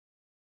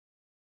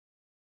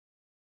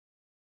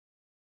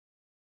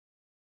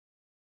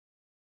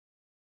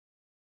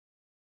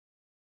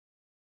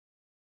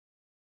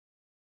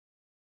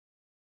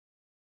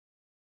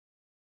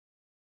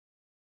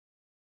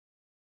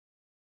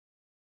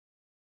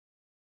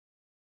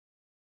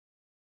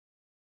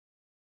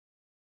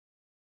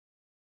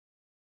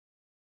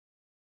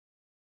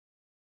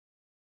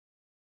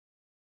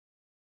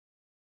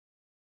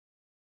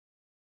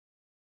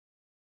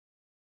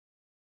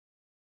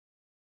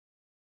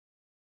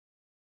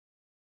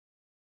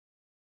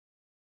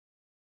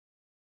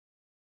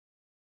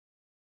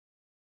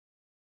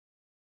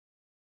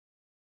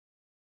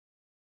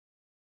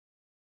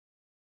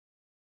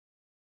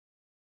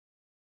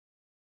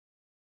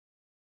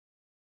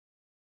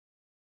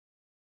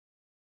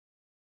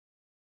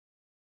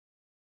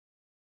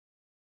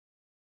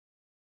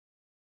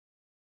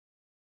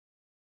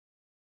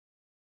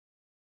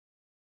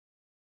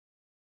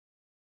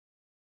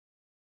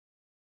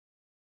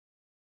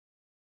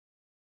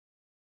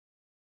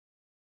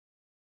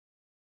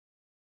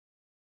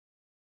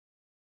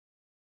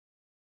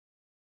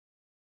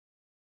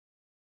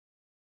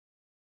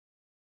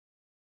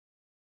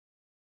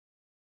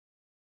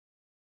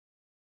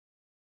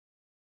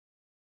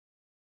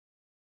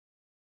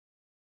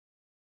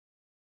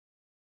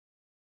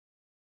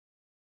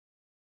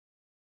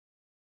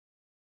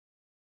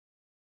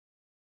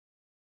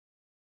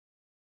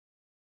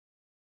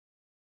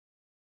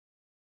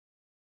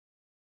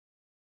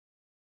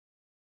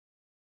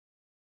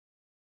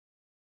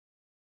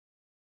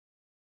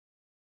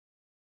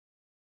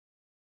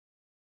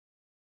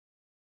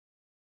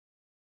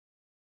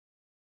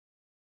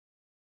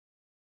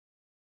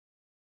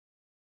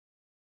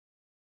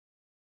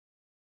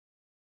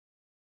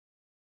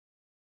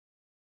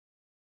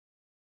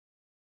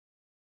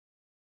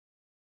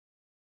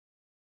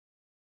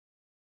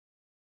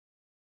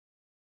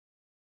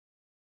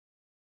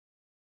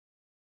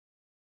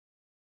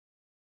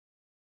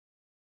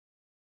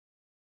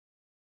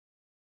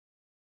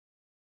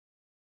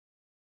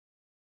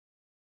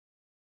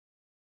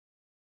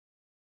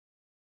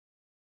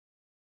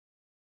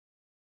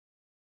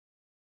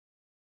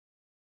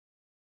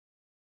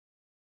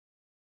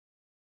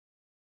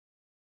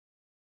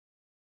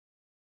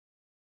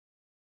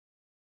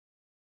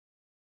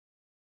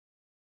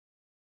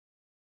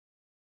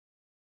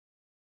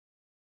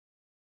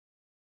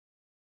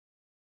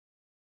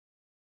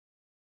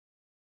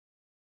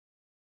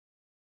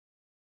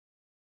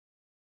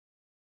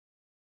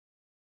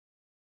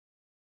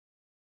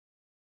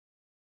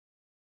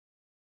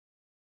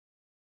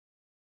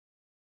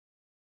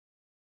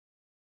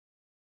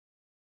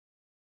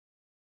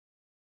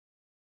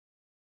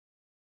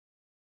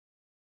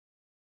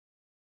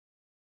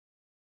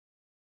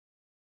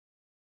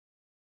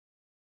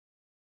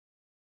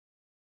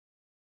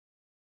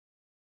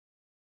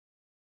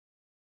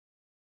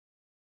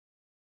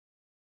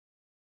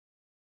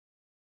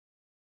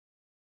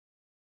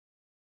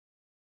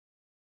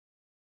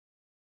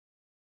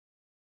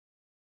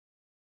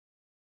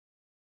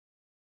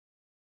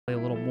a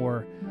little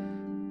more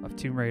of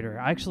Tomb Raider.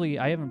 Actually,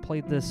 I haven't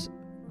played this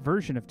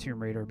version of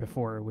Tomb Raider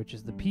before, which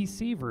is the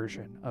PC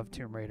version of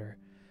Tomb Raider.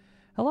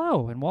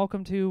 Hello, and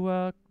welcome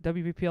to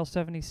WBPL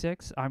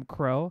 76. I'm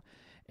Crow,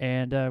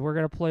 and we're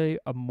going to play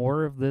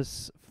more of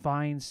this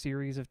fine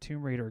series of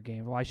Tomb Raider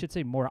games. Well, I should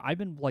say more. I've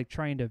been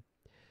trying to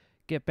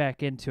get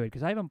back into it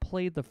because I haven't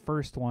played the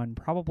first one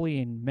probably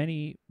in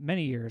many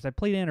years. I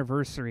played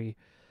Anniversary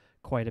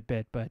quite a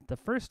bit, but the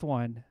first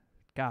one,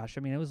 gosh,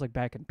 I mean, it was like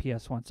back in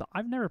PS1, so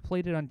I've never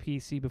played it on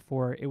PC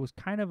before. It was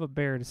kind of a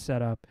bear to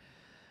set up,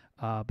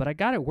 but I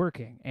got it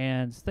working,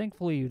 and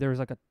thankfully there was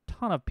like a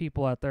ton of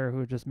people out there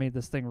who just made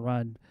this thing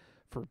run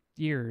for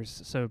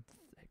years, so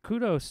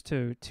kudos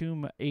to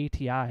Tomb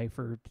ATI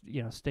for,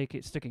 you know,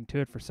 sticking to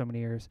it for so many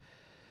years.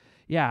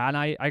 Yeah, and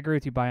I agree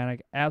with you,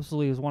 Bionic.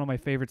 Absolutely is one of my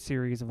favorite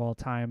series of all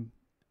time.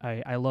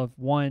 I love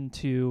 1,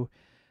 2,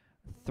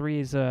 3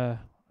 is a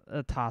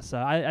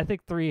toss-up. I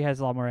think 3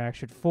 has a lot more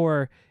action.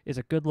 4 is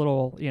a good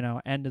little, you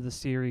know, end of the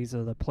series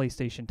of the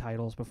PlayStation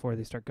titles before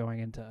they start going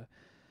into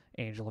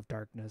Angel of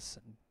Darkness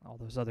and all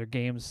those other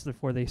games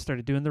before they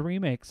started doing the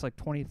remakes like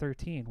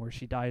 2013 where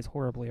she dies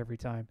horribly every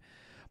time.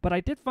 But I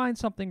did find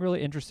something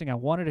really interesting I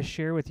wanted to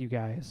share with you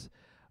guys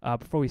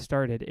before we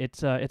started.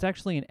 It's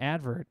actually an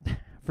advert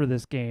for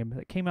this game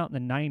that came out in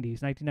the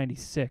 90s,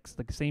 1996,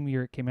 the same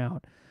year it came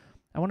out.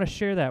 I want to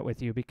share that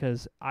with you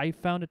because I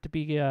found it to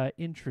be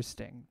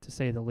interesting, to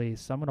say the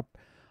least. So I'm gonna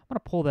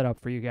pull that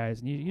up for you guys,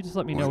 and you just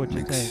let me know what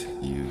you think.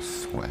 What makes you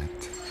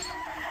sweat?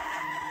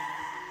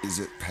 Is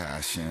it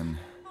passion?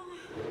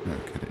 Or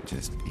could it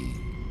just be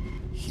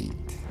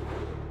heat?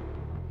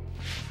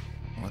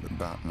 What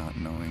about not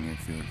knowing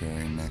if your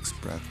very next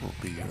breath will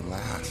be your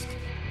last?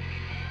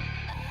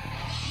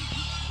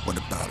 What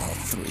about all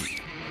three?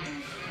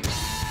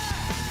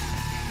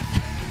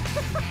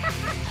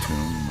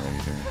 Tomb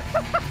Raider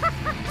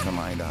from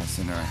IDOS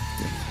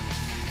Interactive.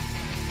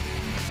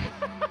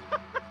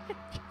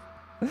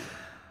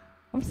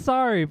 I'm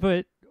sorry,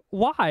 but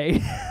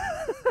why?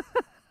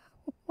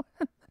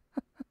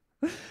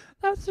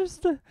 That's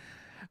just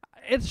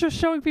it's just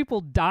showing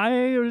people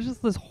dying. It was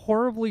just this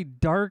horribly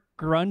dark,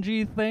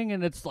 grungy thing,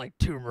 and it's like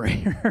Tomb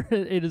Raider.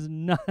 It is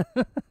not.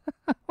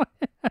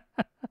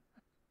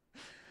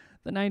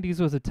 The 90s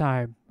was a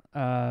time.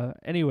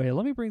 Anyway,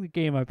 let me bring the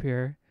game up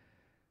here,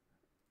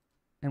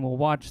 and we'll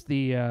watch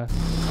the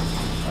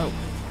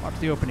watch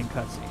the opening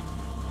cutscene.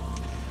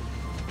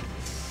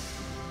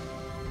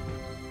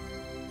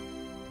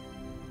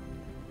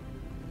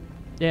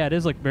 Yeah, it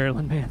is like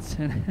Marilyn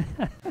Manson.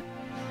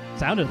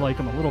 Sounded like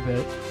him a little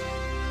bit.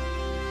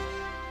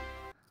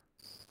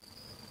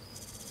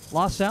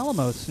 Los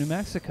Alamos, New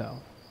Mexico.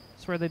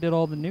 That's where they did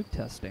all the nuke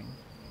testing.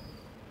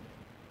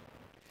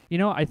 You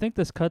know, I think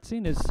this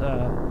cutscene is,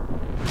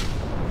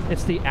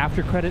 it's the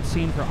after-credit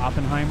scene for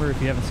Oppenheimer if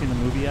you haven't seen the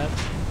movie yet.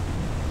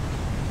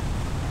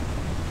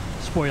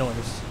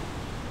 Spoilers.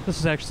 This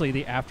is actually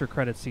the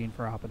after-credit scene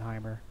for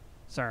Oppenheimer.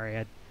 Sorry,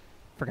 I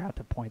forgot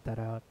to point that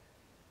out.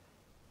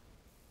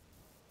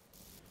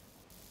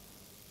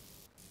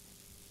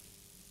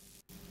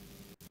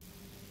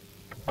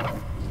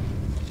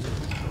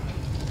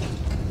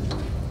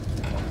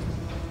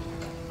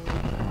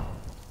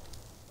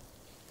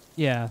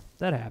 Yeah,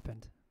 that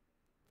happened.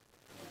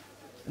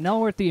 Now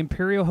we're at the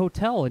Imperial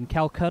Hotel in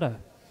Calcutta.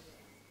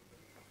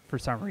 For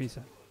some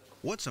reason.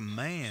 What's a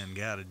man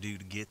got to do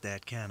to get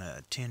that kind of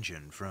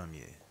attention from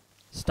you?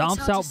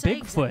 Stomps out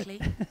Bigfoot.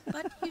 Exactly,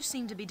 but you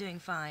seem to be doing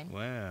fine.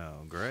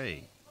 Well,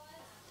 great.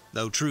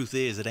 Though truth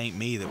is, it ain't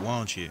me that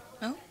wants you.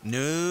 Oh?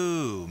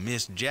 No,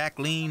 Miss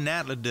Jacqueline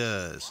Natla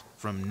does.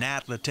 From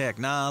Natla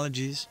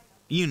Technologies.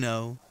 You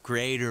know,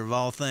 creator of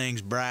all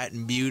things bright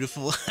and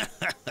beautiful.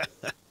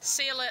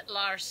 Seal it,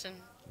 Larson.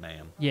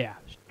 Ma'am. Yeah,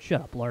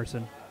 shut up,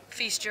 Larson.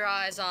 Feast your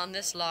eyes on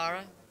this,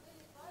 Lara.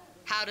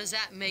 How does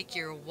that make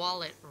your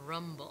wallet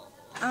rumble?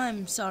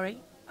 I'm sorry.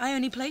 I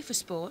only play for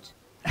sport.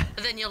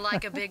 Then you'll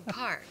like a big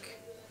park.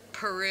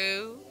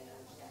 Peru,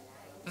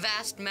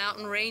 vast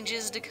mountain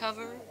ranges to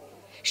cover,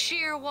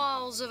 sheer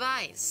walls of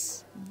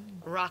ice,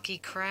 rocky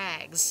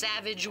crags,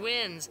 savage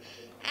winds,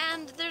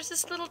 and there's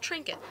this little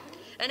trinket,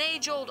 an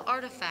age-old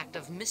artifact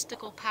of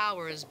mystical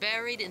powers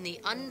buried in the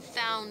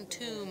unfound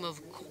tomb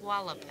of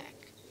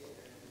Qualapec.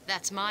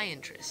 That's my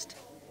interest.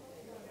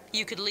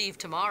 You could leave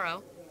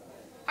tomorrow.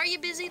 Are you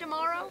busy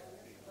tomorrow?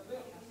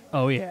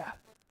 Oh, yeah.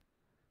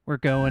 We're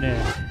going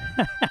in.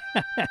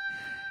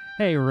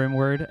 Hey,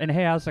 Rimward. And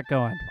hey, how's it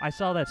going? I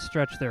saw that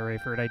stretch there,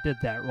 Rayford. I did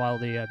that while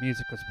the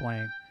music was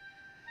playing.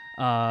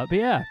 But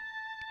yeah,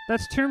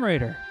 that's Tomb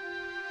Raider.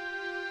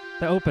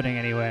 The opening,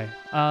 anyway.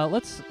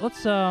 Let's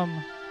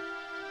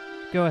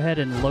go ahead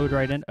and load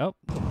right in. Oh,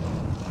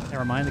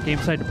 never mind. The game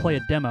decided to play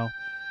a demo.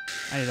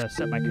 I need to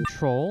set my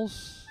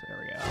controls. There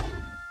we go.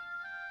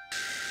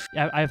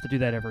 Yeah, I have to do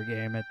that every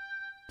game.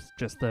 It's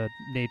just the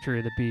nature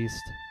of the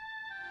beast.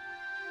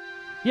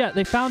 Yeah,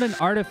 they found an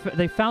artifact.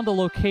 They found the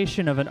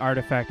location of an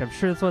artifact. I'm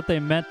sure that's what they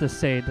meant to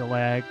say,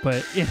 Delag,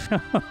 but you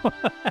know,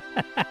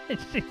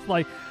 she's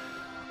like,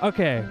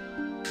 okay.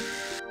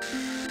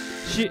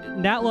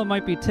 Natla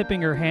might be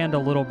tipping her hand a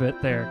little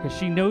bit there because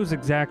she knows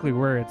exactly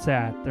where it's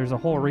at. There's a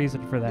whole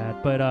reason for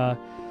that. But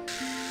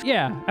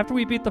yeah, after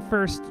we beat the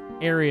first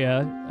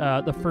area,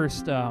 the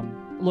first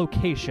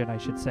location, I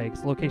should say,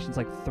 because the location's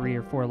like 3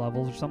 or 4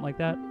 levels or something like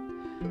that,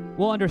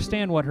 we'll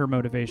understand what her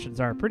motivations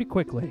are pretty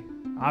quickly.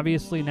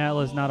 Obviously,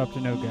 Natla's not up to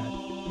no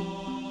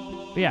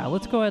good. But yeah,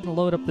 let's go ahead and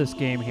load up this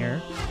game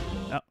here.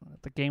 Oh,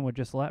 the game would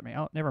just let me.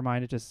 Oh, never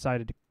mind. It just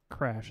decided to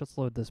crash. Let's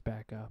load this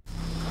back up.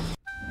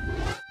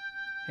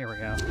 Here we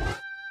go.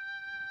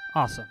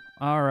 Awesome.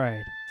 All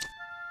right.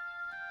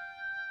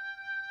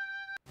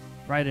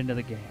 Right into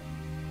the game.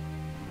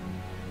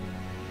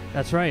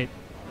 That's right.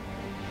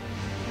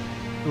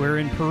 We're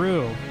in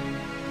Peru.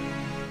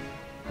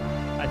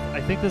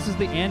 I think this is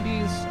the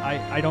Andes.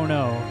 I don't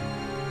know.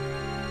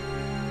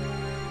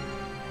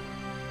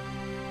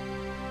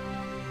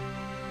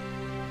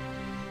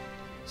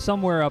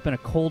 Somewhere up in a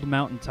cold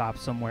mountaintop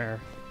somewhere.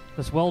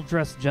 This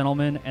well-dressed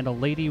gentleman and a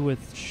lady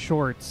with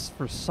shorts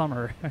for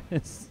summer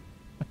is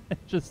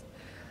just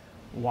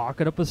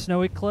walking up a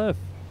snowy cliff.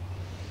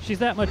 She's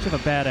that much of a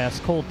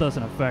badass, cold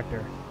doesn't affect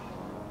her.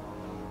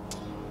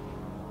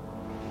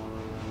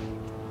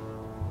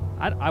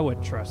 I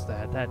wouldn't trust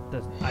that.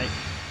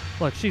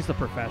 Look, she's the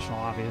professional,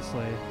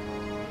 obviously.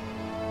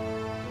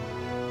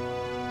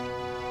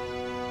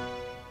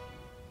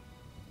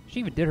 She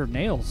even did her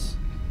nails.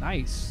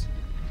 Nice.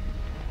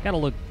 Gotta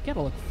look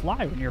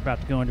fly when you're about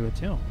to go into a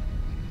tomb.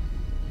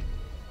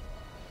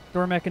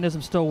 Door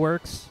mechanism still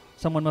works.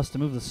 Someone must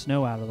have moved the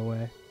snow out of the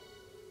way.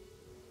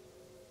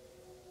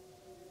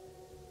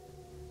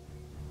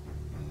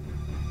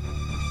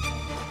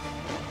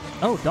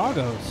 Oh,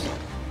 doggos.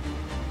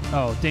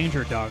 Oh,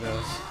 danger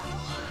doggos.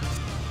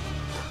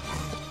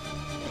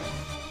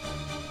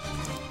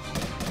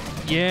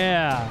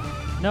 Yeah.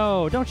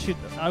 No, don't shoot.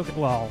 Okay,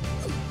 well,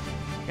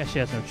 I guess she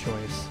has no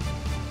choice.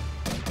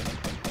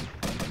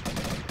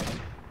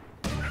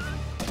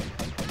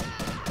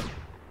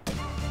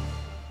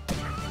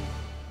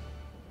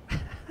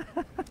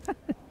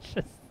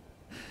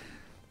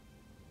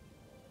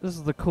 This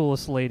is the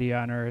coolest lady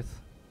on Earth.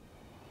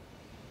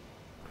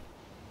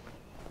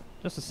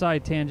 Just a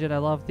side tangent, I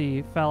love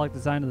the phallic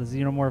design of the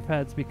xenomorph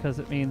heads because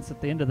it means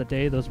at the end of the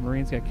day, those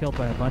Marines got killed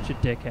by a bunch of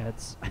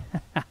dickheads.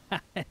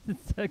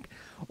 It's like,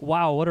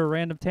 wow, what a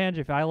random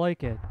tangent. I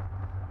like it.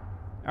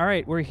 All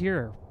right, we're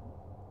here.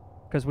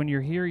 Because when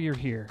you're here, you're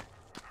here.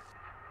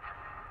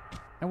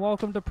 And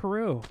welcome to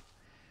Peru.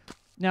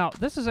 Now,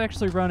 this is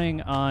actually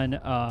running on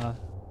a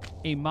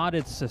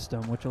modded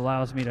system, which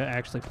allows me to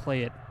actually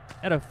play it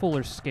at a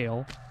fuller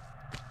scale,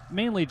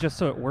 mainly just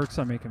so it works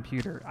on my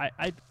computer.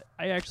 I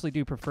actually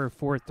do prefer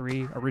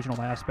 4:3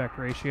 original aspect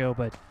ratio,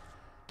 but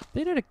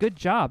they did a good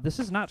job. This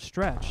is not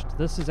stretched.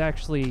 This is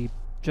actually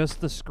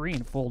just the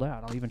screen fold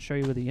out. I'll even show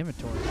you with the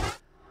inventory.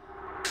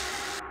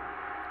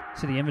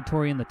 So the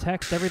inventory and the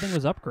text, everything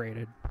was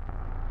upgraded.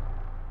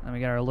 And we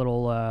got our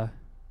little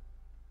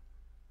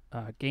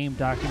game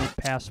document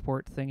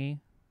passport thingy.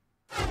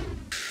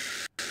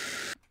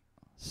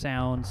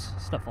 Sounds,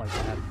 stuff like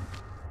that.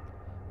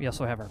 We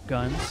also have our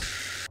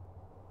guns.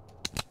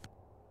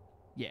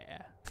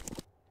 Yeah.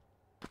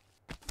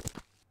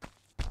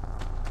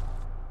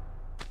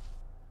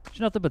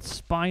 There's nothing but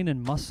spine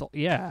and muscle.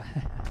 Yeah.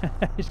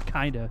 It's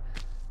kind of.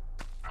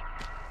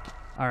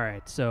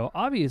 Alright, so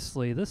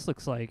obviously this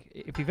looks like,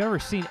 if you've ever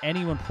seen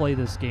anyone play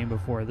this game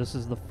before, this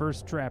is the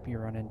first trap you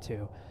run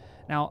into.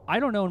 Now, I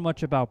don't know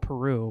much about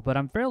Peru, but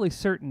I'm fairly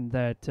certain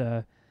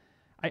that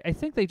I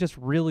think they just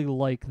really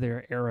like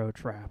their arrow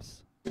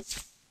traps.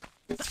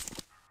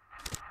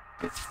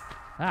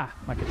 Ah,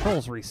 my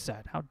controls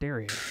reset. How dare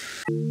you?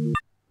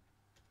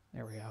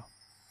 There we go.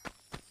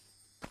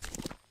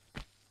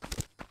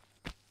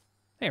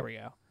 There we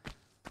go.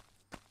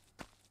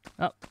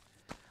 Oh,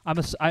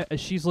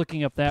 she's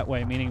looking up that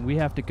way, meaning we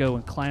have to go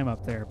and climb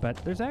up there. But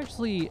there's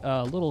actually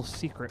a little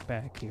secret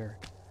back here.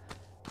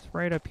 It's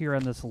right up here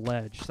on this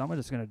ledge, so I'm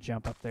just going to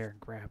jump up there and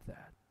grab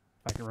that.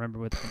 If I can remember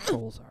what the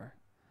controls are.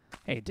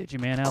 Hey,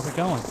 Digiman, how's it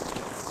going?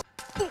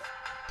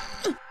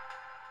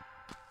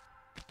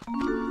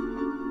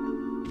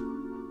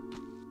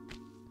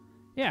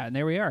 Yeah, and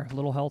there we are. A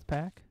little health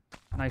pack.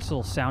 Nice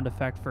little sound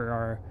effect for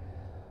our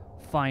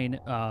fine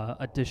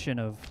addition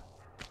of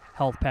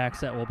health packs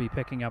that we'll be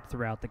picking up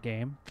throughout the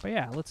game. But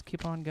yeah, let's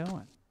keep on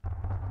going.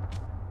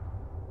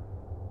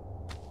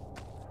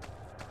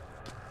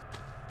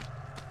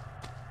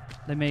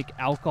 They make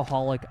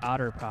alcoholic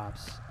otter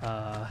pops.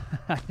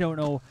 I don't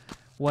know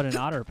what an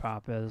otter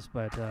pop is,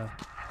 but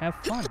have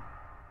fun.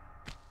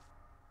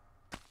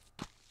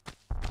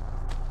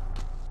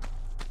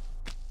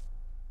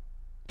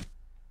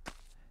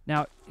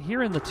 Now,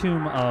 here in the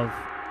Tomb of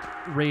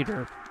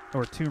Raider,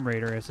 or Tomb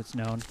Raider as it's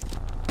known,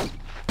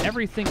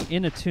 everything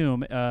in a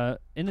tomb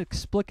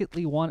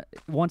inexplicably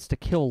wants to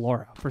kill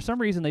Laura. For some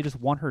reason, they just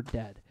want her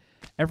dead.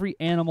 Every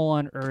animal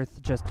on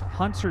Earth just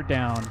hunts her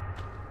down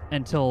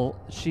until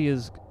she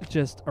is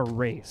just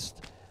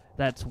erased.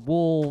 That's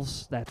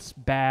wolves, that's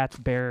bats,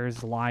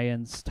 bears,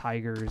 lions,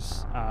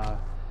 tigers,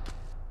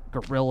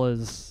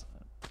 gorillas,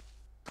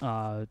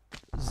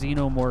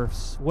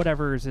 xenomorphs,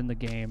 whatever is in the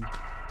game.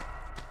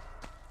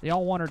 They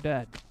all want her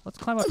dead. Let's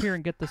climb up here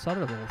and get this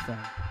other little thing.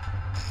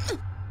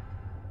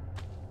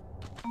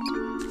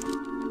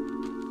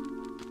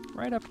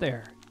 Right up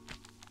there.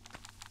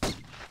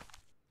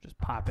 Just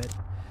pop it.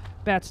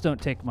 Bats don't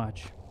take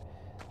much.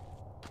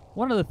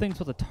 One of the things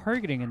with the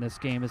targeting in this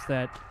game is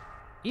that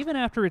even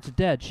after it's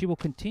dead, she will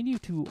continue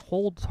to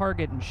hold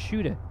target and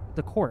shoot it.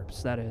 The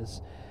corpse, that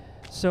is.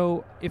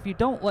 So if you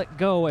don't let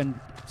go and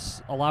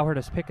allow her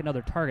to pick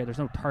another target, there's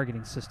no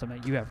targeting system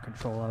that you have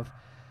control of.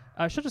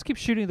 She'll just keep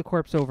shooting the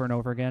corpse over and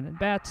over again, and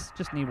bats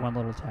just need one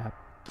little tap.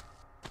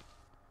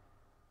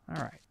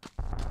 All right.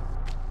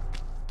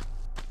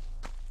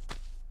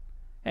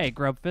 Hey,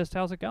 Grubfist,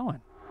 how's it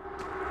going?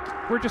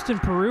 We're just in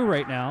Peru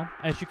right now,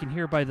 as you can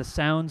hear by the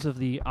sounds of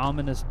the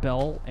ominous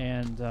bell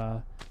and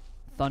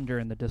thunder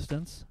in the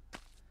distance.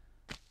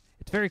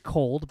 It's very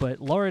cold, but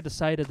Laura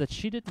decided that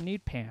she didn't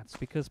need pants,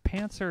 because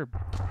pants are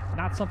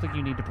not something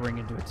you need to bring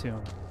into a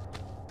tomb.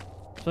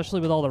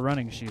 Especially with all the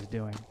running she's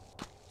doing.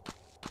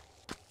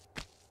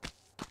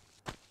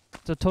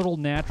 It's a total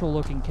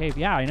natural-looking cave.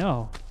 Yeah, I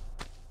know.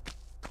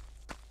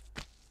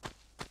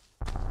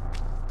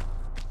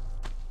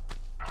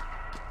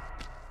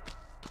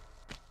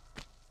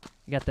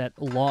 You got that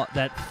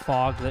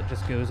fog that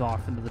just goes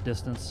off into the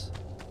distance.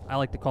 I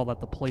like to call that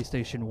the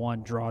PlayStation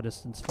 1 draw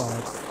distance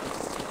fog.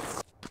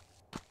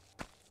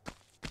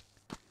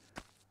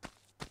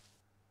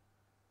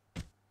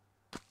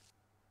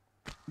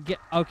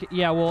 Okay,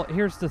 yeah, well,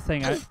 here's the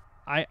thing.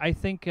 I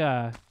think,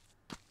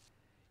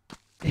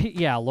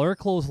 yeah, Laura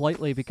clothes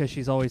lightly because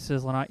she's always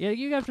sizzling out. Yeah,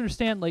 you have to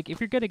understand, like,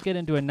 if you're going to get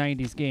into a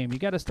 90s game, you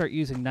got to start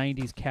using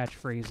 90s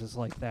catchphrases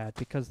like that,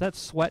 because that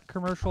sweat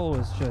commercial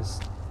was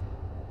just...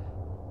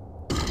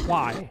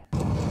 Why?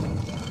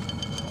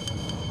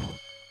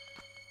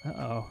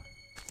 Uh-oh.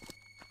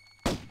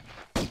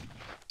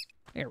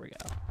 There we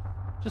go.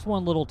 Just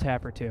one little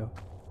tap or two.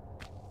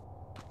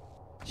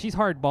 She's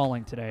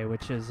hardballing today,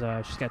 which is,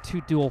 she's got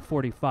 2 dual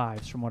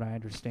 45s from what I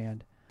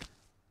understand.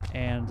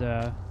 And,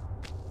 yeah,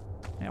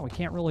 we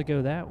can't really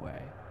go that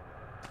way.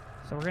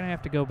 So we're going to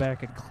have to go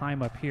back and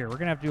climb up here. We're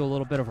going to have to do a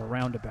little bit of a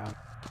roundabout.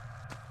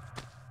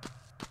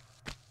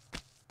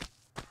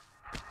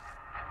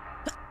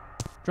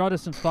 Draw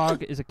distance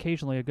fog is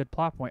occasionally a good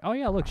plot point. Oh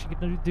yeah, look, she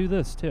can do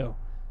this too.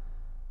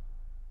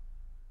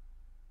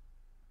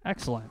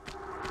 Excellent.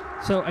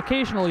 So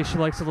occasionally she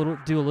likes to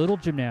do a little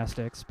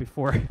gymnastics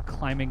before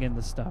climbing in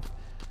the stuff.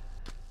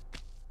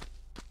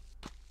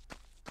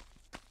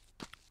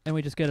 And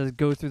we just gotta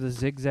go through the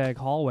zigzag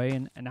hallway,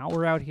 and now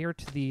we're out here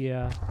to the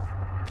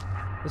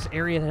this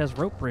area that has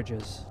rope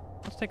bridges.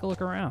 Let's take a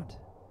look around.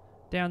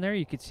 Down there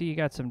you can see you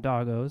got some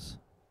doggos.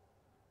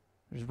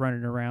 They're just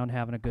running around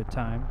having a good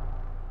time.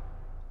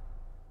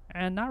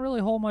 And not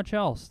really a whole much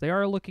else. They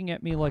are looking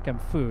at me like I'm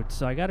food,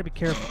 so I gotta be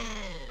careful.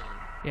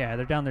 Yeah,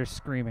 they're down there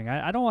screaming.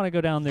 I don't want to go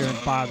down there and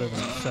bother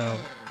them, so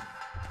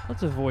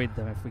let's avoid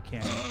them if we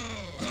can.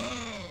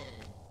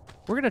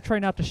 We're gonna try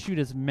not to shoot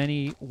as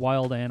many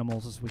wild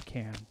animals as we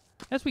can.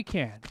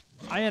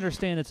 I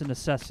understand it's a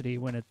necessity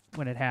when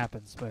it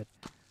happens, but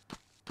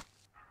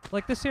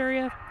like this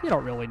area, you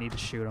don't really need to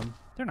shoot them.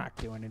 They're not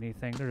doing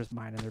anything. They're just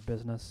minding their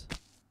business.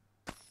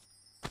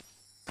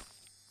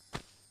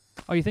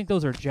 Oh, you think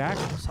those are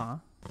jackals, huh?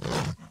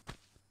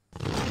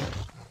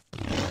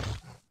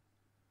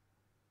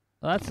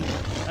 Well,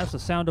 that's the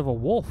sound of a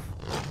wolf.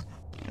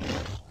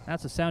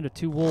 That's the sound of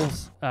 2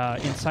 wolves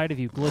inside of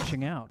you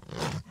glitching out.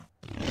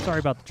 Sorry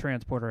about the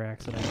transporter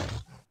accident.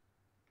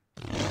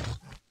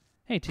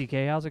 Hey,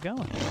 TK, how's it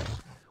going?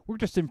 We're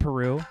just in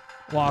Peru,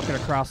 walking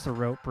across the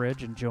rope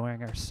bridge,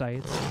 enjoying our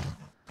sights.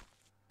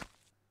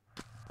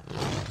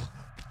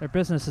 Their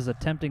business is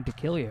attempting to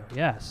kill you.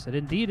 Yes,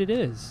 indeed it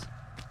is.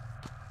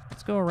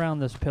 Let's go around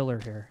this pillar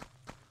here.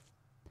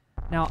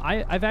 Now,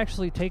 I've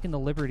actually taken the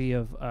liberty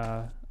of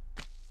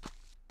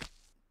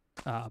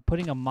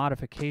putting a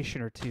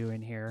modification or 2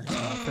 in here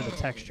for the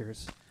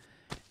textures.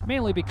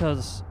 Mainly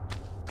because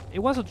it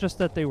wasn't just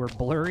that they were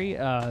blurry.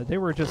 They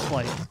were just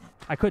like,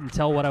 I couldn't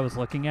tell what I was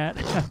looking at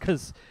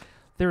because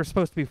they were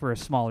supposed to be for a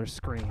smaller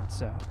screen.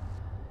 So,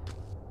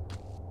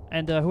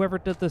 and whoever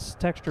did this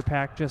texture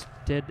pack just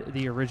did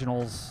the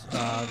originals,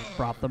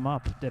 brought them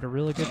up, did a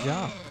really good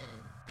job.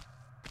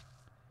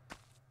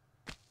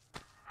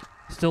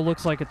 Still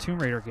looks like a Tomb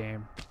Raider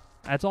game.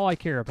 That's all I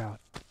care about.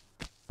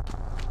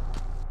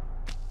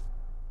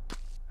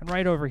 And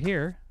right over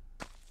here,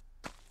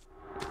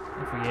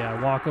 if we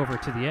walk over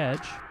to the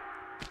edge,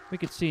 we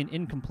could see an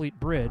incomplete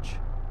bridge.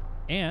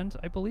 And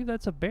I believe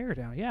that's a bear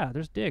down. Yeah,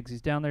 there's Diggs.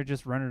 He's down there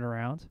just running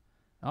around.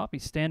 Oh,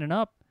 he's standing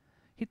up.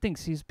 He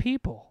thinks he's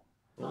people.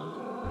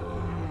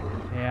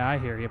 Yeah, I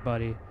hear you,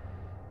 buddy.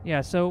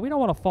 Yeah, so we don't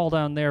want to fall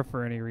down there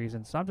for any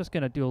reason, so I'm just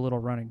going to do a little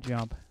running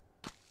jump.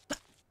 I'm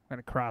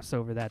going to cross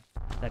over that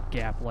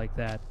gap like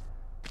that.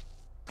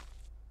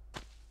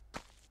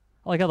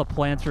 I like how the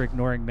plants are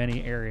ignoring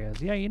many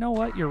areas. Yeah, you know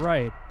what? You're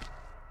right.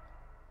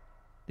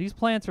 These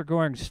plants are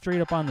going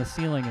straight up on the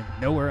ceiling and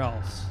nowhere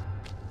else.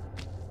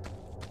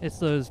 It's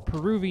those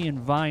Peruvian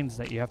vines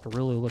that you have to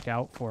really look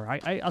out for.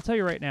 I'll tell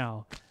you right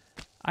now,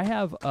 I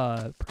have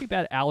a pretty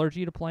bad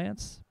allergy to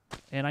plants,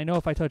 and I know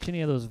if I touch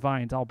any of those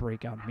vines, I'll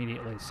break out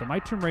immediately. So my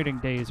tomb raiding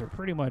days are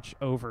pretty much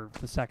over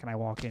the second I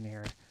walk in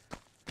here.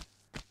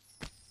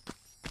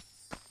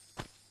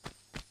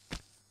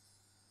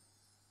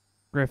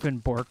 Griffin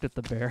barked at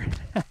the bear.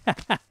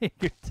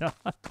 Your dog.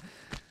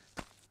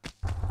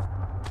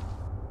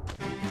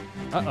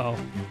 Uh-oh.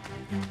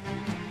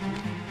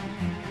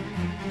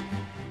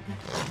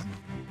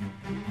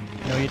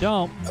 No, you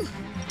don't.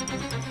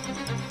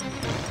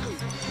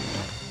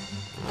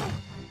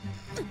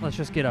 Let's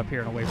just get up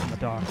here and away from the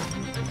dog.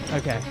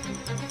 Okay.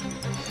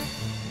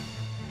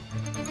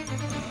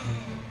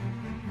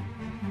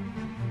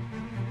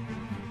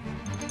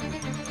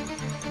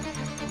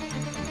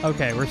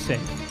 Okay, we're safe.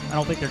 I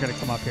don't think they're going to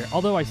come up here.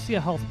 Although I see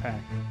a health pack.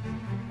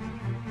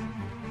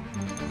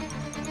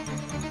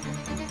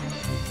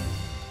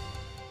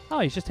 Oh,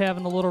 he's just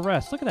having a little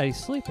rest. Look at that. He's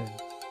sleeping.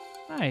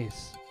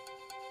 Nice.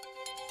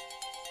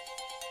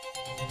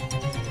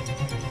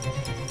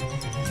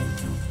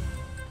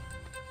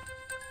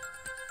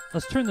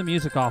 Let's turn the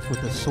music off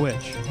with the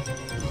switch.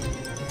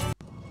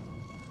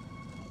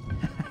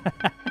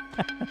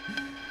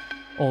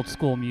 Old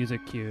school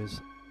music cues.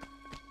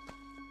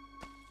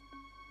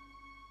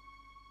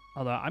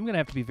 Although I'm going to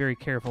have to be very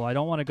careful. I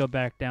don't want to go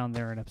back down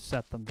there and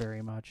upset them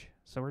very much.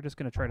 So we're just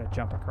going to try to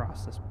jump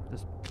across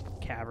this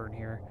cavern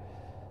here.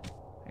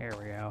 There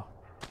we go.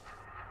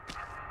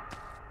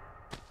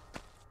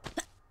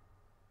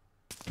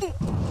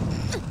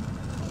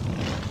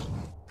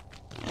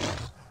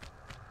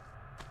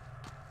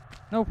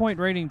 No point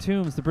raiding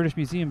tombs. The British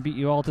Museum beat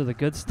you all to the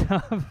good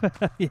stuff.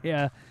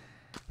 Yeah.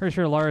 Pretty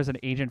sure Laura's an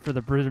agent for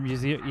the British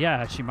Museum.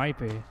 Yeah, she might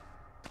be.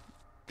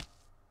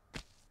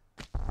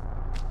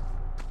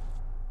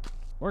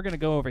 We're going to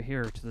go over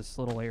here to this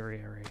little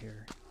area right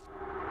here.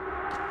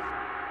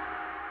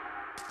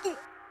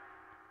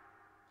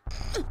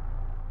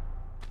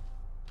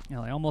 You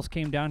know, I almost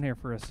came down here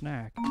for a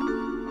snack.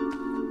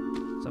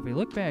 So if we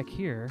look back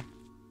here,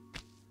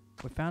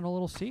 we found a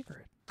little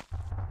secret.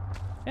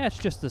 Yeah, it's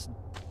just this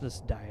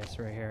dais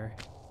right here.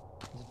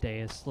 This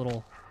dais,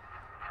 little,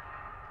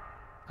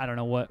 I don't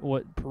know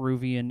what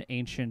Peruvian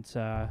ancient,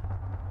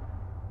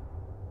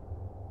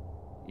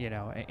 you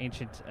know,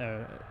 ancient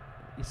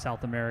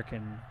South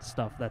American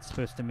stuff that's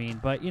supposed to mean.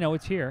 But, you know,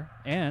 it's here.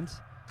 And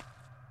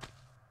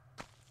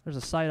there's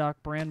a Psydoc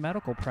brand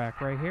medical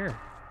pack right here.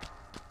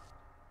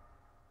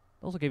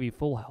 Those will give you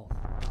full health.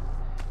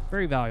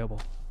 Very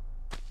valuable.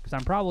 Because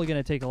I'm probably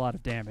going to take a lot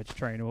of damage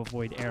trying to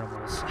avoid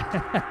animals.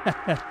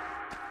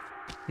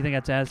 You think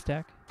that's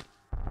Aztec?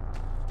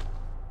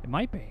 It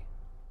might be.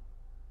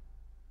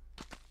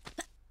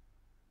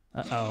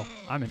 Uh-oh.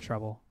 I'm in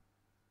trouble.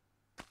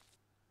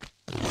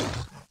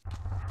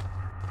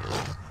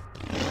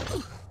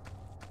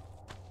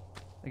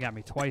 They got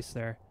me twice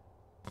there.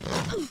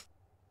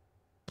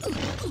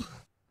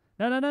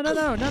 No, no, no, no,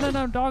 no, no, no,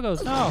 no,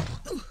 doggos, no!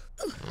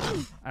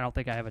 I don't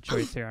think I have a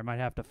choice here. I might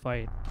have to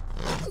fight.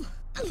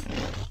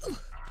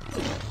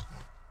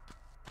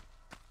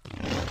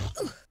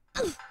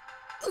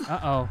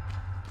 Uh-oh.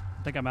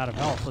 I think I'm out of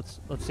health.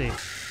 Let's see.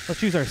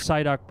 Let's use our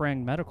Psydoc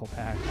brand medical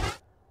pack.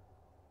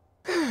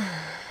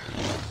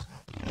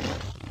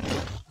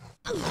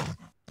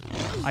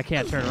 I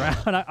can't turn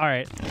around. All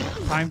right.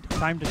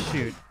 Time to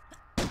shoot.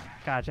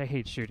 Gosh, I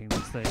hate shooting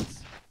these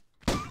things.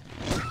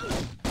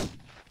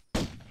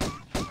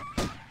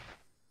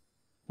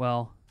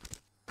 Well,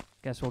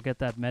 guess we'll get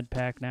that med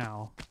pack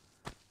now.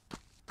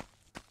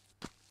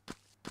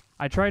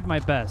 I tried my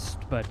best,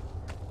 but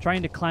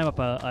trying to climb up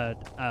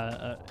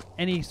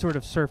any sort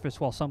of surface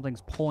while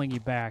something's pulling you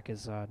back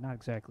is not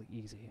exactly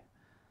easy.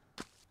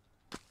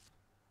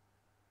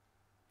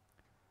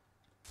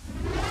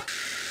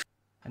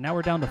 And now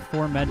we're down to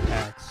 4 med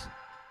packs.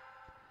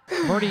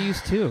 I've already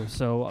used 2,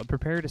 so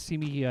prepare to see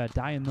me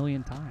die a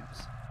million times.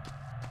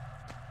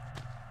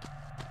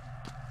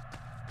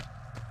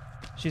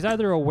 She's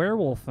either a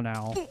werewolf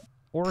now,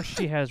 or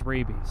she has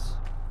rabies.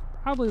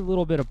 Probably a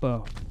little bit of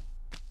both.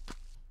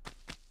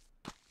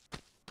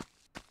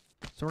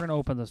 So we're going to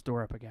open this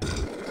door up again.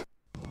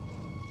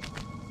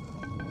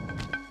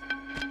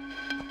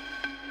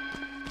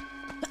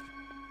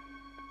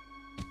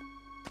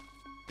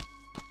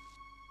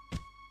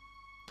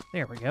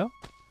 There we go.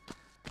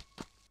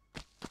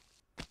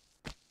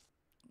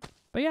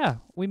 But yeah,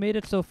 we made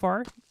it so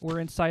far. We're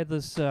inside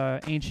this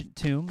ancient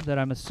tomb that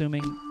I'm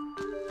assuming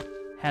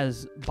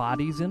has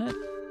bodies in it.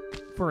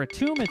 For a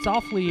tomb, it's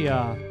awfully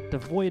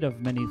devoid of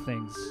many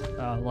things,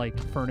 like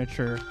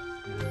furniture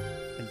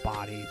and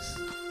bodies.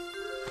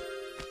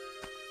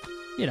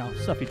 You know,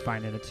 stuff you'd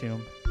find in a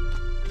tomb.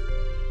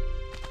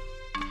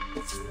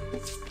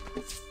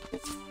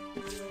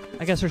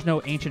 I guess there's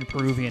no ancient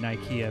Peruvian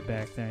IKEA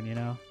back then, you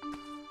know?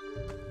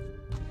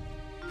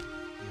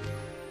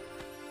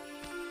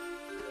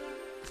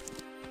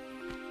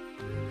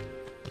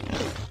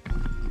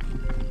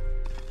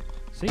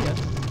 See ya.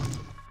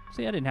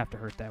 See, I didn't have to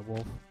hurt that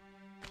wolf.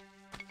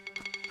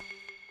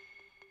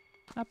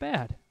 Not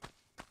bad.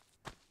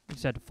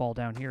 just had to fall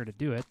down here to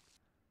do it.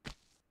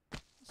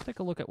 Let's take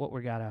a look at what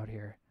we got out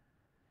here.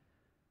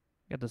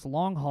 Got this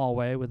long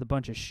hallway with a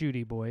bunch of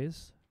shooty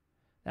boys.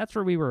 That's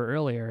where we were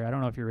earlier. I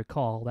don't know if you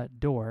recall that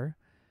door.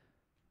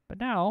 But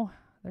now,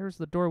 there's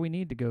the door we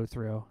need to go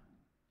through.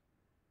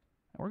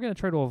 And we're going to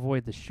try to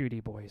avoid the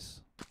shooty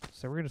boys.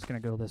 So we're just going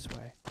to go this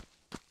way.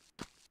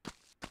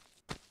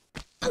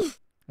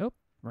 Oh,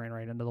 ran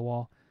right into the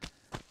wall.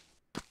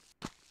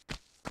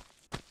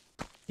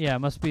 Yeah, it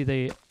must be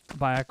the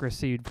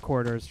Biocracy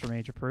corridors from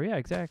Age of Peru. Yeah,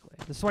 exactly.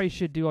 This is why you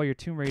should do all your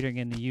Tomb Raiding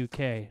in the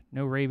UK.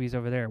 No rabies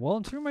over there. Well,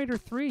 in Tomb Raider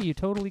 3, you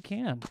totally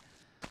can.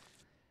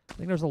 I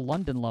think there's a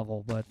London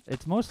level, but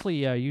it's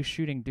mostly you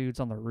shooting dudes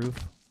on the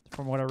roof,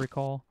 from what I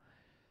recall.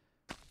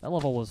 That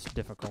level was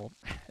difficult.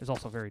 It was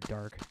also very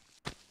dark.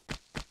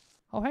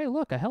 Oh, hey,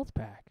 look, a health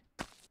pack.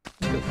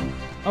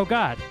 Oh,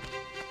 God.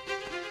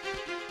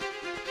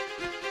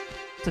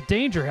 It's a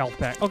danger health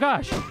pack. Oh,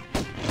 gosh.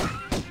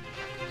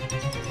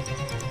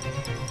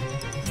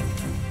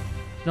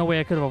 No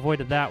way I could have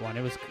avoided that one.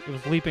 It was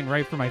leaping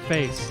right for my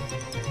face.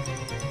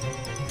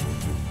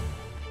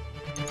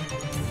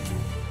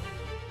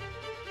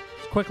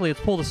 Quickly, let's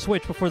pull the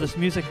switch before this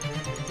music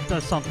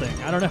does something.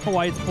 I don't know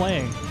why it's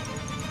playing.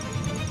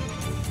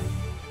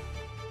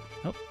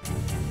 Nope.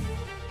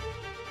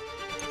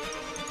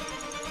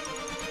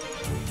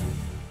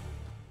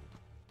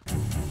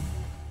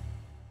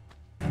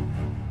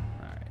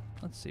 Alright,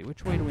 let's see.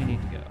 Which way do we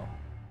need to go?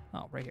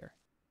 Oh, right here.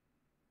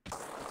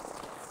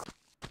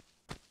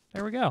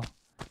 There we go.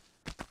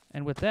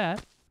 And with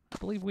that, I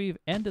believe we've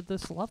ended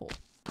this level.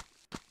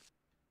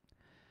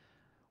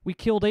 We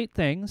killed 8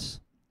 things.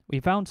 We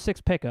found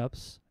 6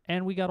 pickups,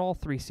 and we got all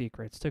 3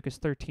 secrets. Took us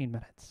 13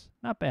 minutes.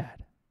 Not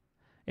bad.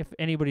 If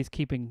anybody's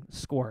keeping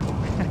score.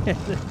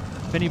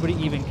 If anybody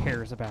even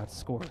cares about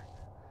score.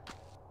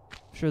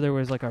 I'm sure there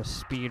was like a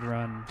speed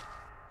run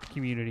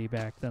community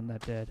back then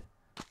that did.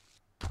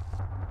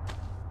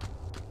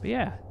 But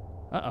yeah.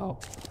 Uh-oh.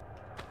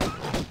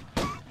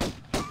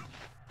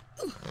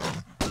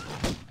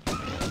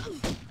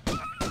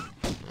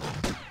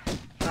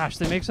 Gosh,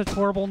 they make such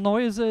horrible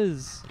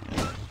noises.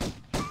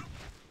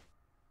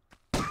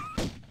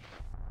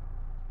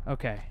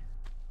 Okay.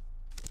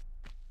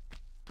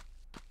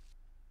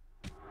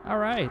 All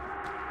right.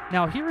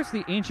 Now, here's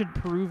the ancient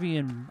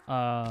Peruvian,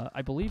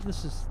 I believe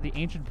this is the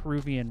ancient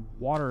Peruvian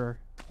water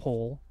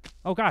hole.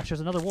 Oh, gosh, there's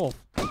another wolf.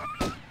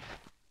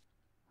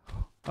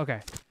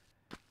 Okay.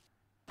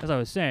 As I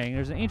was saying,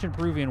 there's an ancient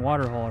Peruvian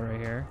water hole right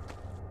here,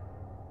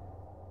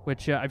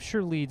 which I'm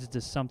sure leads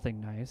to something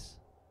nice.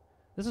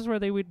 This is where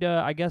they would,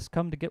 I guess,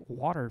 come to get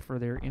water for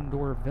their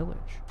indoor village.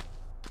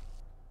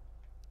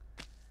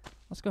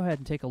 Let's go ahead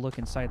and take a look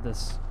inside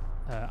this.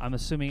 I'm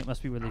assuming it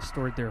must be where they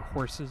stored their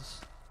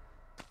horses.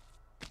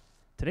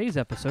 Today's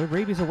episode,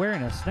 rabies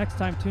awareness. Next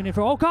time, tune in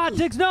for... Oh, God,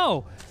 Diggs,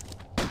 no!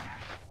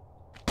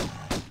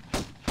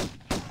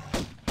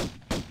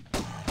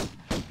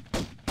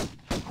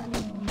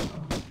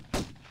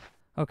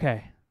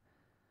 Okay.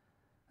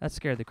 That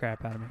scared the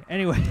crap out of me.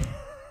 Anyway.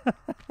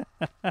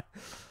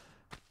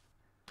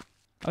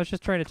 I was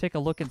just trying to take a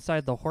look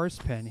inside the horse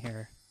pen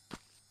here.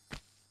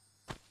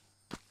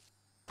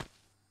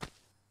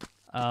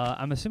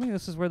 I'm assuming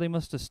this is where they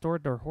must have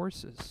stored their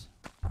horses.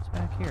 What's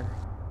back here?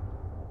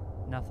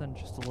 Nothing,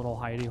 just a little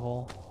hidey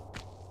hole.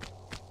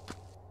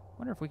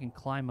 Wonder if we can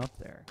climb up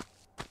there.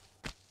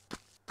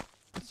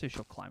 Let's see if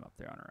she'll climb up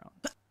there on her own.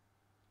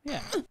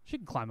 Yeah, she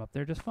can climb up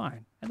there just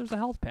fine. And there's a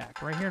health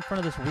pack right here in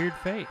front of this weird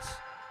face.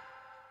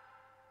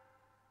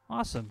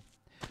 Awesome.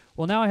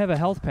 Well, now I have a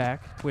health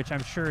pack, which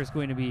I'm sure is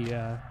going to be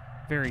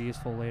very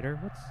useful later.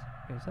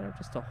 Is that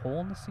just a hole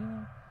in the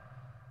ceiling?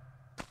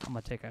 I'm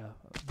going to take a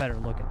better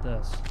look at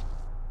this.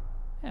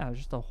 Yeah, there's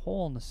just a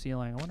hole in the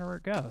ceiling. I wonder where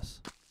it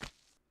goes.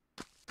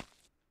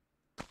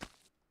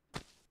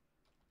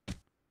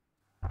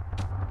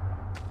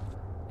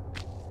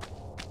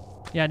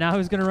 Yeah, now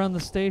who's going to run the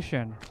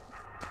station?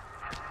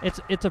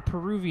 It's a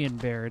Peruvian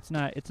bear. It's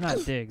not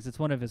Diggs. It's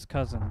one of his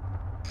cousin.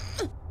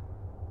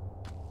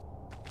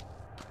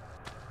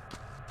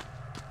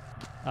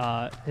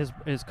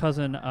 His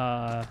cousin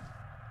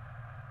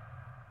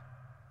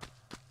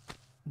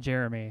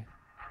Jeremy.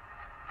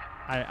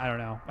 I don't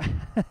know.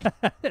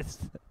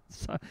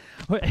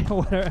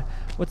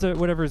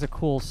 Whatever is a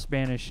cool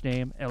Spanish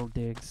name. El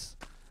Diggs.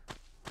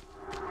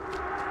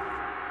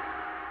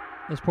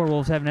 Those poor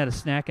wolves haven't had a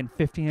snack in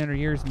 1,500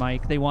 years,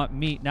 Mike. They want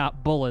meat,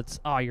 not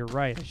bullets. Oh, you're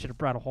right. I should have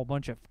brought a whole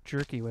bunch of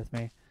jerky with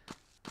me.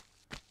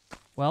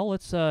 Well,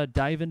 let's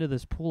dive into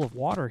this pool of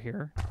water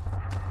here,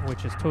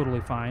 which is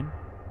totally fine.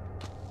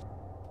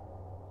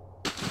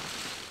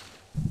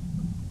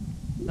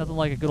 Nothing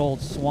like a good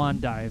old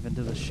swan dive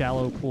into the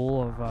shallow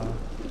pool of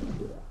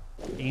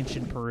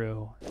ancient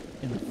Peru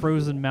in the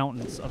frozen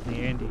mountains of the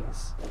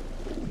Andes,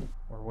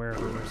 or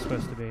wherever we're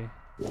supposed to be.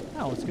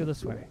 Oh, let's go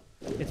this way.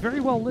 It's very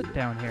well lit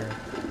down here.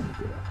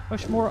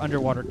 Wish more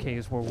underwater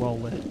caves were well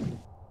lit.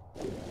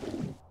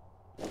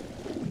 I'm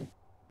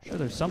sure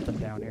there's something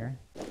down here.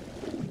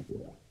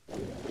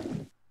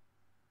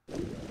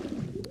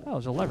 Oh,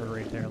 there's a lever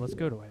right there. Let's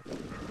go to it.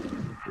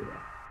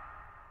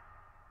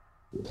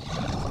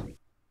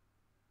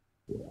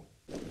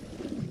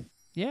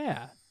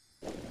 Yeah.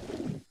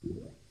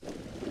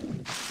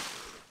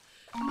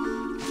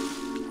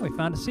 We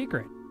found a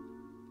secret.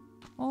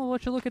 Oh,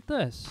 would you look at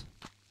this?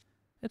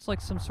 It's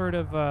like some sort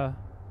of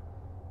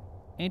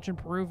ancient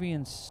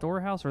Peruvian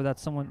storehouse, or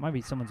that's might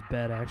be someone's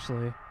bed,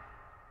 actually.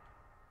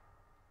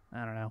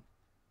 I don't know.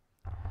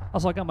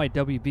 Also, I got my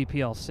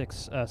WBPL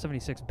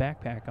 76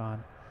 backpack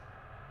on.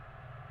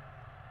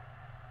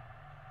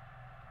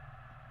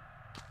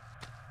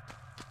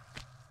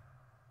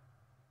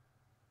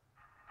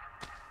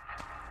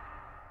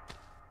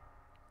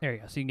 There you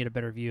go, so you can get a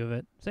better view of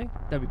it. See?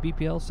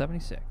 WBPL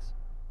 76.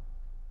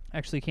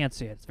 Actually, you can't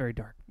see it. It's very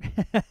dark.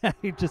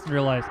 You just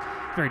realized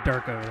it's very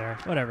dark over there.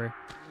 Whatever.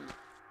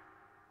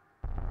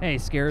 Hey,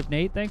 Scarab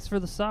Nate, thanks for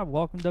the sub.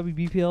 Welcome to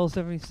WBPL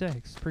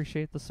 76.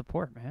 Appreciate the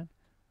support, man.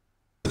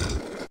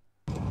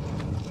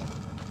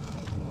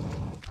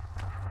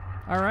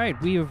 All right,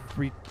 we have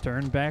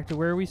returned back to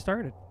where we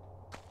started.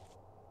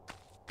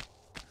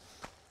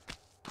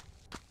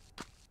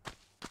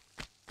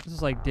 This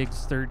is like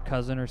Dig's third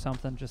cousin or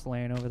something, just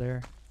laying over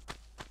there.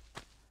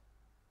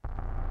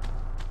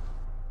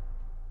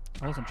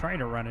 I wasn't trying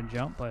to run and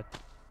jump, but,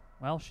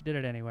 well, she did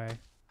it anyway.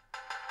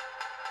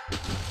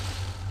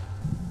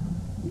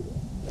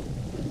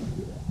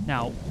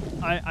 Now,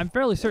 I'm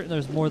fairly certain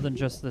there's more than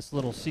just this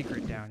little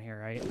secret down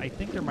here. I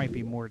think there might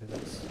be more to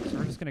this. So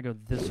we're just going to go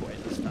this way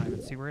this time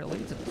and see where it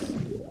leads us.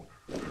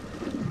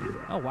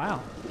 Oh,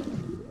 wow.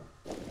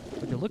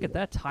 Would you look at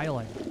that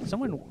tiling?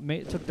 Someone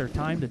took their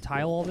time to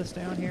tile all this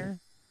down here.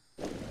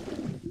 It's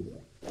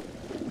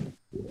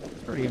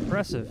pretty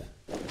impressive.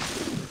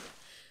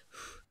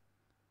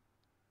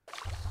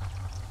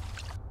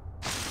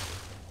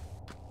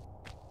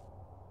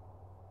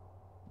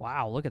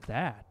 Wow, look at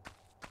that.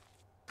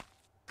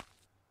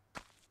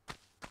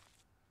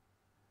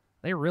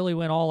 They really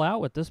went all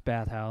out with this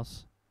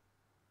bathhouse.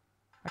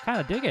 I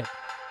kind of dig it.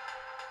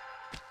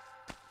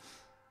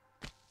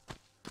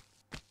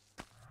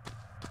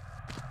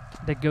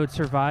 Did Goat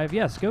survive?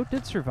 Yes, Goat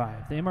did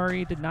survive. The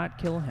MRE did not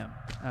kill him.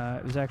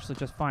 It was actually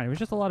just fine. It was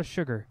just a lot of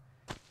sugar.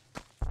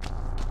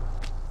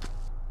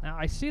 Now,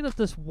 I see that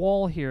this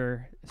wall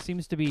here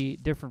seems to be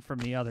different from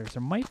the others.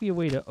 There might be a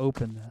way to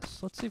open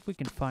this. Let's see if we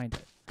can find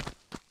it.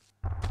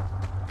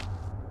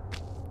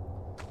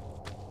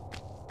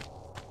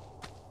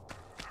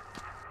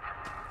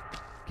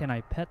 Can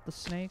I pet the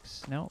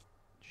snakes? No,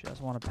 she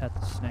doesn't want to pet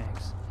the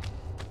snakes.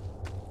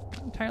 I'm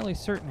not entirely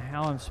certain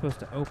how I'm supposed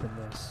to open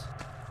this.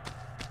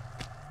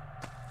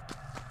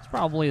 It's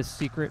probably a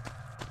secret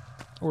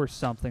or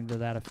something to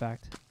that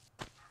effect.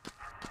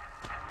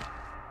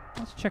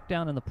 Let's check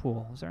down in the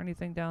pool. Is there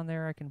anything down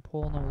there I can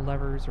pull? No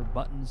levers or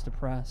buttons to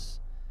press?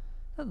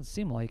 Doesn't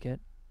seem like it.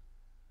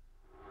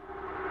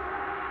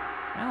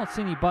 I don't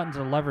see any buttons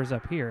or levers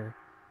up here.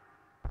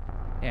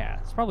 Yeah,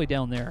 it's probably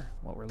down there,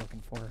 what we're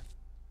looking for.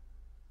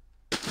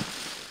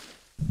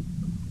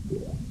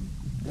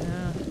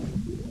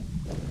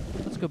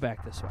 Let's go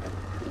back this way.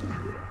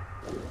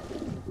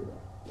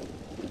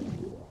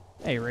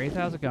 Hey, Wraith,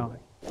 how's it going?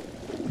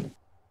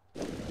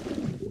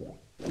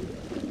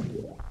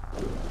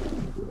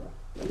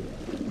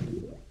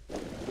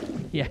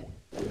 Yeah.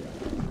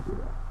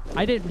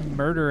 I didn't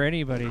murder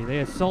anybody. They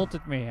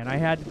assaulted me, and I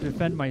had to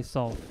defend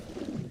myself.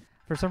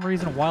 For some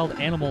reason, wild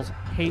animals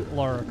hate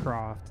Lara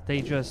Croft.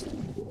 They just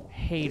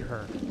hate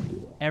her.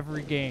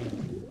 Every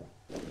game.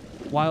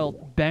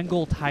 Wild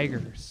Bengal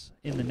tigers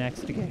in the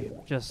next game.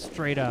 Just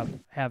straight up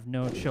have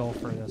no chill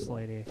for this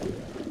lady.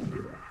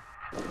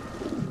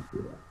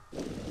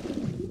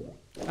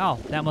 Oh,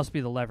 that must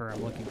be the lever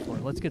I'm looking for.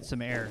 Let's get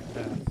some air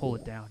to pull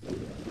it down.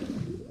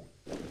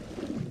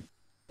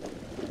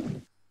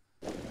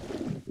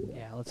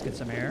 Yeah, let's get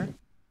some air.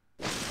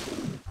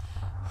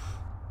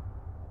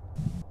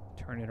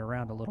 Turn it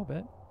around a little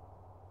bit.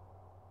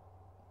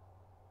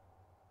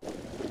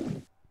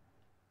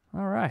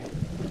 All right.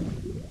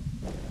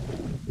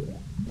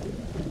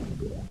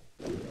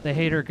 They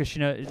hate her because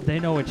they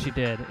know what she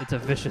did. It's a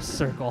vicious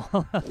circle.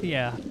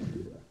 Yeah.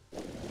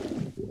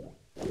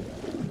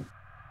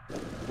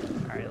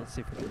 Alright, let's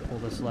see if we can pull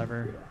this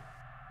lever.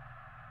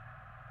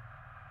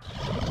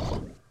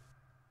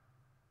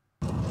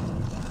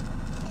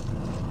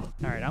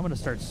 Alright, I'm going to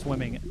start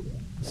swimming.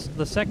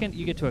 The second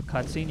you get to a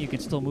cutscene, you can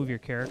still move your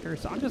character.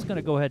 So I'm just going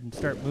to go ahead and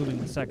start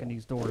moving the second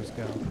these doors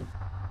go.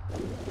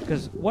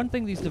 Because one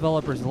thing these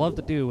developers love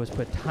to do is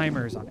put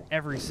timers on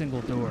every single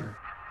door.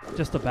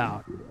 Just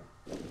about.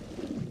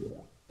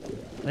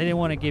 They didn't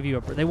want to give you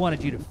a... They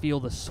wanted you to feel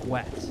the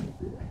sweat.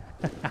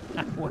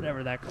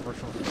 Whatever that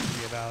commercial was supposed to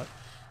be about.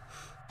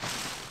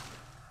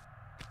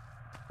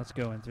 Let's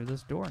go in through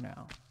this door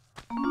now.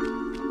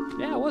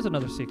 Yeah, it was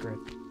another secret.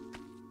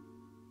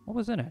 What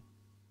was in it?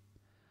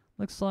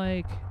 Looks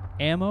like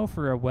ammo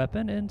for a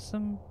weapon and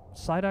some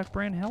Psyduck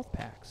brand health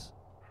packs.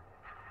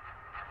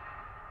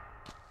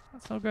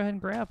 Let's go ahead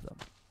and grab them.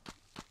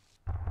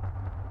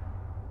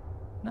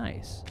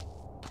 Nice.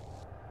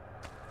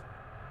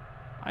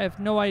 I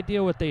have no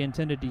idea what they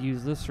intended to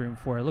use this room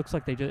for. It looks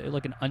like they just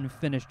like an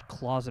unfinished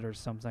closet or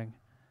something.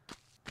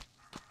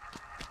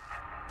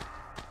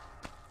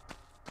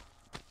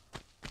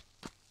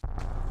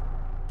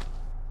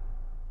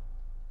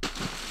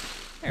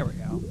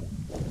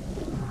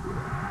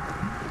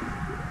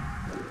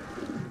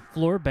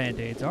 Floor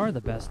band-aids are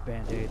the best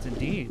band-aids,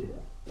 indeed.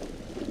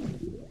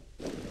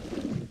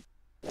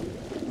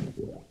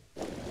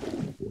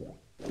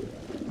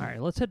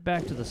 Alright, let's head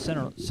back to the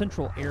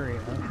central area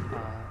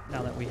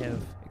now that we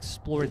have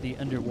explored the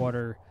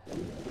underwater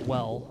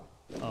well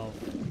of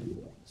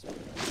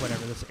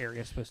whatever this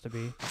area is supposed to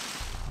be.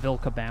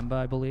 Vilcabamba,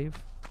 I believe.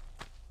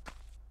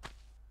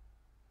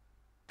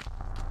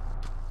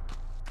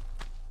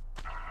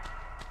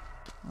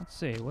 Let's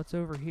see, what's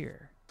over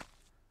here?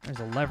 There's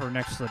a lever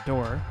next to the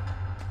door.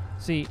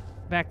 See,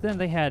 back then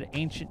they had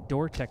ancient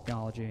door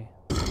technology.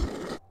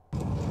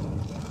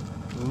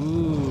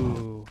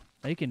 Ooh,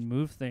 they can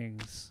move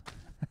things.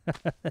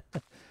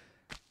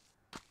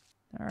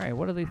 All right,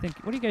 what do they think?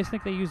 What do you guys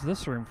think they use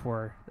this room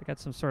for? They got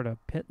some sort of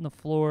pit in the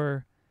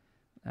floor.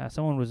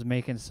 Someone was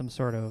making some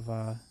sort of,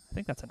 I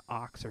think that's an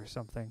ox or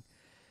something.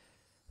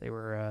 They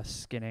were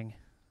skinning.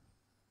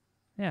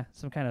 Yeah,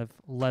 some kind of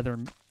leather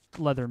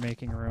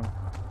making room.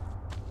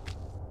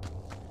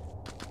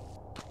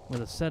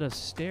 With a set of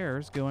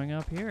stairs going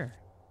up here.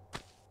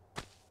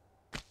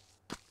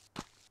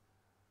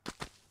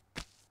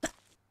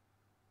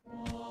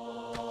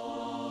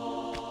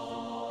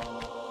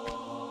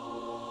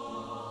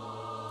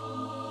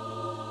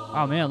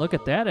 Oh man, look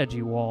at that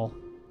edgy wall.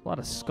 A lot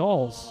of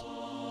skulls.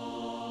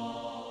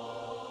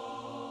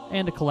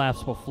 And a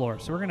collapsible floor,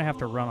 so we're gonna have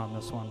to run on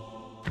this one.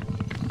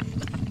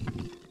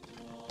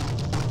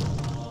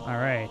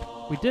 Alright,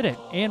 we did it,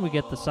 and we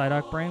get the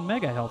Psyduck Brain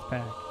Mega Health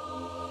Pack.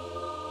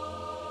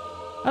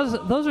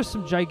 Those are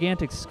some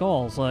gigantic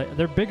skulls.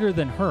 They're bigger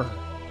than her.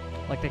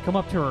 Like, they come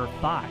up to her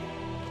thigh.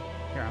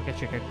 Here, I'll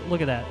get you a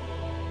look at that.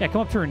 Yeah,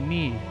 come up to her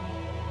knee.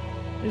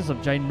 These are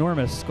some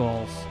ginormous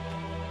skulls.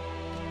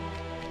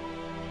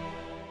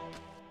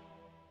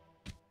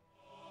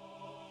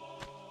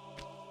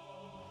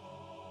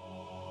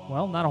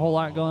 Well, not a whole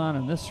lot going on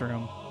in this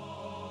room.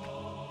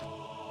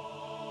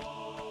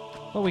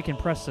 But we can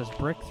press this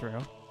brick through.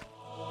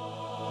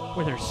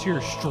 With her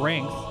sheer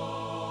strength.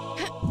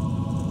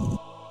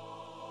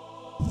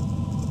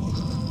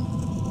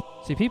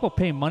 See, people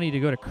pay money to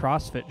go to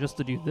CrossFit just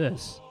to do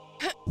this.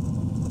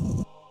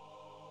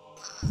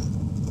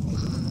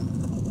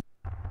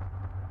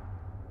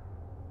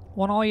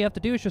 Well, and all you have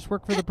to do is just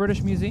work for the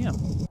British Museum.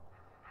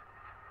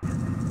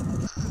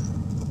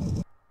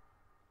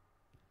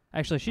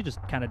 Actually, she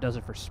just kind of does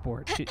it for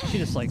sport. She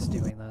just likes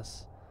doing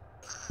this.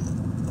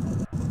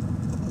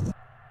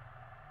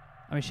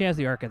 I mean, she has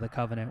the Ark of the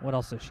Covenant. What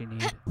else does she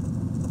need?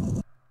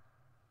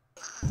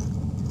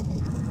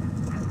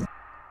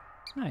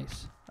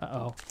 Nice.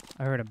 Uh-oh.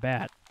 I heard a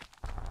bat.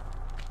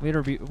 We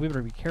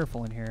better be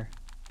careful in here.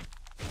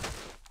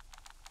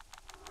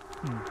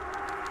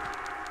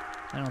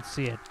 I don't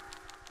see it.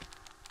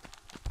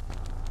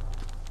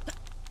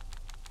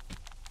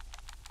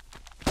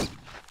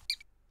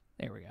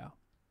 There we go.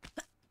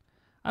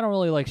 I don't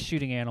really like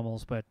shooting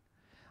animals, but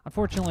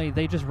unfortunately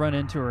they just run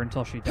into her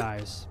until she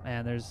dies.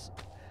 And there's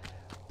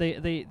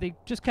they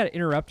just kind of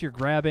interrupt your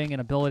grabbing and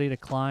ability to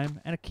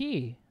climb. And a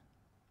key.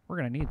 We're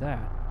gonna need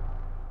that.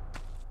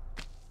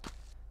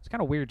 It's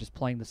kind of weird just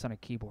playing this on a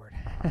keyboard.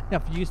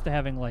 I'm used to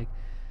having like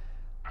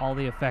all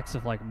the effects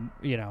of like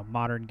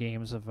modern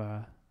games of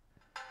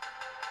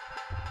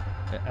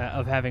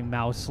having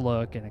mouse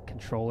look and a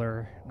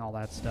controller and all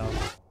that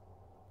stuff.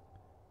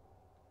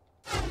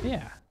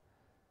 Yeah.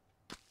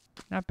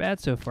 Not bad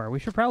so far. We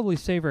should probably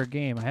save our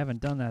game. I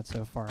haven't done that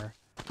so far.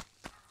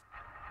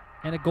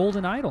 And a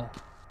golden idol.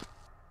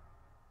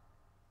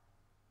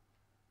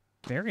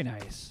 Very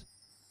nice.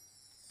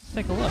 Let's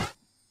take a look.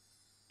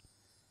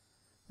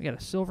 We got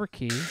a silver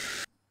key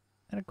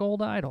and a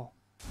gold idol.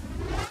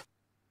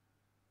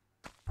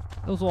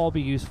 Those will all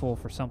be useful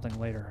for something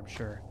later, I'm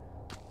sure.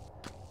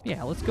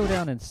 Yeah, let's go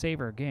down and save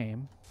our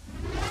game.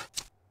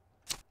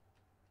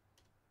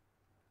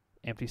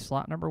 Empty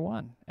slot number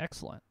 1.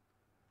 Excellent.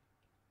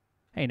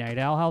 Hey, Night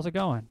Owl, how's it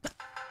going?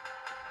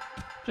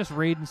 Just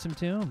raiding some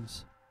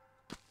tombs.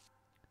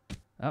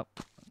 Oh,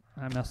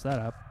 I messed that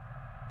up.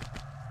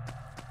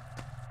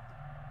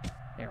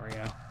 There we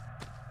go.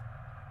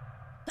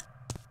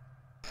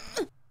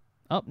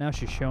 Oh, now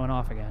she's showing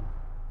off again.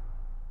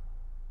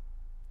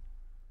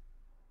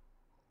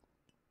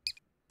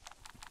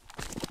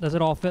 Does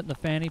it all fit in the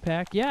fanny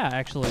pack? Yeah,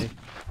 actually.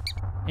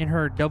 In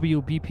her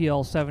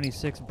WBPL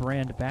 76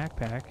 brand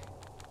backpack.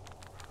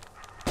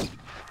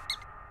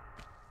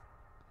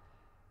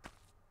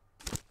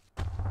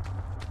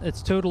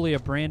 It's totally a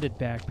branded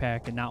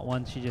backpack and not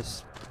one she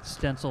just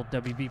stenciled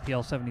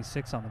WBPL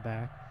 76 on the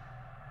back.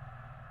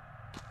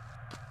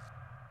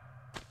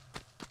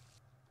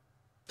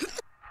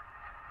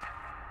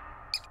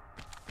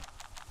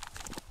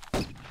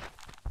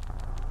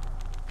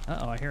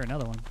 Uh-oh, I hear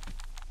another one.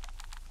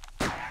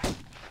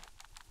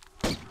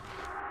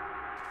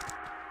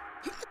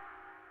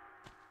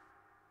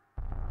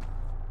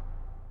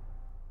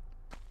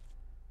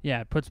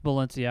 Yeah, it puts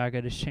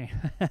Balenciaga to shame.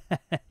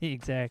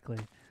 Exactly.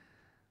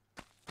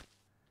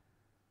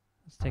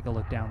 Let's take a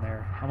look down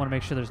there. I want to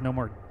make sure there's no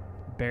more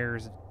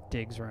bears and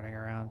digs running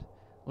around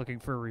looking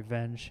for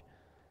revenge.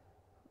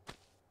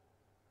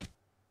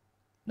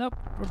 Nope,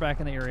 we're back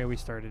in the area we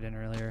started in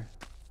earlier.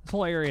 This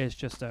whole area is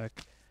just a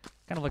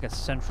kind of like a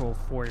central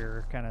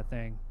foyer kind of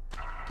thing.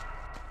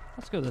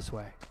 Let's go this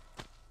way.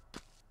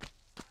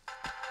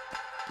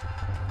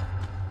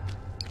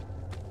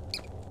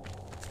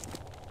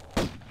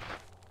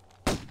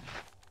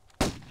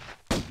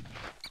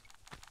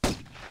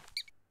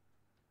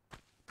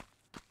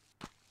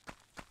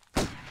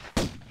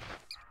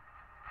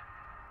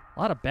 A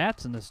lot of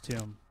bats in this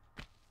tomb.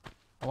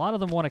 A lot of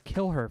them want to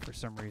kill her for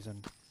some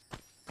reason.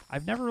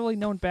 I've never really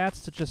known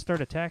bats to just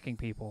start attacking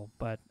people,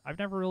 but I've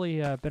never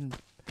really I'm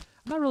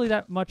not really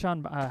that much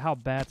on how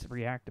bats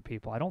react to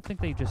people. I don't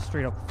think they just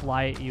straight up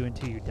fly at you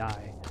until you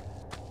die.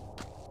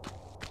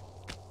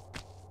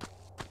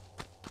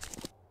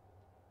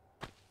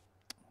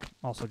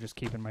 Also just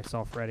keeping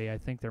myself ready. I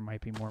think there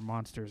might be more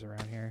monsters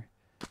around here.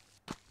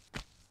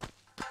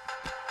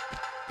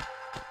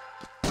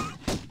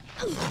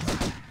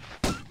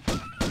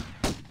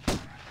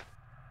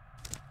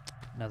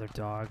 Another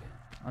dog.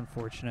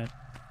 Unfortunate.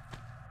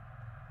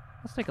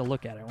 Let's take a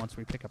look at it once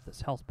we pick up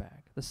this health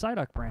bag. The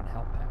Psyduck brand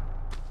health bag.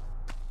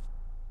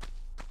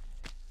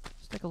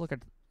 Let's take a look at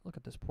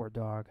this poor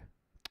dog.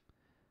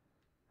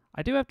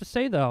 I do have to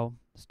say though,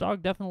 this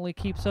dog definitely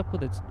keeps up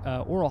with its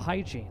oral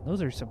hygiene.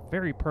 Those are some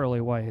very pearly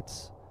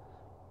whites.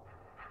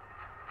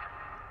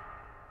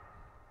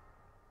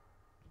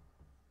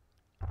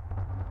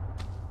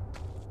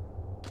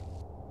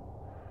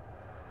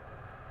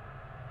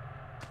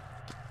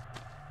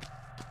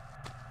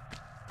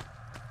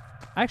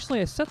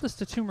 Actually, I set this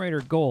to Tomb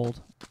Raider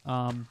Gold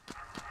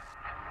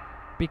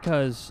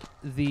because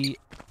the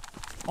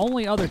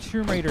only other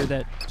Tomb Raider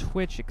that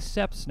Twitch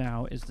accepts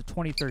now is the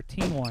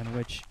 2013 one,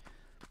 which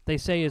they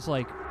say is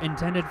like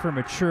intended for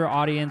mature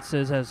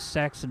audiences, has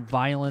sex and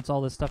violence, all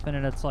this stuff in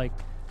it. It's like,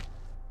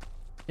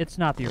 it's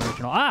not the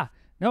original. Ah!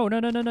 No.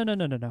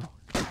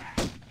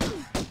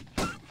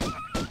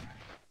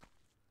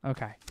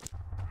 Okay.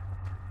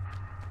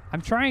 I'm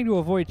trying to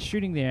avoid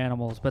shooting the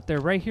animals, but they're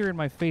right here in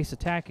my face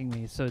attacking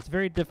me, so it's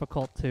very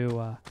difficult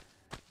to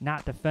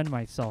not defend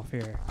myself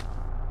here.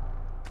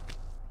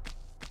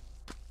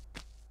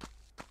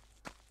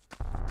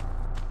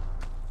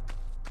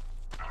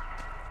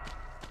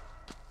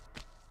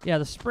 Yeah,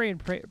 the spray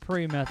and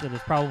pray method is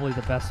probably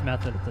the best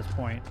method at this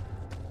point.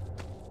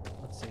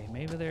 Let's see,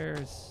 maybe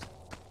there's...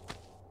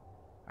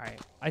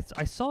 Alright,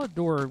 I saw a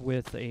door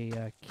with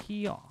a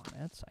key on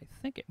it. I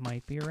think it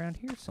might be around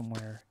here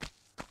somewhere.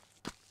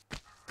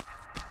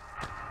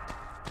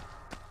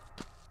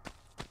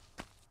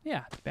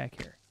 Yeah, it's back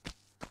here.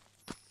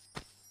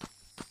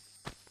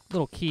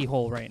 Little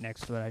keyhole right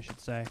next to it, I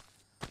should say.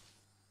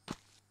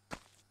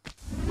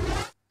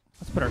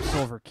 Let's put our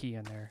silver key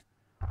in there.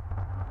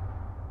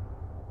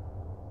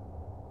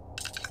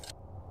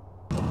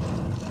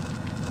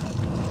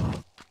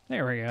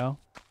 There we go.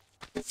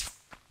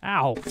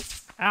 Ow!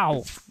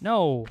 Ow!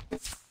 No!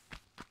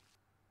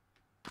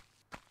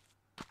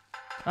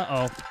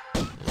 Uh-oh.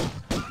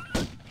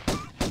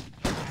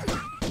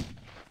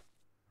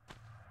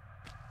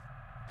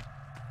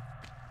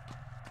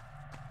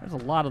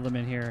 There's a lot of them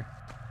in here.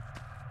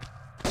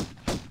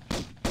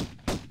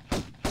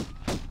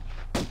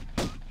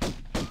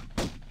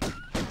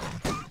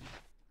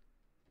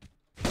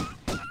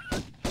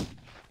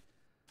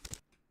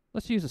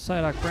 Let's use a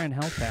Psyduck brand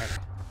health pack.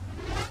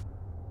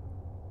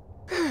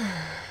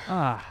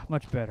 Ah,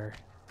 much better.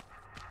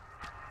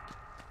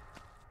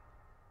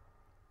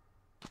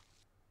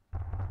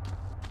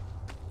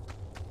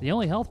 The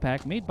only health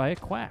pack made by a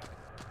quack.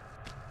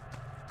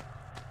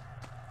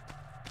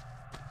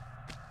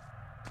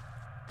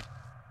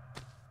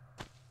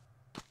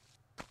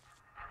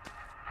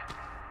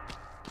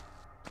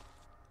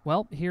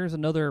 Well, here's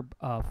another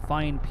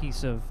fine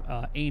piece of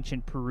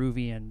ancient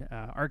Peruvian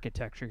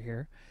architecture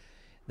here.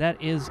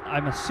 That is,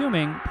 I'm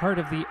assuming, part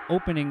of the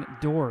opening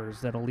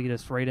doors that'll lead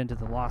us right into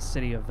the lost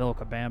city of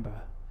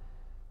Vilcabamba.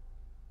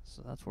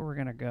 So that's where we're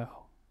going to go.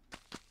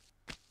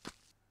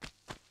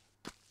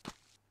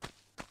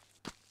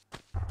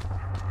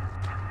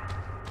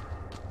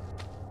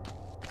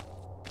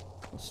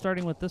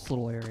 Starting with this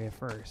little area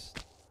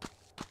first.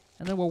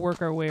 And then we'll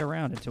work our way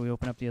around until we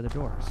open up the other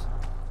doors.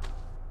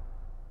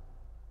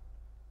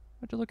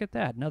 Would you look at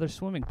that? Another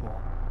swimming pool.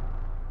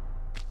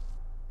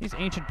 These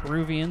ancient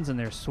Peruvians and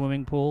their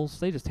swimming pools,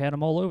 they just had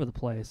them all over the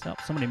place. Oh,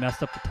 somebody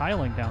messed up the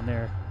tiling down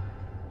there.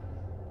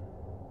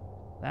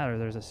 That or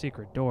there's a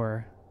secret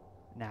door.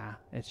 Nah,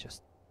 it's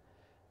just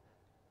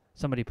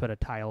somebody put a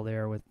tile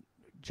there with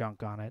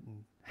junk on it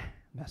and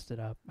messed it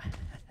up.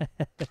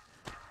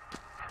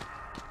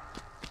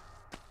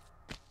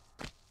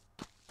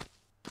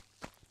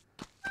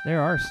 There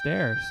are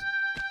stairs.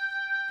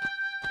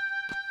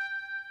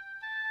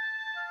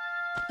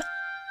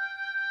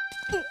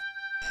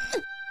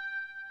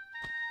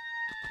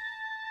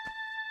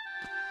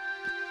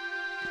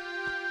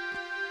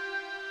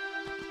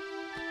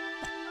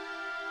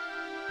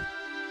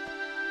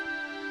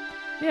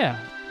 Yeah.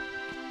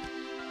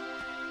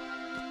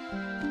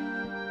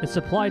 It's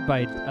supplied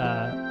by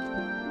the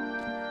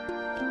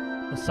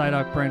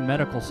Psyduck brand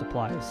medical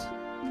supplies.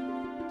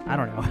 I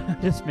don't know.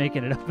 Just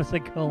making it up as I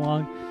go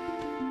along.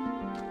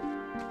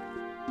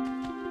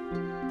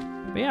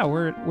 But yeah,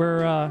 we're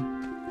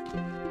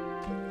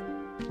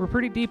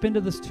pretty deep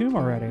into this tomb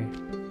already.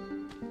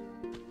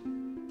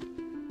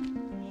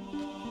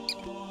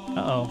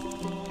 Uh-oh.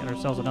 Got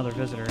ourselves another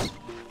visitor.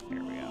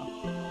 Here we go.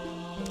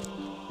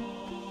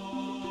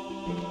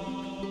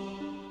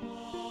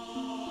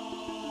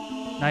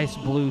 Nice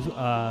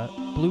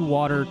blue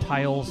water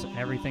tiles and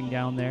everything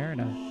down there,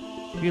 and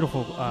a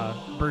beautiful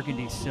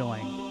burgundy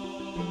ceiling.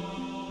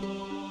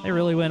 They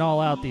really went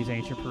all out, these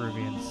ancient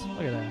Peruvians.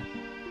 Look at that.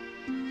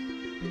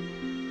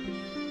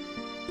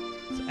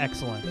 It's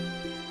excellent.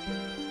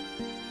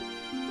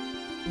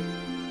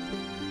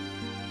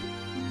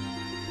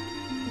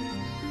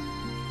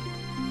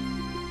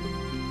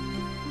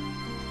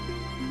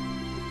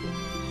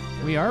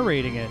 We are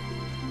rating it.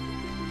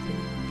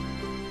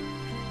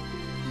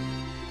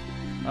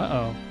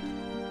 Uh-oh.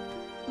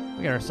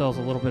 We got ourselves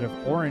a little bit of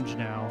orange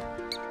now.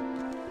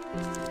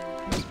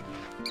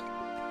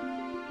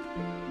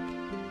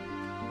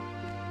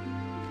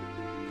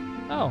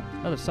 Oh,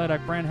 another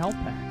Psyduck brand health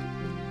pack.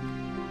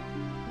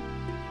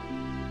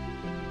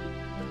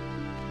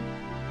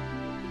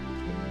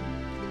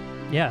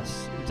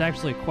 Yes, it's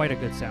actually quite a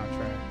good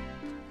soundtrack.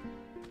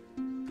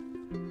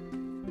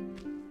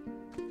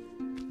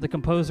 The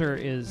composer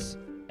is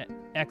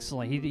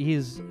excellent.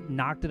 He's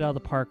knocked it out of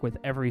the park with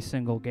every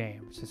single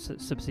game.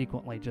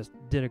 Subsequently, just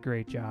did a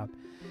great job.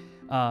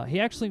 He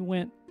actually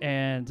went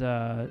and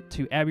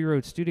to Abbey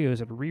Road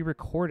Studios and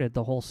re-recorded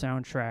the whole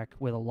soundtrack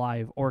with a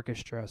live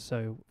orchestra.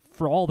 So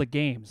for all the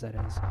games, that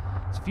is.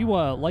 So if you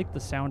like the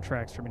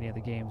soundtracks from any of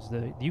the games,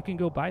 you can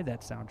go buy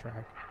that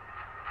soundtrack.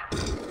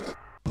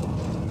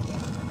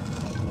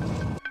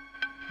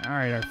 All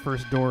right, our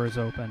first door is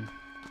open.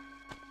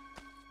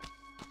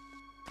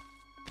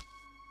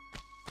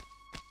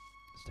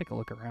 Take a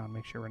look around,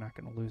 make sure we're not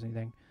going to lose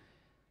anything.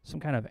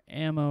 Some kind of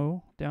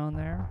ammo down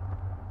there.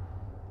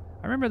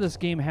 I remember this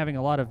game having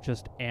a lot of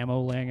just ammo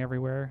laying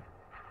everywhere,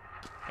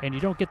 and you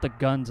don't get the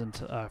guns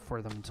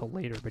for them until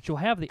later, but you'll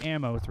have the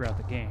ammo throughout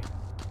the game.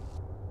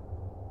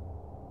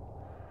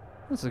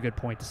 This is a good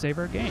point to save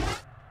our game.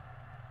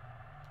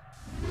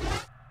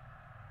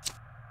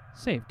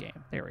 Save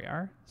game. There we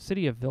are.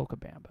 City of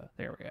Vilcabamba.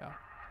 There we go.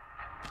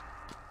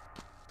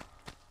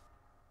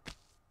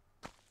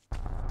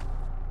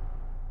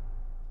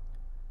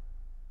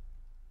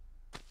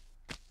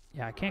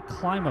 Yeah, I can't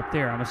climb up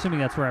there. I'm assuming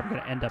that's where I'm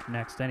going to end up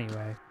next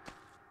anyway.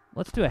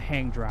 Let's do a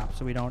hang drop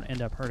so we don't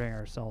end up hurting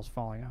ourselves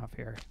falling off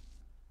here.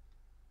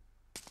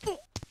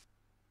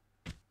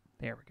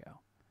 There we go.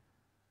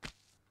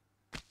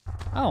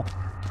 Oh,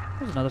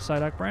 there's another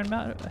Psyduck brand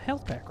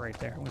health pack right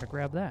there. I'm going to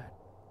grab that.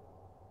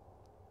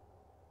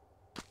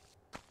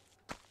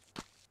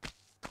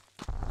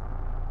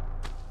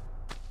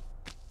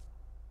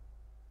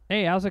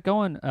 Hey, how's it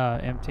going,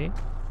 MT?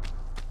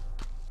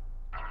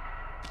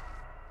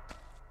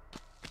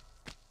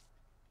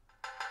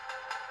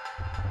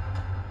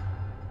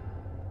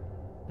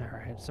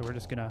 So we're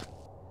just gonna...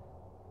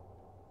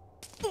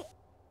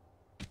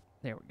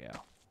 There we go.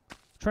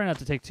 Try not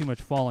to take too much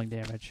falling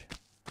damage.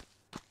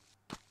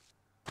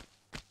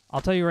 I'll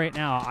tell you right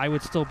now, I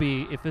would still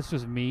be, if this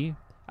was me,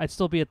 I'd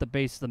still be at the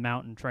base of the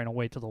mountain trying to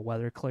wait till the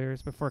weather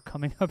clears before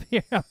coming up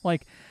here. I'm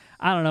like,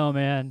 I don't know,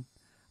 man.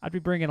 I'd be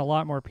bringing a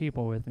lot more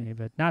people with me,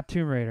 but not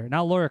Tomb Raider.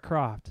 Not Lara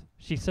Croft.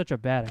 She's such a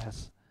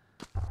badass.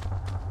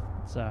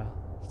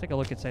 Let's take a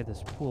look inside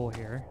this pool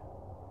here.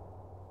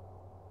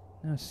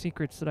 No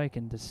secrets that I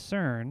can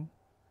discern,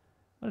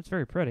 but it's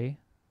very pretty.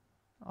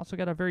 Also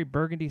got a very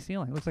burgundy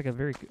ceiling. Looks like a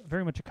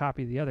very much a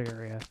copy of the other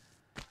area.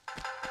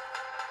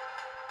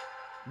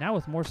 Now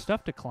with more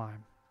stuff to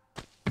climb.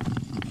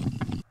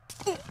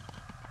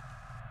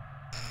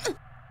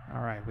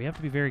 All right, we have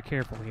to be very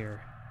careful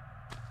here.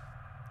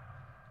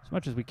 As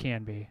much as we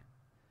can be.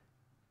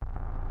 I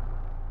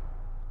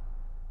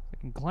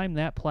can climb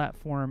that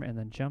platform and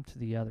then jump to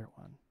the other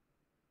one.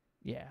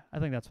 Yeah, I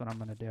think that's what I'm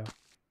going to do.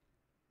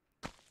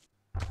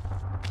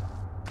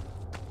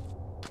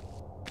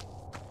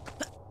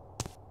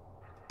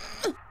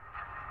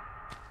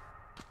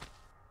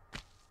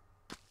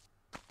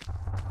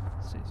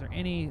 So is there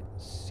any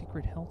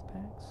secret health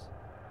packs?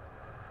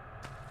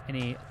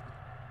 Any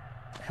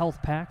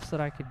health packs that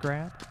I could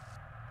grab?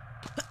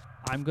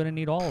 I'm gonna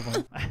need all of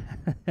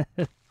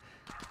them.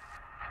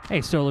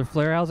 Hey, Solar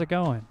Flare, how's it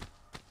going?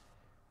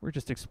 We're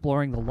just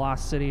exploring the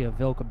lost city of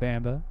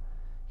Vilcabamba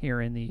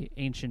here in the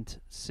ancient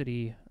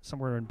city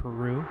somewhere in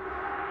Peru.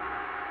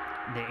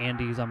 The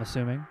Andes, I'm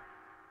assuming.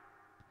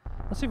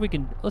 Let's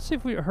see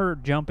if her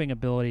jumping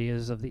ability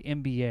is of the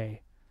NBA.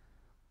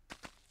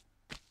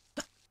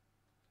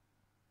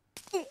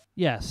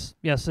 Yes,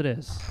 it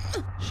is.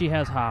 She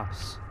has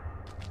hops.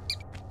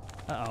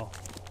 Uh-oh.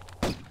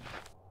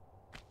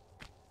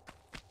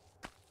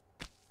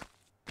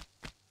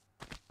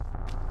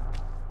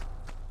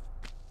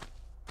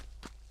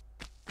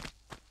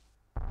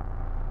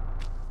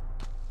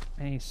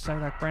 Any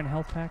Psyduck brand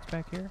health packs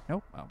back here?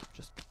 Nope. Oh,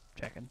 just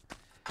checking.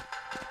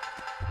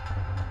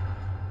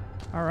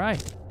 All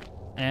right.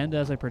 And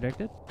as I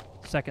predicted,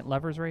 second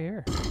lever's right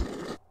here.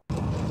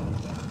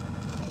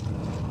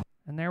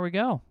 And there we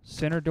go.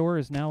 Center door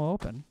is now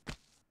open.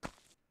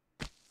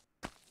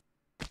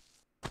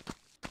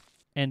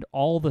 And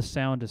all the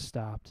sound is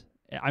stopped.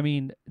 I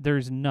mean,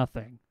 there's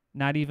nothing.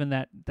 Not even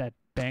that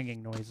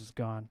banging noise is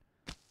gone.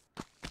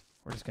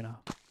 We're just gonna...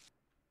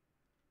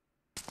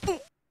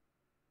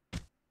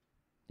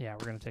 Yeah,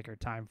 we're gonna take our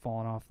time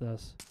falling off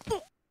this.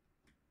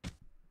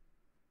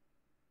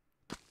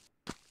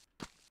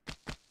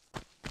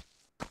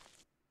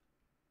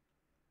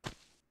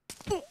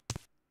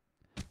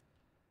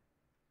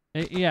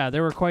 Yeah,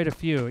 there were quite a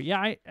few.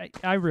 Yeah,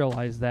 I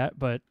realize that,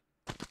 but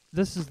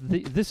this is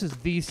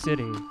the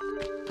city.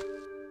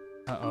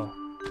 Uh-oh.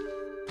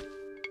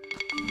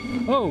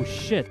 Oh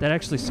shit, that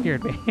actually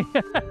scared me.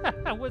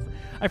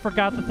 I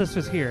forgot that this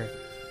was here.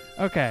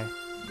 Okay.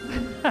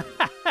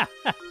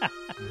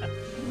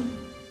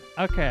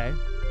 Okay.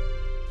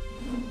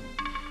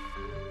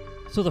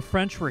 So the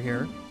French were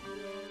here.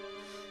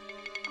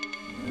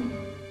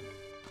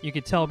 You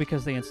could tell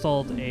because they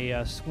installed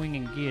a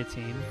swinging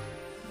guillotine.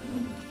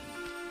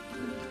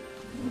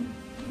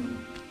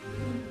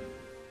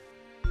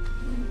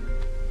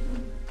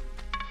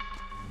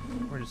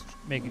 We're just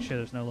making sure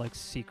there's no, like,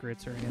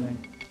 secrets or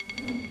anything.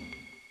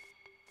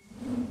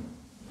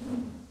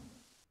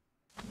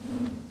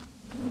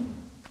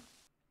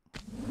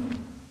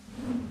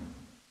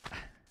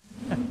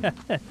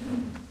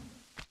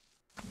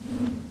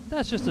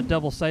 That's just a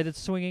double-sided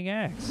swinging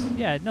axe.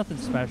 Yeah, nothing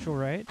special,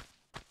 right?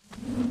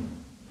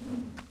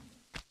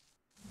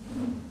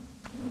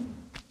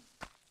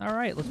 All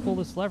right, let's pull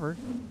this lever.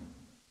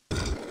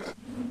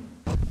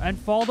 And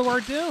fall to our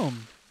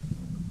doom.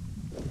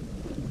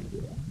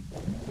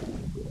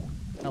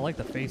 I like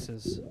the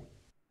faces.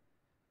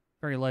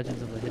 Very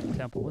Legends of the Hidden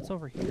Temple. What's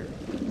over here?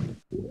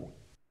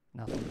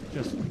 Nothing.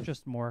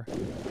 Just more.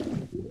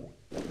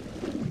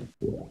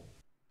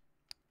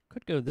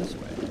 Could go this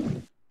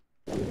way.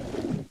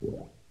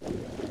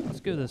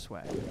 Let's go this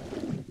way.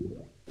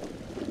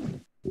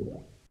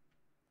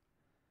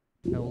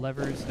 No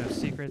levers, no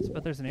secrets,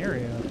 but there's an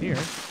area up here.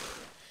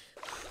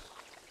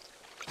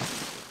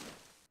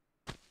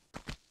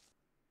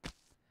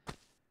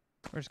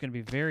 We're just going to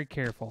be very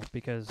careful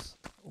because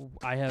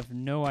I have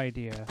no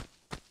idea.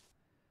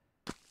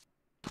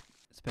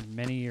 It's been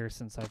many years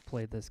since I've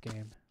played this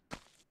game.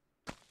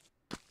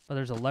 But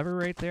there's a lever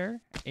right there,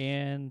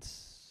 and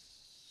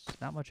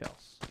not much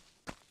else.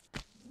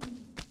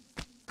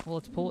 Well,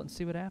 let's pull it and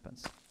see what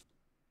happens.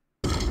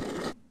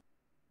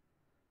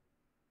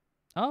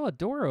 Oh, a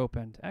door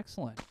opened.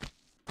 Excellent.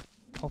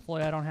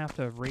 Hopefully I don't have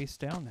to race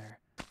down there.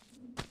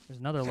 There's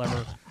another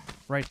lever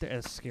right there.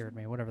 It scared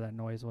me, whatever that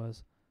noise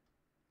was.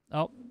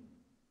 Oh,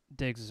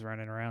 Diggs is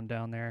running around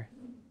down there.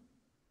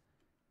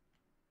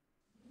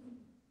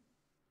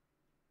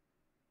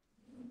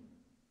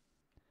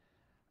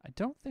 I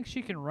don't think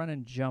she can run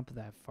and jump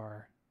that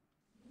far.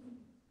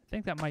 I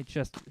think that might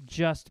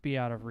just be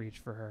out of reach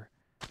for her.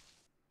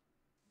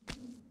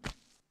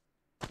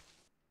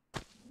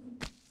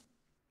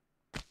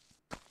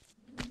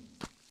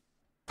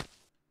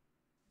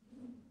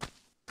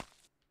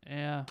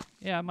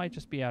 Yeah, it might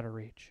just be out of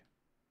reach.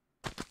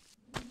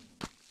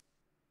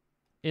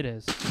 It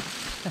is.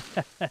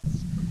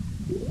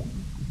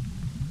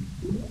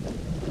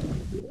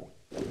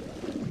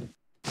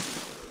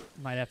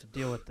 Might have to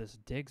deal with this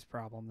Diggs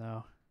problem,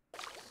 though.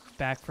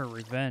 Back for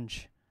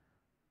revenge.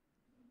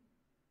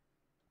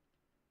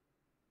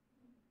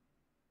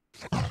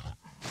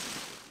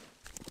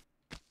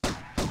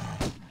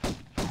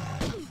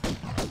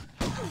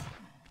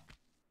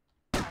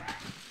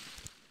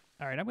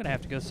 Alright, I'm going to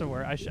have to go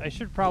somewhere. I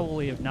should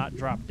probably have not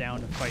dropped down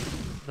to fight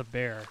the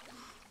bear.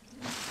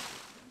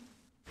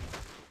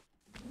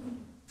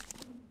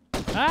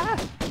 Ah!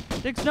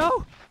 Diggs,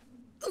 no!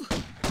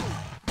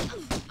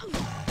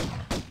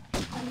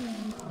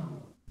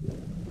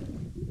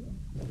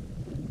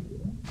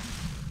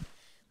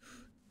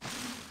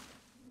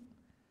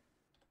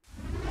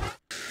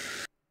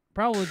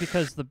 Probably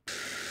because the...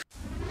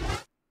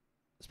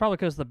 It's probably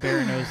because the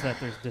bear knows that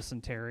there's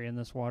dysentery in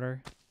this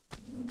water.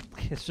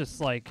 It's just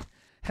like,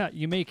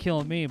 you may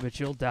kill me, but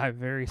you'll die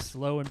very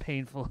slow and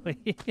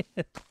painfully.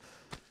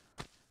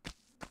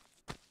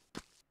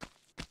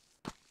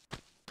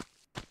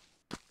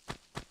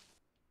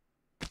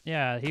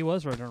 Yeah, he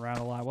was running around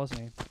a lot,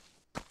 wasn't he?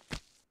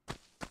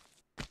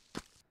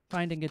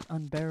 Finding it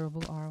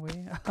unbearable, are we?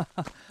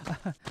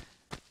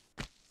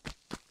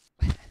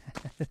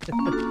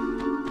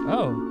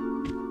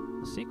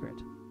 Oh, a secret.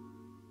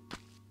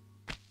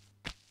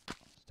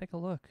 Let's take a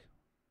look.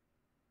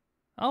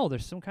 Oh,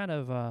 there's some kind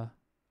of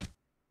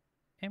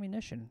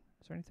ammunition.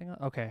 Is there anything else?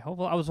 Okay,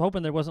 hopefully, I was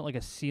hoping there wasn't like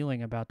a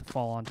ceiling about to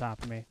fall on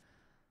top of me.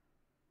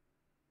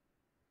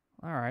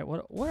 All right,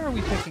 what are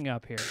we picking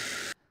up here?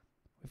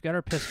 We've got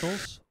our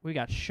pistols. We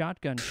got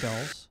shotgun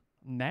shells,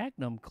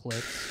 magnum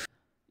clips,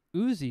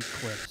 Uzi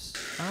clips.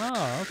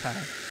 Oh, okay.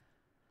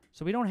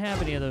 So we don't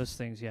have any of those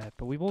things yet,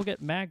 but we will get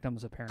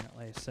magnums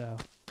apparently, so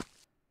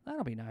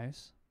that'll be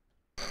nice.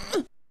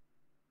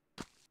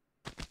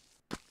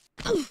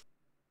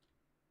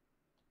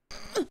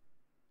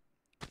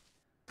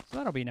 So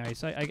that'll be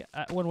nice.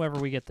 Whenever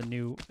we get the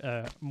new,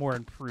 more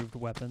improved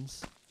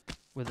weapons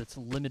with its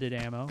limited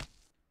ammo.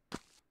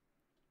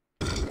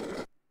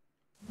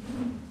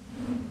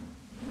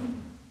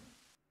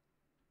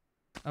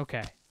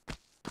 Okay.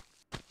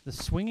 The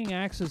swinging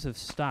axes have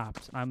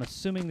stopped. I'm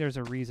assuming there's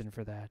a reason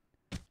for that.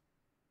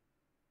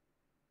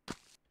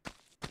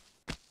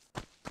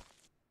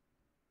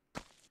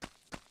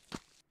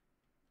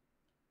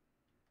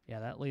 Yeah,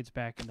 that leads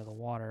back into the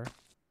water.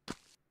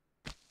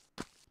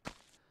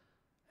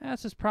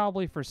 This is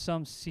probably for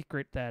some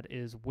secret that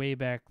is way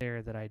back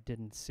there that I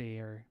didn't see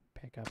or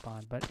pick up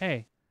on. But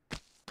hey,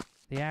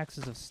 the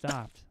axes have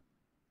stopped.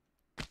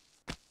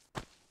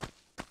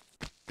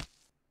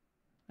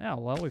 Yeah,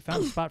 well, we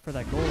found a spot for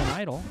that golden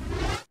idol.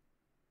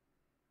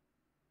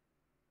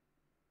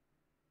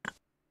 Let's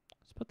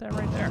put that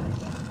right there.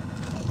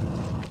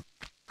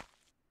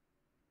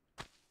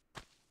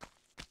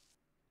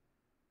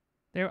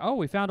 There. Oh,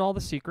 we found all the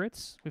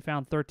secrets. We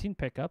found 13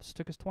 pickups.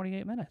 Took us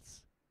 28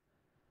 minutes.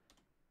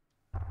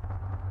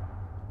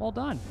 Well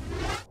done.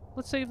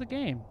 Let's save the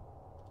game.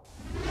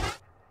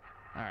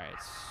 All right,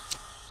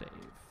 save.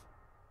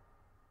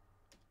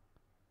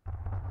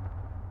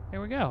 Here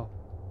we go.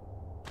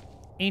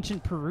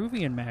 Ancient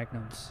Peruvian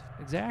magnums.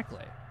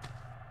 Exactly.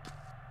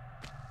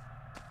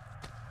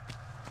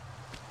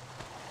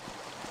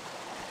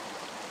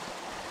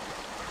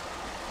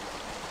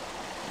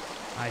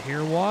 I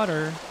hear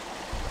water.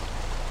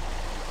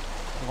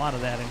 A lot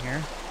of that in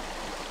here.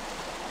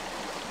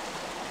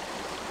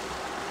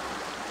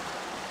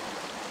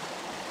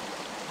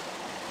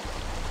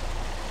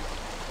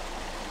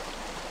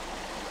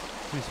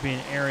 Seems to be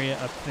an area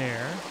up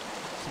there.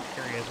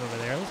 Some areas over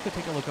there. Let's go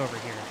take a look over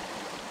here.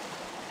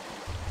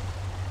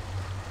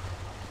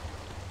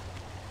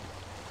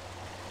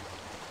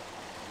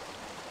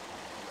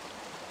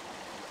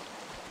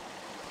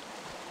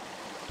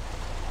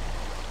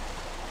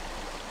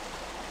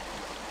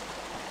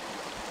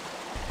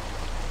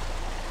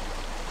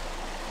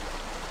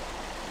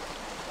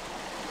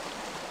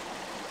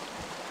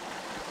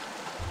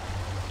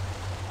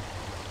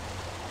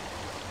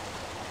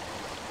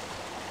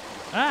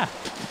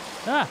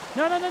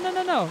 No, no, no, no,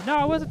 no, no. No,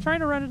 I wasn't trying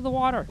to run into the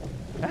water.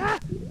 Ah!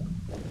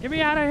 Get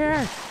me out of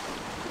here.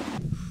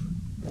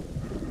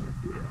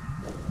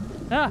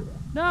 Ah!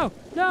 No,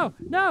 no,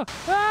 no.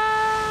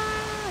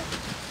 Ah!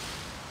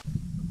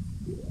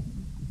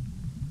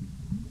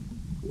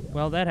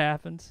 Well, that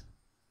happened.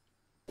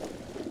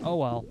 Oh,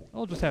 well.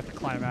 We'll just have to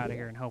climb out of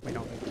here and hope we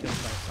don't get killed by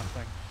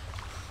something.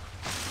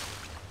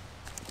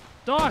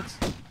 Dogs!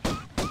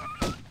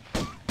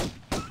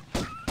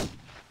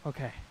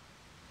 Okay.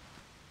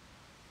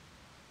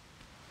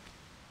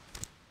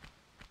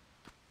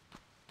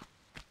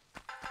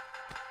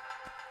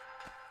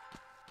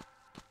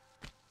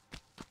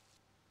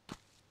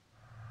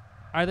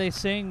 Are they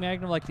saying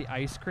Magnum like the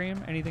ice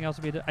cream? Anything else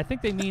would be? I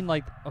think they mean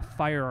like a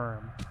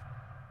firearm,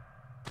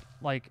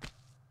 like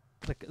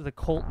the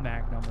Colt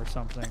Magnum or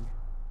something.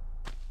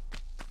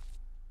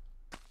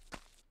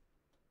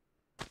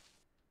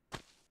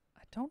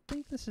 I don't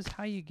think this is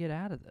how you get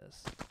out of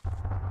this.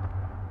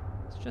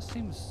 This just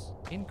seems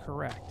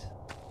incorrect.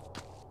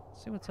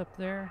 See what's up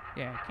there?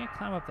 Yeah, you can't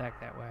climb up that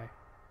way.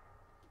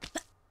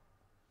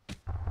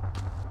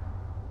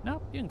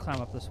 Nope, you can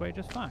climb up this way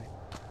just fine.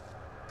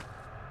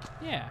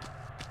 Yeah.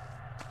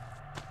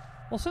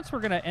 Well, since we're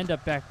gonna end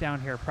up back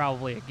down here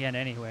probably again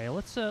anyway,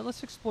 let's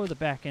explore the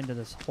back end of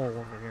this hole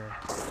over here.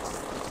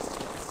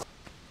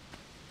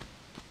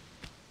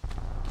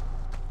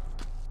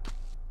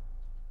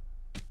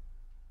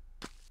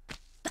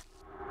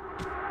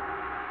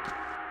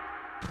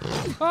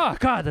 Oh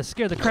God, that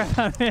scared the crap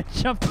out of me. I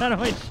jumped out of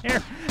my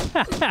chair.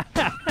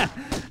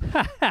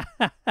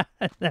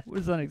 That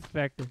was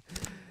unexpected.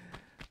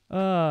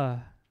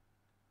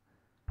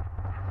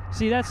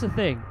 See, that's the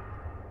thing.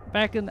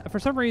 Back in, for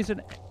some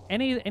reason,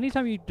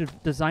 anytime you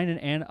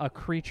design a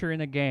creature in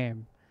a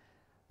game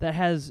that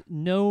has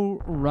no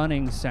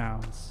running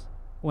sounds,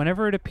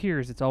 whenever it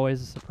appears, it's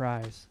always a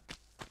surprise.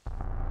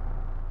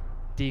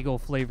 Deagle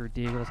flavored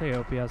Deagles. Hey,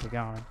 Opie, how's it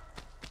going?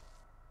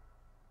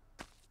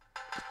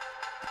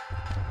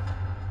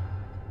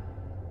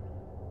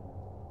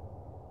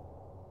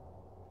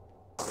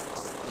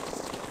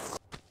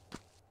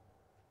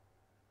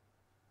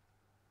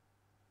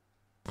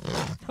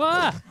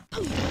 Ah!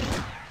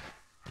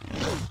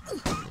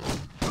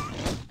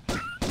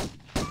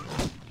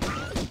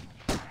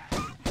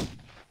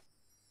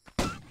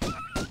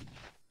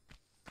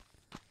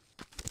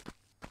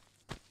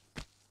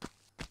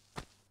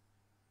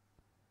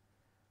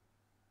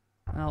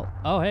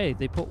 Oh, hey,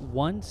 they put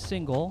one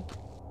single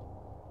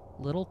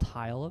little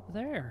tile up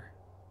there.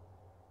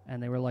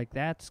 And they were like,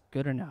 that's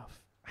good enough.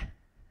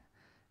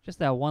 Just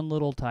that one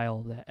little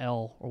tile, the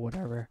L or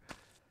whatever.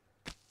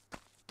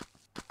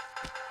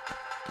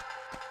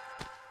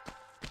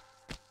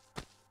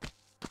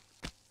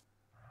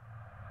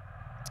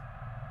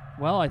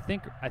 Well, I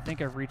think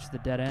I've reached the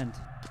dead end.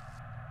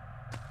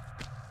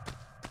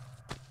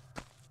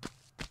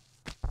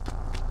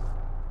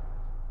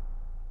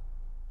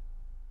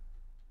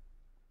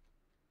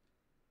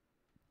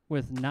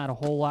 with not a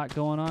whole lot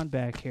going on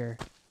back here.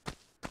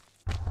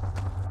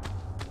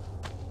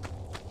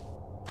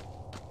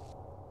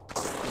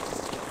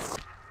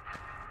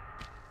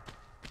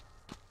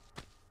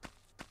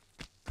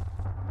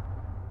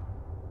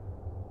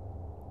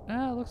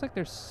 Looks like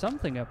there's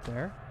something up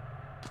there.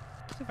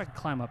 Let's see if I can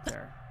climb up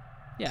there.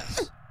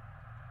 Yes.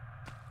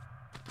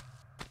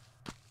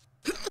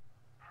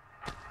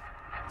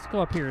 Let's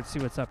go up here and see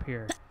what's up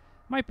here.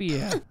 Might be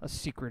a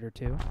secret or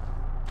two.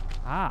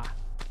 Ah.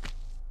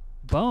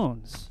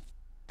 Bones.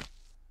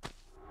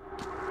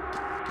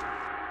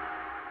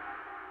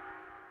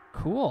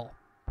 Cool.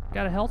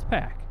 Got a health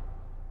pack.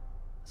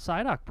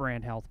 Psyduck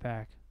brand health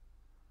pack.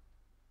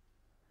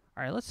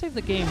 Alright, let's save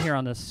the game here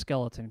on this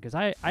skeleton, because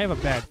I have a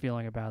bad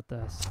feeling about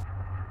this.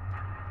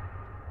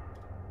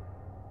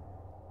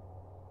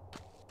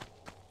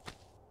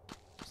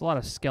 There's a lot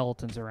of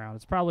skeletons around.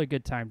 It's probably a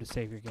good time to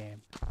save your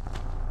game.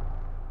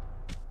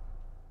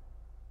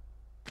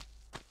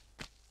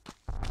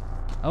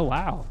 Oh,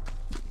 wow.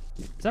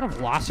 Is that a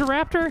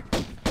velociraptor?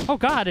 Oh,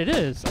 God, it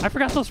is. I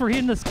forgot those were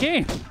in this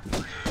game.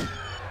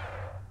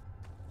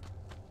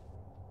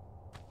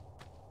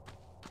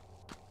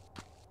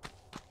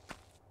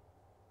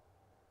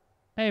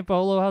 Hey,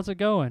 Bolo, how's it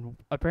going?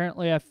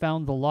 Apparently I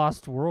found the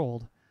lost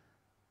world.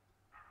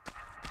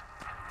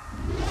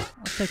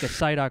 Let's take a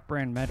Psyduck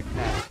brand medic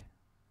pack.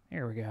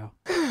 Here we go.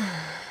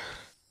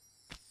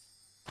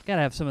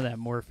 Gotta have some of that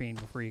morphine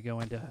before you go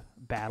into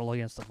battle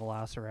against the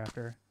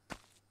velociraptor.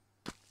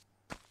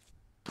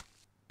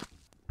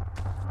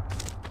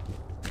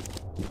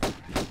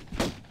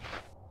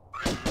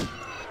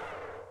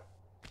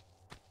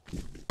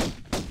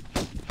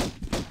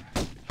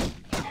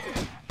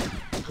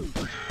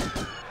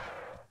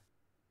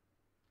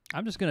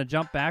 I'm just going to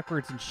jump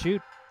backwards and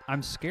shoot.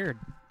 I'm scared.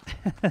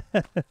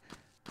 It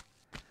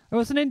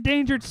was an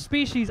endangered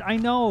species. I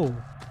know.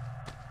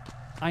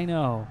 I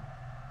know.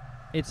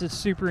 It's a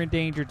super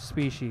endangered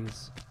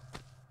species.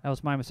 That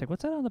was my mistake.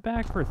 What's that on the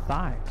back of her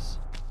thighs?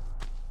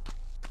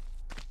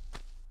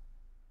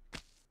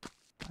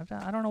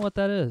 I don't know what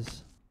that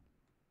is.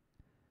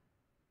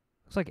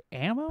 Looks like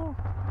ammo?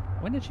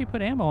 When did she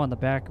put ammo on the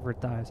back of her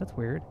thighs? That's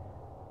weird.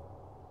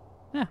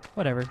 Eh,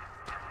 whatever.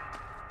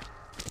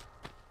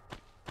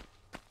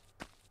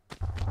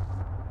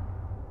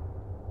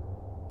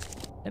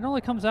 It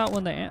only comes out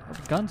when the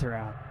guns are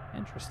out.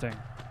 Interesting.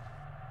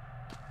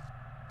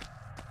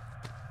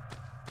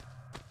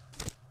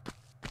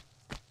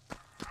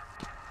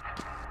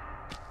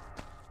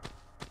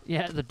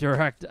 Yeah, the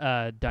direct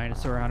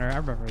dinosaur hunter. I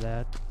remember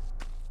that.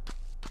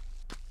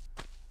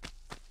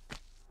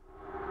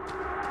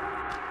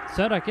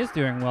 Psyduck is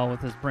doing well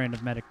with his brand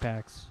of medic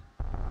packs.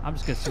 I'm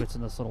just gonna see what's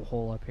in this little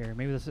hole up here.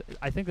 Maybe this.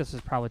 I think this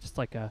is probably just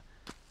like a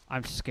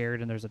I'm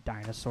scared and there's a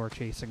dinosaur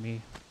chasing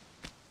me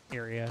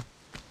area.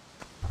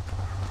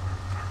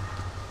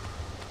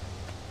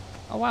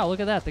 Oh wow, look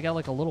at that. They got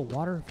like a little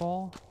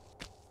waterfall.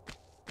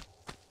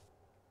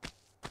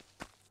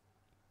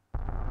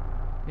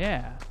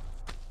 Yeah.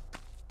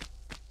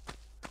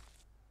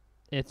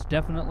 It's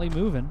definitely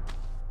moving.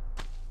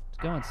 It's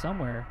going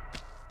somewhere.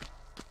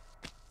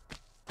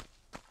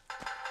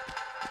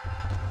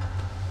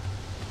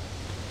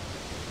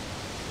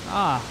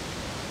 Ah.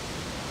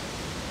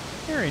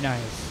 Very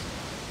nice.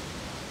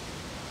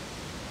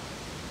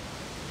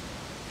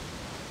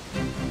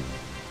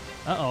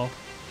 Uh-oh.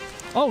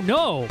 Oh,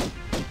 no!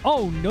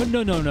 Oh, no,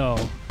 no, no, no.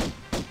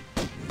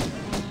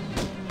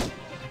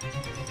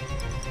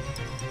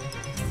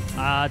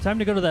 Time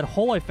to go to that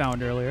hole I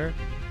found earlier.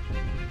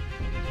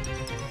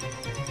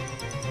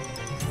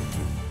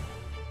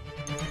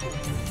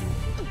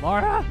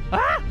 Laura!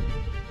 Ah!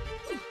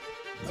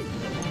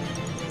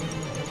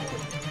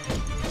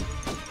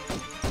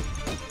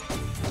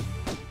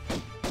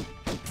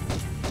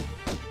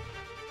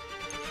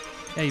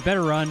 Yeah, you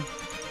better run.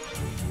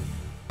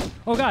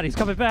 Oh god, he's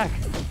coming back.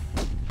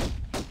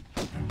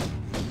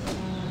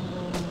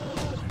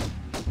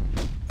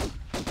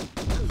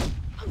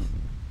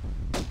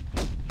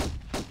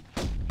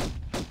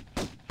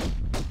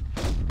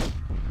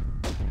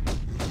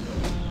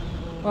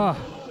 Oh.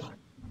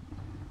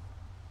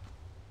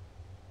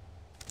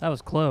 That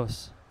was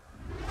close.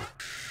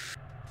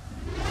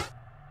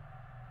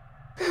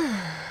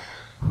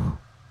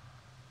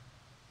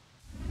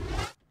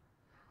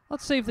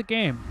 Let's save the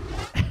game.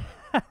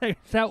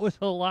 That was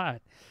a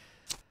lot.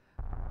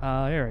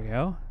 There we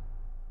go.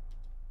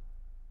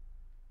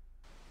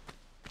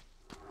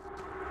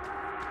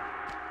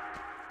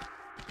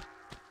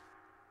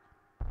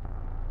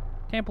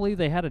 Can't believe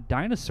they had a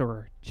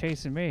dinosaur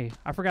chasing me.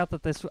 I forgot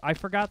that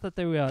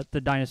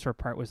the dinosaur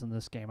part was in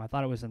this game. I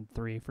thought it was in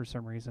 3 for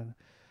some reason.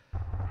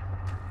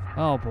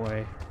 Oh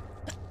boy.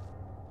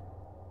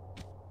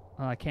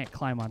 Oh, I can't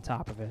climb on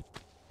top of it.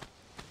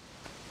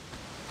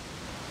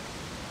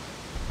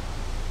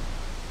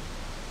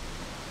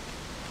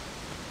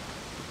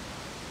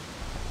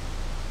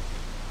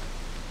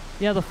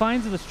 Yeah, the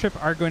finds of this trip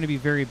are going to be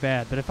very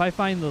bad, but if I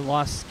find the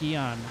lost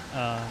Scion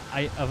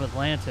of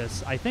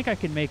Atlantis, I think I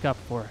can make up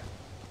for it.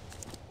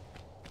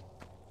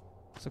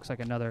 This looks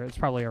like another... It's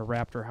probably a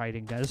raptor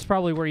hiding down. This is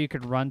probably where you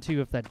could run to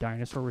if that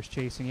dinosaur was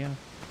chasing you.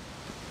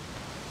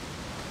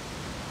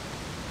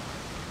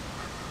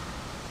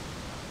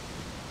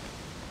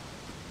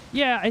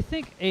 Yeah, I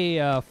think a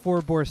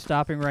 4-bore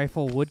stopping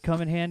rifle would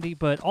come in handy,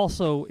 but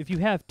also, if you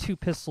have 2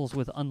 pistols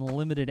with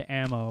unlimited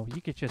ammo,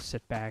 you could just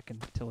sit back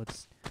until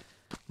it's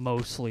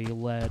mostly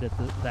lead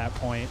at that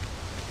point.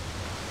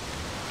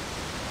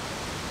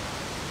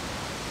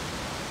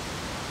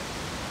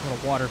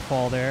 Little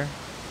waterfall there.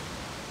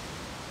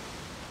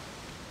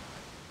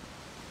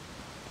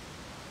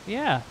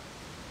 Yeah.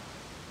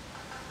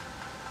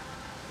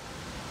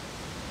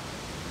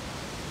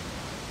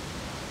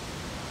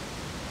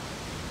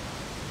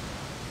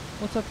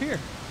 What's up here?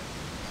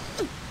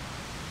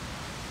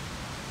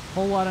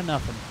 Whole lot of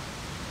nothing.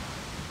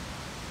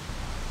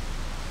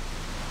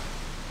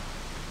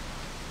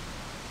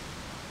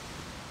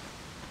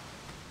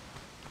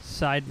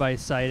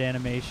 Side-by-side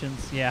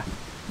animations, yeah.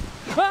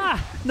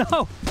 Ah!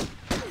 No!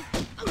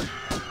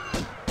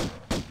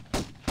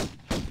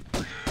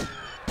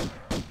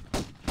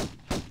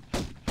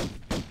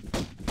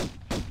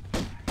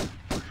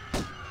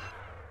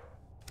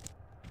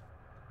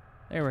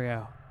 There we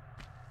go.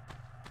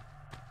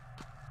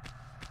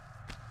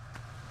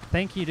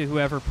 Thank you to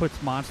whoever puts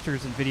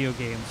monsters in video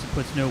games and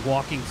puts no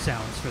walking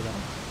sounds for them.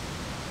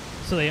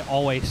 So they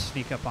always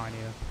sneak up on you.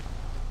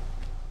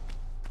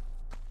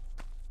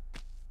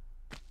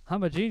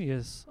 I'm a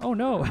genius. Oh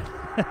no.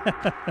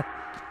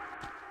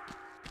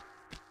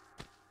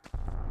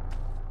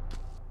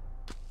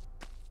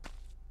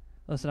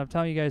 Listen, I'm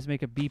telling you guys to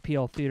make a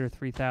BPL Theater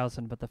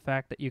 3000, but the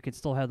fact that you can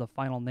still have the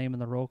final name in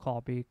the roll call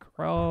be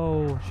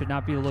Crow should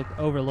not be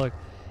overlooked.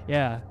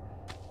 Yeah.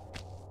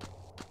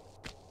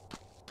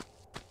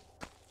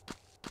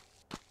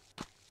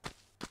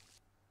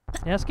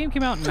 Yeah, this game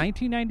came out in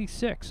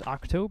 1996,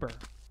 October.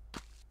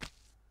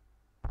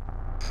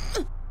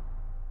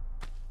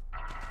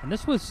 And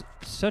this was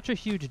such a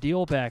huge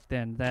deal back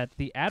then that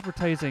the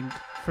advertising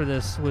for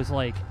this was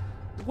like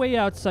way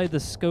outside the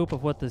scope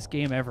of what this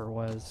game ever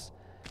was.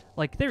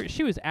 Like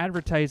she was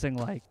advertising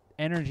like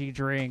energy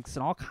drinks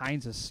and all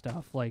kinds of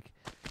stuff. Like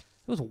it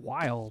was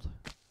wild.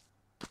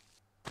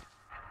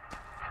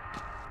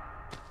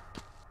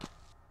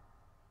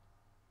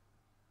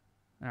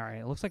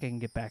 Alright, it looks like I can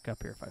get back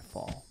up here if I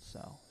fall,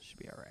 so should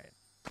be alright.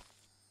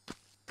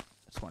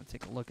 Just want to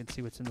take a look and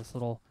see what's in this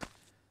little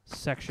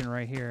section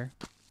right here.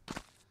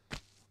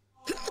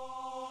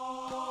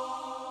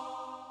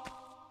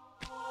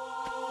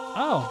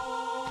 Oh!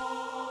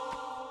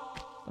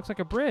 Looks like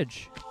a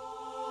bridge.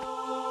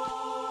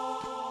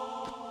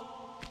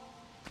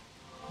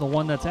 The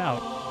one that's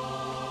out.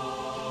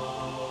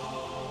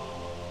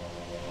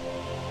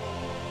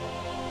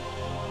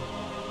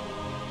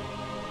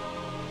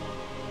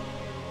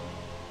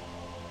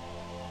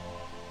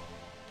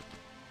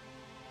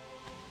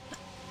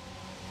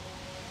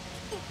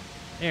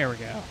 There we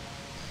go.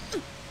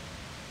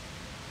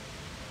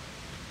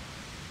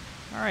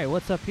 Alright,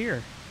 what's up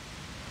here?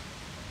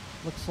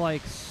 Looks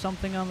like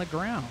something on the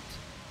ground.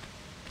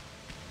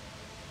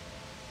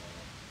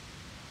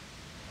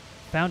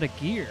 Found a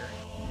gear.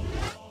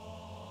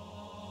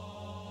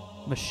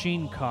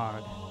 Machine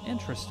cog.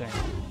 Interesting.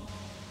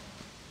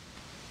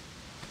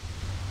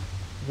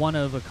 One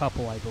of a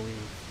couple, I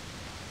believe.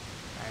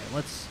 Alright,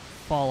 let's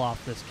fall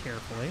off this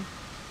carefully.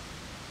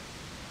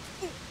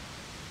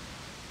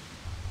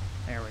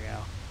 There we go.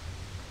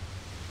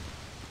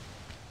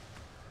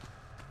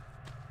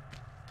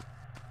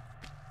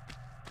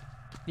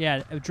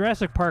 Yeah,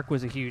 Jurassic Park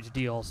was a huge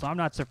deal, so I'm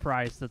not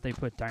surprised that they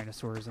put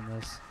dinosaurs in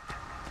this.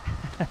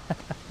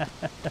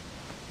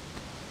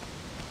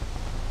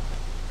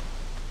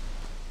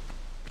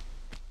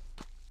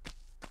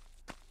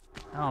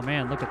 Oh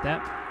man, look at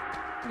that.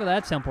 Look at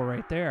that temple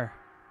right there.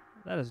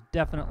 That is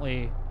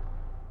definitely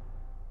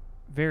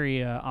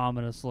very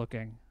ominous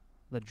looking.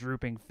 The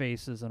drooping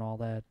faces and all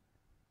that.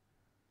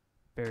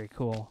 Very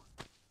cool.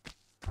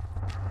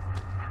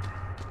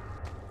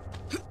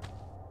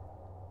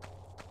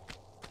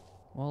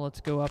 Well, let's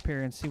go up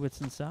here and see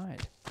what's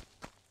inside.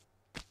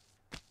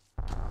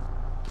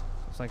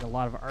 Looks like a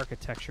lot of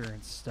architecture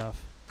and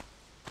stuff.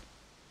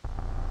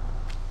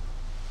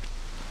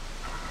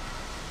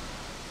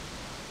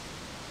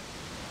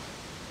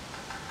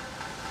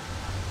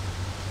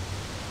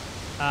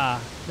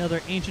 Ah,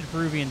 another ancient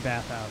Peruvian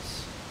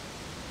bathhouse.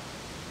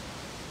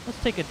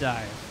 Let's take a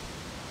dive.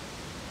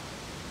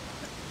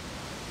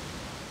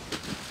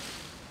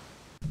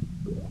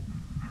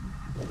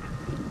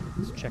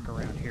 Let's check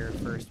around here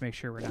first, make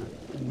sure we're not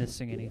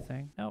missing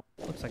anything. Nope,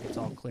 looks like it's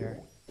all clear.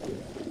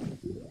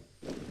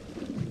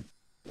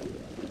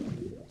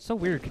 So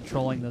weird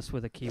controlling this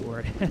with a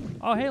keyboard.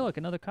 Oh, hey, look,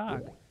 another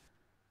cog.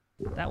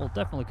 That will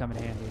definitely come in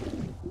handy.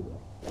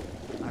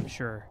 I'm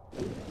sure.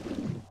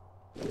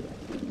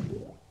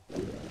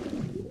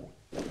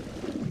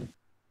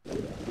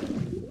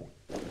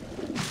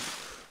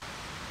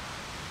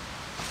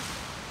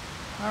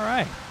 All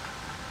right.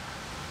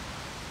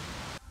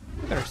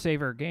 Better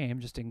save our game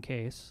just in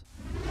case.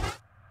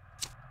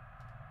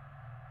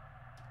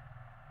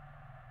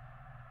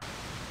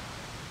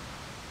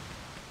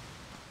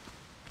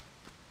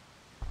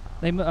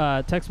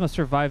 Tex must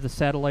survive the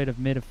satellite of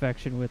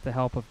mid-affection with the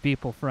help of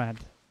Beeple friend.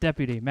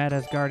 Deputy, Mad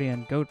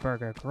Asgardian,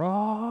 Goatburger.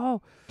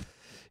 Oh!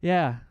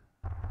 Yeah.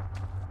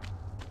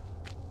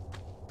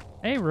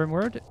 Hey,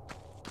 Rimward.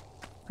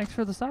 Thanks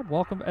for the sub.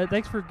 Welcome.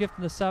 Thanks for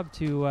gifting the sub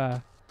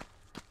to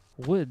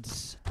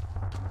Woods.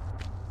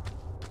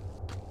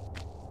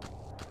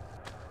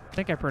 I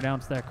think I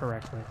pronounced that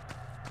correctly.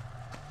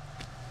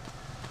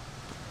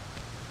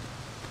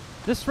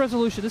 This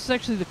resolution, this is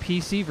actually the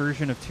PC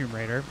version of Tomb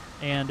Raider,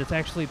 and it's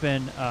actually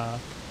been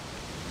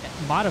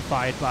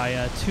modified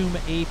by Tomb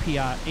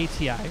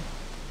ATI.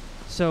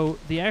 So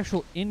the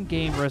actual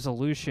in-game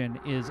resolution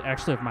is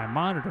actually of my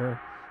monitor,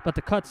 but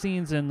the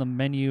cutscenes and the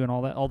menu and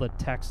all the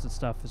text and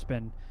stuff has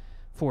been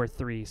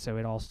 4:3, so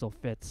it all still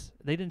fits.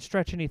 They didn't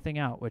stretch anything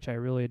out, which I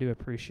really do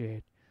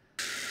appreciate.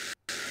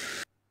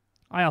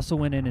 I also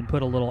went in and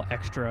put a little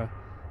extra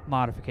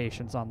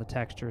modifications on the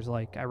textures,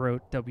 like I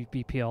wrote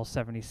WBPL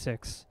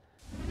 76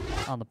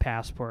 on the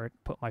passport,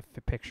 put my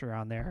picture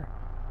on there.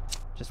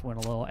 Just went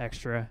a little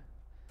extra.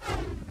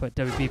 Put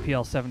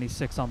WBPL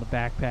 76 on the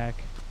backpack.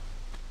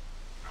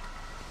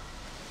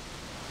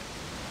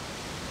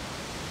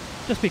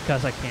 Just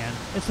because I can.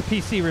 It's a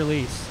PC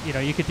release. You know,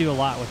 you could do a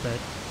lot with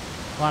it.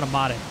 A lot of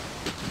modding.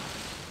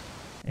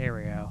 There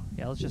we go.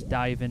 Yeah, let's just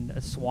dive in,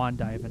 a swan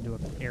dive into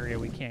an area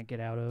we can't get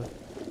out of.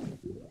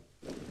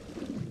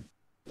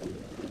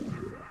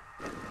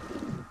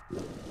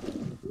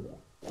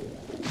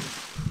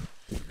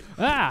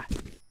 Ah!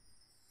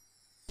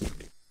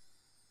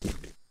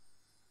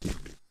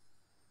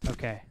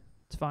 Okay.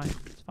 It's fine.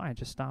 It's fine.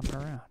 Just stomping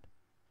around.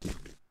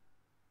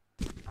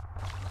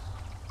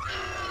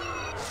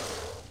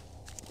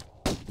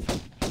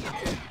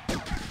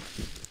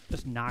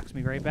 Just knocks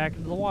me right back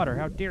into the water.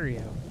 How dare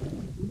you?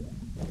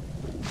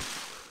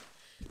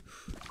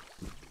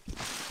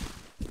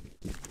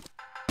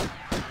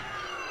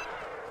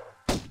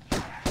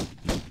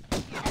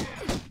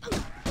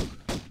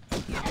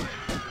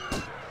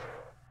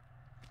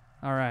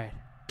 All right.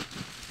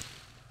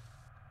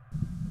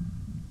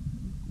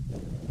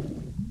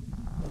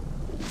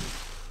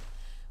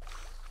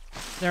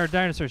 There are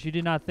dinosaurs. You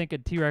did not think a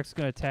T-Rex is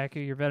going to attack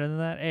you. You're better than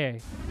that?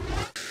 Hey.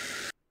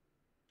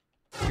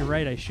 You're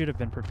right. I should have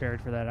been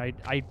prepared for that.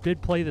 I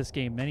did play this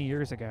game many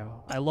years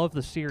ago. I love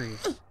the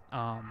series.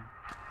 But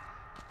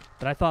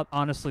I thought,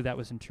 honestly, that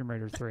was in Tomb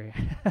Raider 3.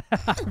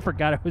 I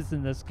forgot it was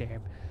in this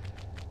game.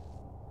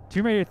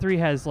 Tomb Raider 3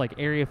 has, like,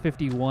 Area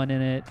 51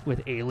 in it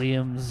with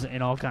aliens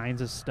and all kinds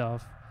of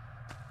stuff.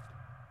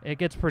 It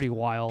gets pretty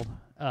wild.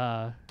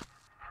 I'm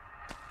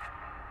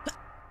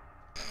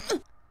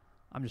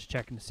just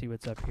checking to see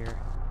what's up here.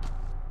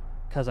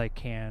 Because I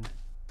can.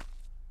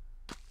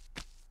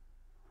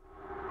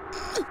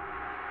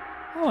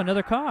 Oh,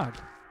 another cog.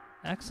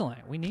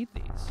 Excellent. We need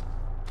these.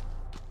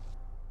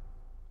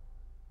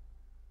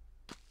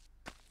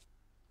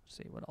 Let's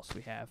see what else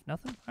we have.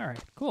 Nothing? All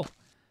right, cool.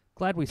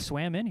 Glad we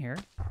swam in here.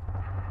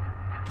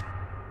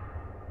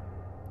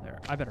 There,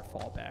 I better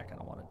fall back. I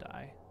don't want to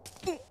die.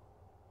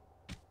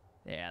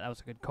 Yeah, that was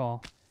a good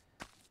call.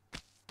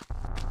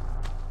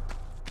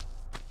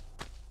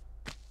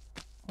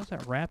 What's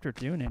that raptor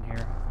doing in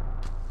here?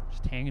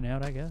 Just hanging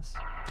out, I guess.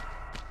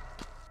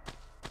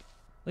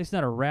 At least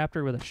not a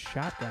raptor with a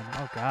shotgun.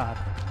 Oh, God.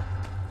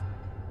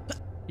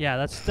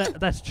 Yeah,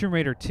 that's Tomb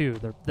Raider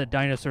 2. The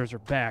dinosaurs are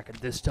back, and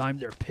this time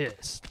they're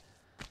pissed.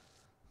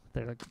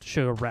 They like,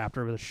 show a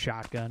raptor with a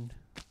shotgun.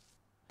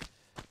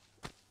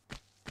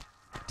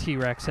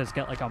 T-Rex has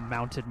got like a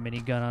mounted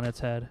minigun on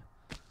its head.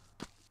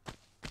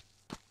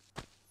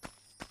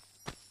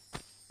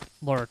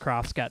 Lara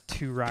Croft's got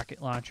 2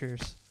 rocket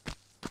launchers.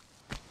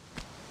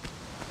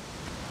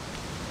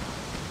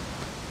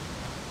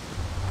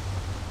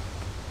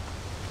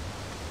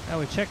 Now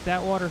we checked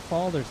that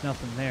waterfall. There's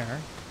nothing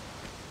there.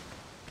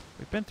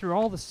 We've been through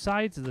all the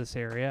sides of this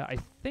area. I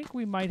think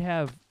we might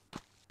have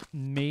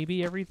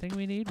maybe everything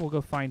we need. We'll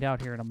go find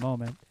out here in a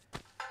moment.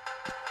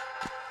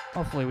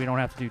 Hopefully we don't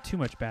have to do too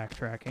much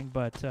backtracking,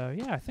 but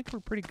yeah, I think we're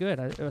pretty good.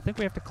 I think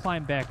we have to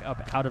climb back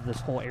up out of this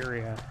whole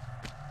area,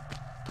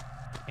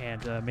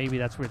 and maybe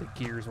that's where the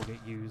gears will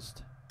get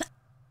used.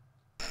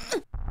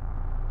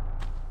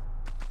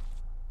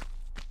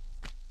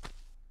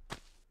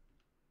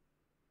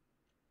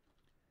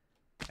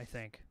 I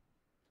think.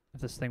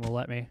 If this thing will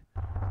let me.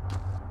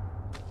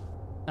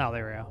 Oh,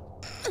 there we go.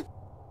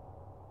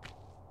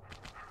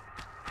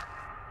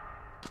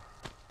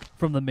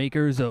 From the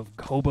makers of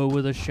Hobo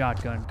with a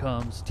Shotgun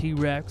comes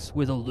T-Rex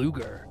with a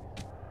Luger.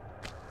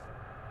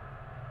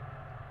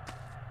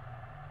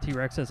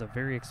 T-Rex has a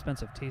very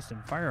expensive taste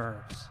in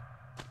firearms.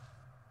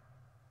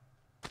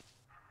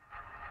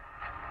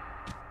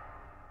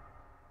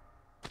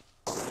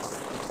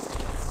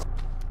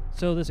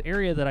 So this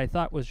area that I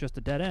thought was just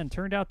a dead end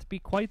turned out to be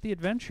quite the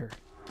adventure.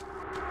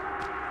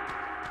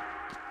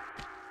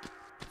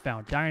 We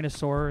found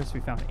dinosaurs, we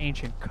found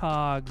ancient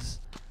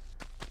cogs,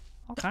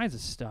 all kinds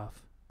of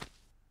stuff.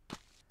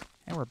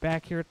 And we're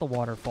back here at the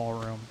waterfall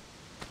room.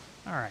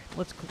 All right,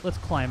 let's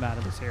climb out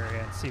of this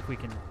area and see if we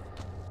can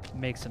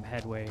make some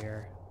headway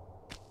here.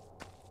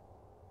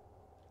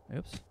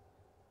 Oops.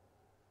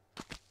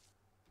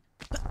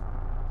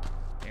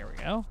 There we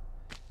go.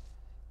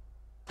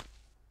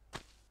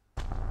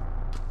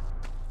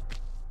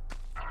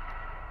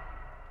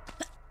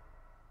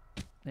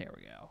 There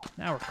we go.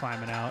 Now we're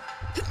climbing out.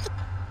 Let's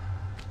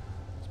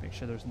make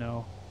sure there's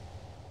no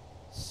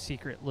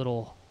secret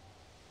little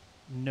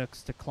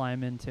nooks to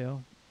climb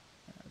into.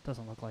 It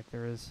doesn't look like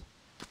there is.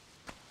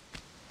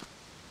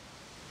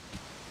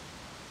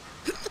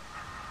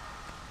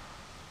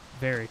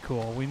 Very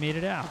cool. We made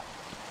it out.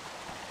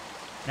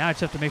 Now I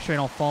just have to make sure I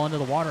don't fall into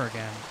the water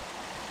again.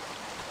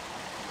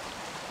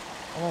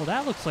 Oh,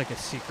 that looks like a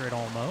secret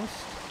almost.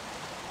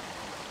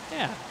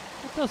 Yeah,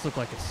 it does look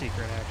like a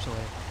secret actually.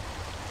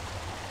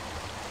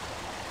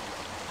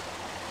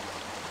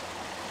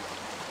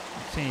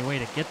 Don't see any way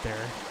to get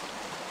there.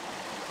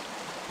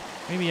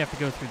 Maybe you have to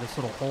go through this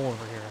little hole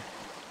over here.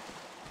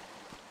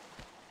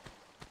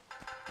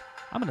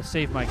 I'm going to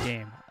save my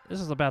game.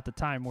 This is about the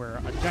time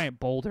where a giant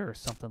boulder or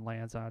something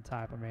lands on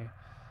top of me.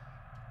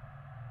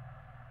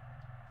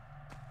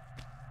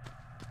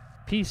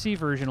 PC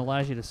version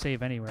allows you to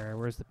save anywhere,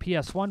 whereas the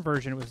PS1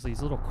 version, it was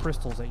these little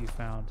crystals that you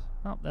found.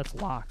 Oh, that's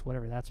locked,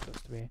 whatever that's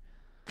supposed to be.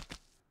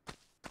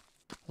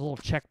 The little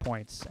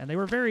checkpoints. And they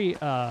were very,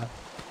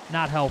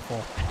 not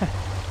helpful.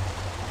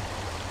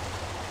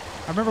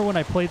 I remember when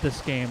I played this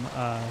game,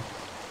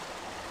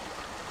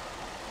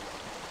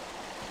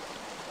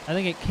 I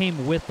think it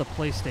came with the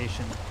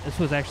PlayStation. This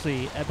was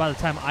actually, by the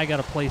time I got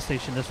a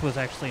PlayStation, this was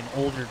actually an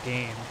older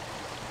game.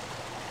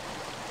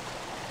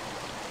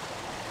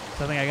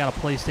 So I think I got a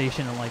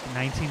PlayStation in like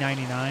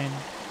 1999.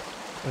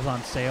 It was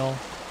on sale.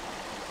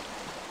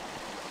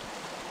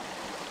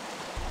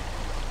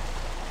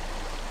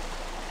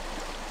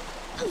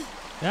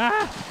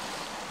 Ah!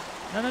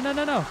 No, no, no,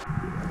 no, no.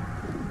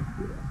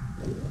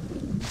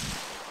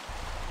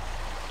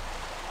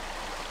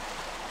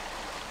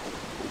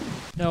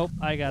 Nope,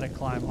 I gotta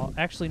climb.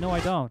 Actually, no, I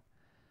don't.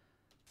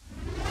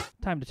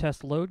 Time to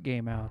test load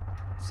game out.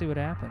 See what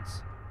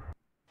happens.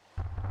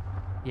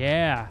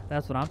 Yeah,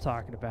 that's what I'm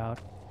talking about.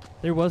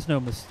 There was no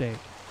mistake.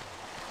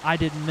 I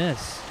didn't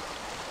miss.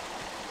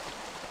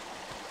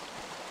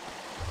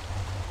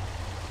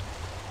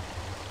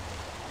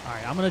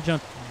 Alright, I'm gonna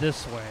jump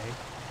this way.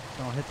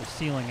 So I'll hit the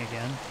ceiling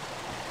again.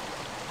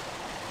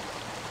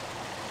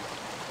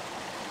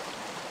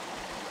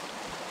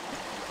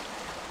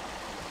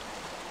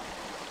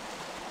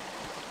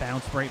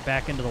 Bounce right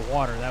back into the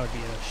water. That would be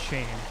a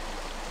shame.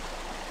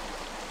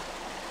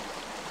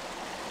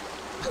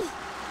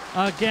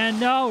 Again,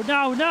 no,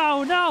 no,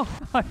 no, no!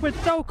 I went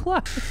so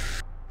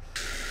close!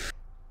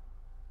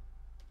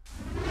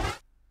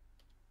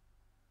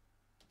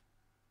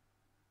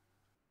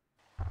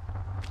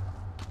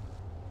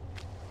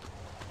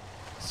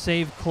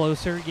 Save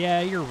closer.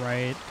 Yeah, you're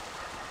right.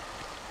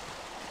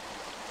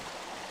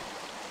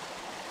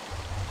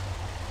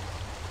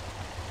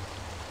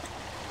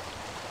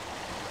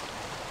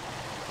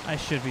 I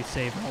should be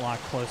saving a lot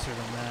closer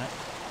than that.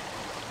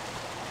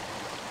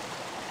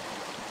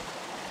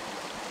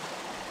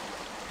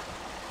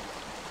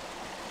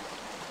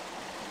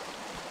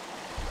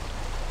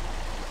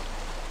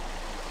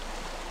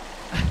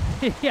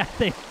 Yeah,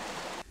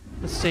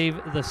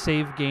 the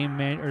save game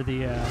or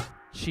the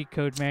cheat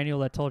code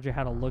manual that told you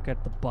how to look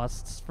at the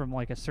busts from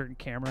like a certain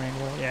camera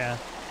angle. Yeah.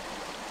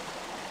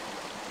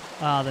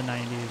 Ah, the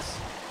 90s.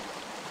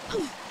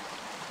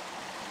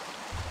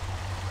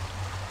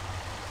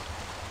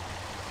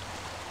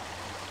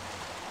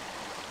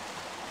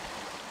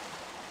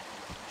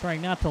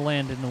 Trying not to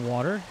land in the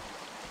water.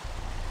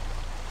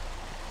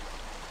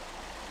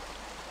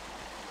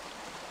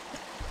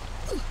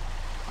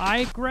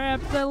 I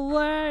grabbed the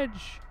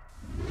ledge!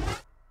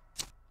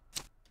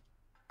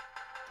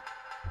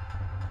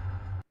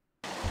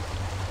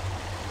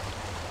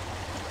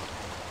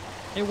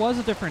 It was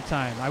a different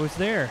time. I was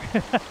there.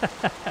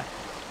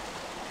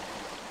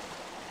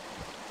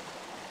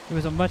 It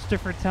was a much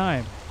different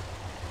time.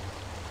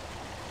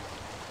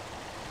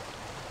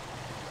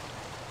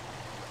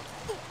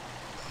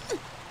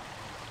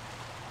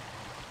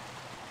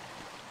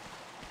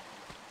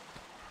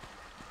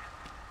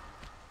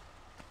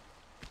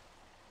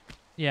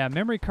 Yeah,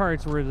 memory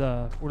cards were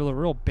the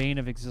real bane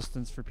of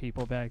existence for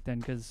people back then,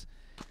 because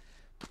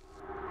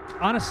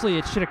honestly,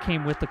 it should have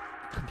came with the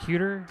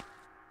computer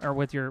or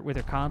with your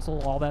console.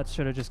 All that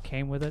should have just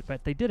came with it,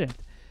 but they didn't.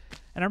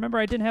 And I remember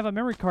I didn't have a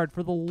memory card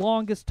for the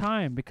longest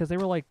time because they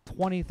were like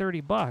 20,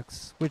 30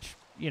 bucks, which,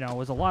 you know,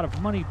 was a lot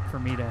of money for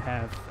me to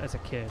have as a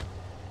kid.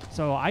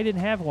 So I didn't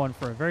have one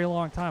for a very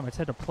long time. I just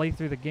had to play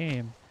through the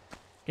game,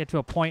 get to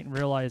a point and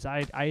realize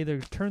I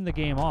either turn the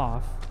game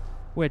off,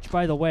 which,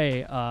 by the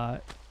way,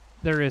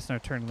 there is no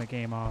turning the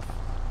game off.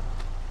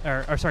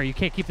 Or sorry, you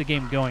can't keep the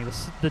game going.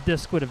 The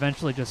disc would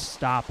eventually just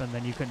stop, and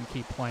then you couldn't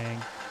keep playing.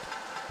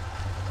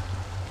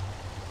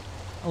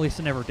 At least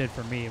it never did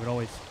for me. It would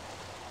always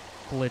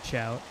glitch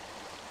out.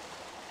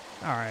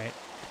 Alright.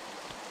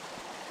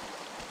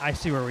 I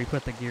see where we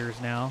put the gears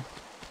now.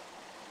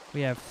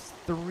 We have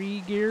 3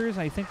 gears.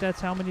 I think that's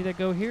how many that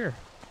go here.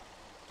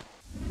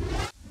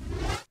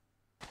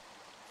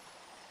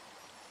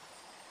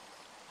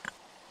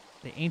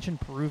 The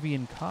ancient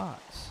Peruvian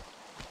cogs.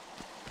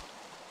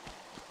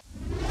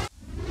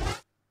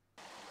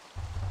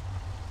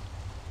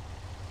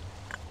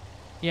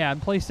 Yeah,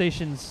 and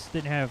PlayStations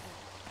didn't have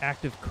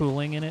active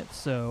cooling in it,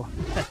 so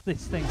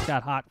these things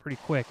got hot pretty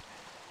quick.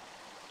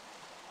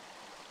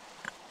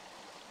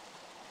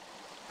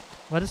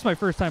 Well, this is my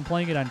first time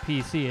playing it on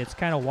PC. It's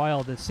kind of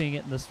wild to seeing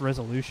it in this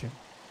resolution.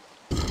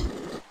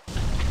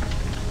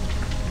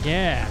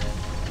 Yeah.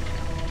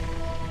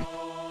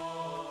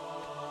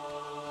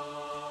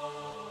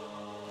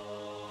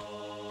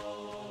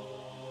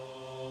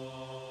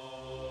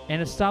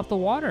 And it stopped the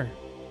water.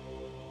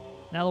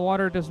 Now the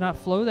water does not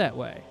flow that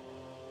way.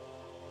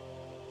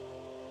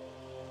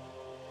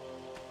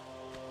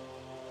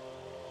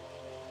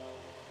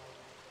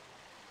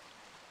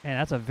 Man,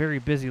 that's a very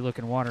busy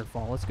looking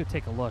waterfall. Let's go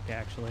take a look,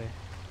 actually.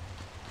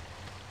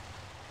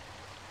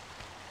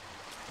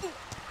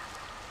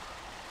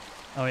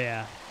 Oh,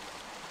 yeah.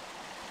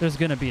 There's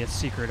going to be a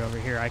secret over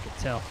here, I could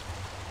tell.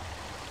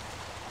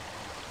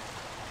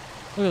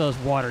 Look at those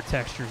water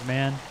textures,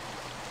 man.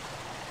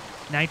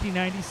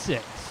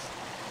 1996.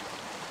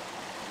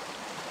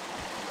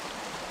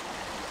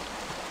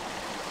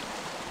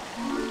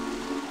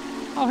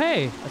 Oh,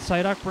 hey, a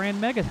Psyduck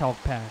brand Mega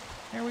Health Pack.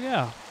 There we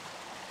go.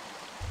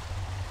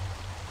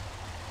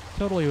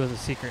 Totally was a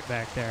secret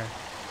back there.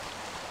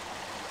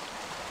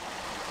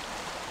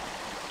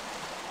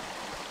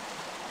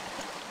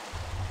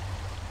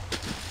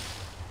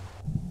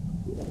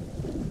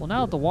 Well,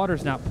 now that the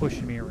water's not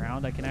pushing me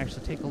around, I can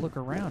actually take a look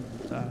around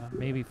and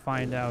maybe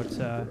find out if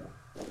there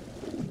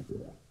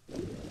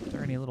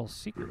are any little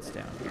secrets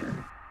down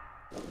here.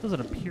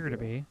 Doesn't appear to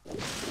be.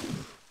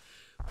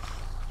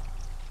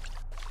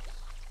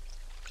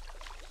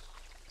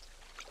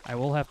 I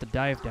will have to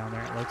dive down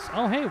there. It looks.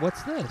 Oh, hey,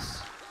 what's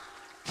this?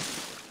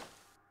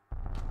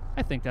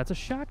 I think that's a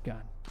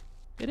shotgun.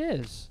 It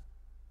is.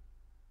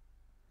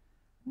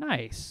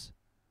 Nice.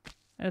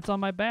 And it's on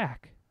my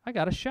back. I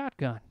got a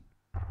shotgun.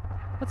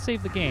 Let's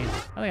save the game.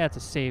 I think that's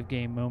a save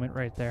game moment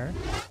right there.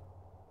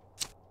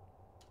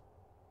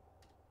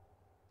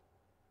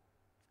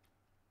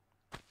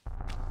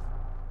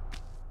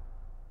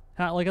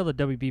 I like how the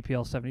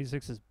WBPL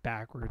 76 is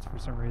backwards for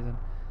some reason.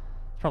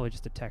 It's probably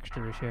just a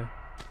texture issue.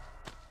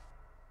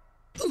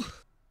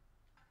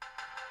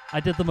 I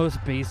did the most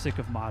basic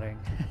of modding.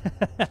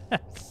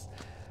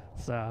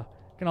 So,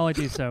 can only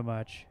do so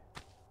much.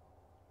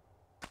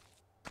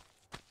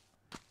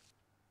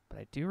 But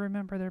I do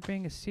remember there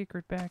being a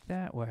secret back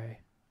that way.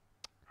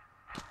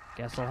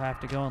 Guess I'll have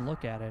to go and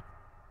look at it.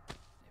 If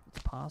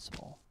it's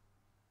possible.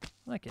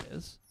 I think it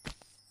is.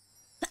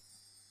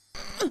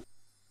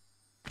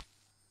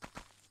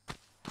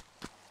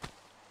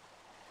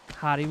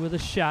 Hottie with a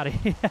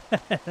shotty.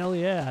 Hell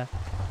yeah.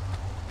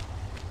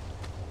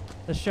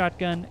 The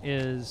shotgun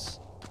is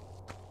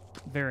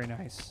very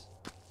nice.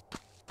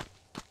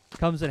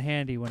 Comes in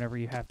handy whenever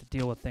you have to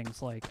deal with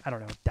things like, I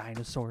don't know,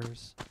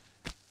 dinosaurs.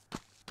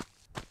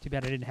 Too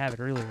bad I didn't have it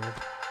earlier.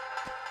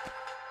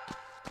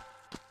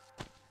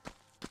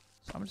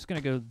 So I'm just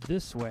going to go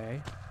this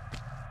way.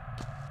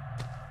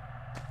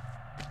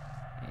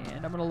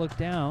 And I'm going to look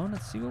down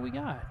and see what we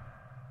got.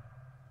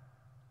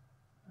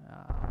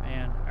 Oh,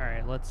 man. All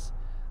right, let's...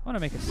 I'm going to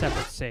make a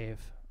separate save.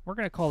 We're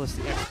going to call this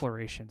the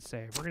exploration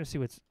save. We're going to see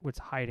what's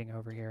hiding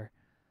over here.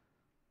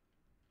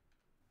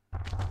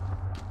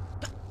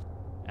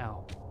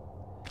 Ow.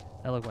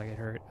 That looked like it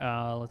hurt.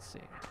 Let's see.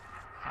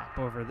 Hop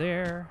over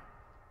there.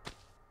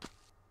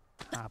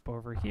 Hop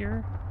over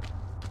here.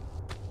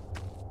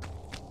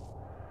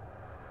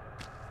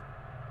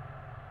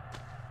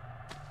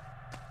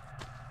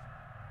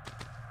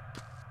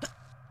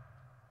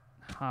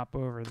 Hop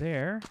over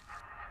there.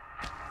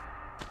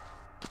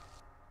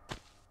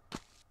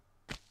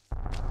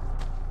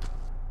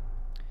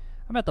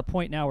 I'm at the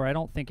point now where I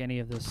don't think any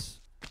of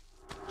this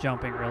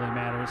jumping really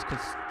matters,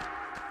 because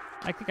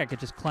I think I could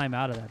just climb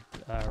out of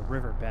that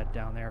riverbed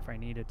down there if I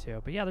needed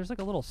to. But yeah, there's like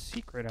a little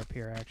secret up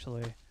here,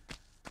 actually.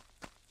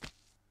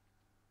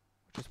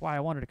 Which is why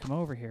I wanted to come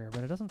over here,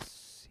 but it doesn't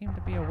seem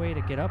to be a way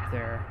to get up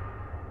there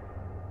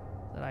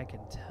that I can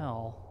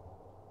tell.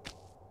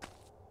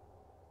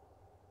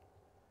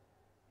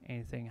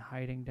 Anything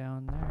hiding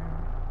down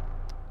there?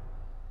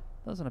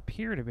 Doesn't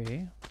appear to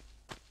be.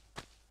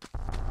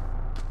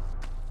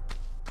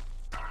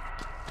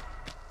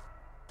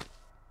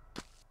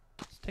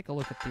 Let's take a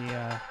look at the,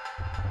 yeah,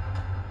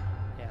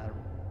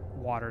 the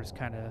water's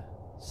kind of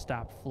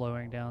stopped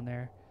flowing down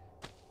there.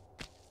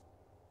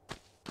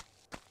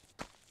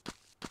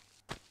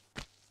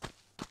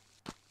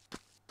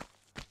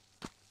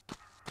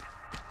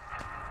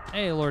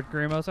 Hey, Lord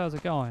Grimos, how's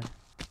it going?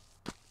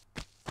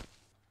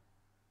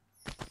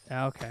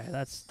 Okay,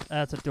 that's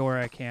a door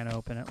I can't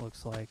open, it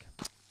looks like.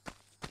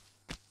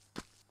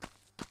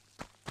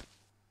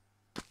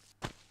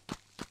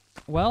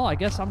 Well, I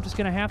guess I'm just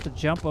gonna have to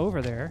jump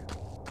over there.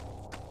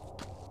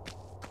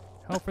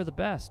 Hope for the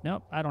best.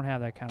 Nope, I don't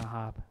have that kind of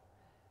hop.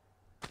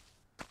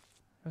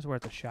 It was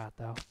worth a shot,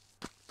 though.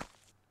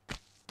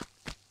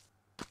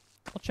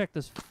 I'll check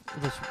this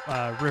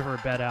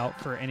riverbed out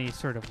for any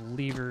sort of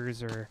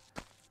levers or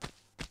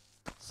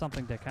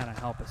something to kind of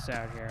help us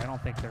out here. I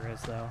don't think there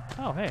is, though.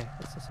 Oh, hey,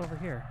 what's this over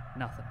here?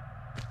 Nothing.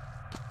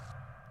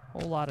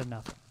 Whole lot of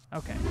nothing.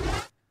 Okay.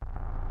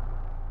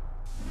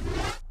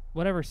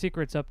 Whatever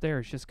secret's up there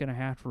is just going to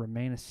have to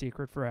remain a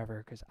secret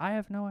forever, because I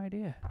have no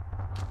idea.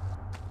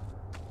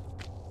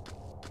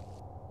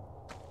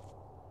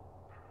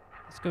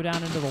 Let's go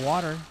down into the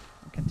water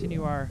and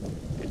continue our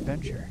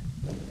adventure.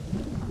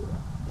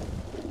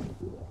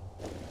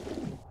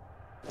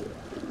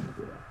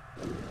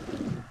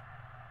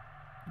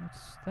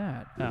 What's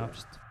that? Oh,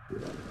 just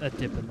a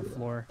dip in the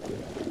floor.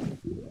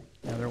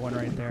 Another one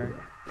right there.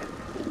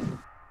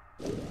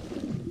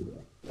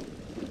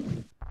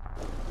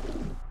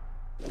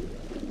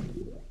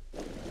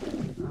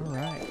 All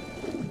right.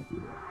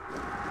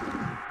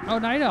 Oh,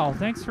 Night Owl,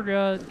 thanks for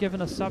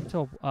giving us sub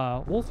to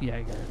Wolf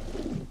Jaeger.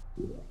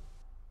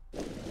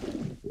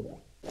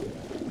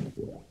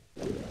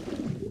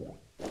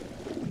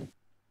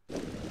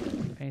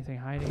 Anything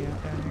hiding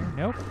out down here?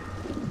 Nope.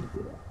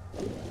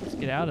 Let's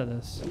get out of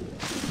this.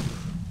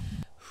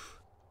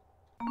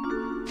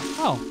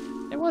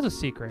 Oh, it was a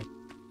secret.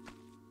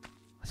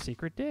 A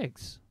secret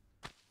digs.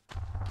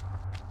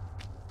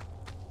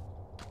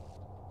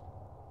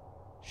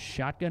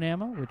 Shotgun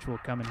ammo, which will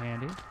come in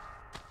handy.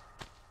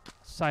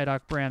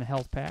 Psyduck brand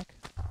health pack.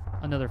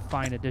 Another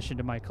fine addition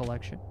to my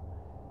collection.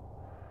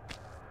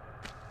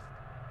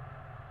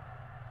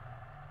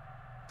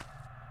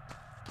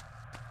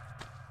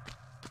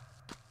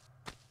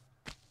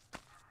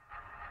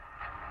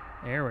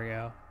 There we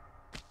go.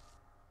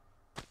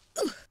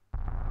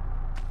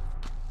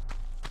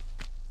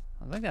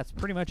 I think that's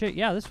pretty much it.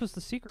 Yeah, this was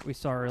the secret we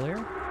saw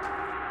earlier.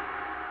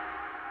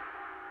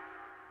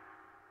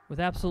 With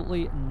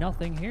absolutely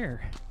nothing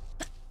here.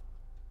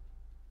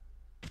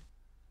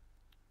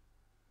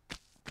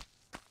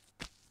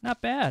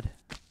 Not bad.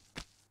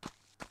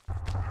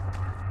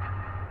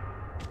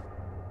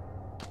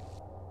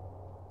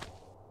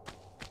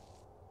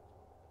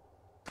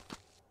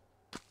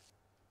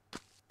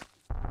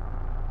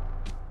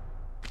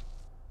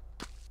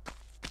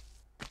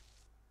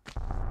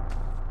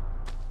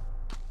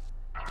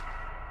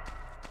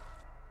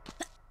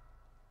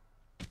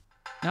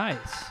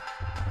 Nice.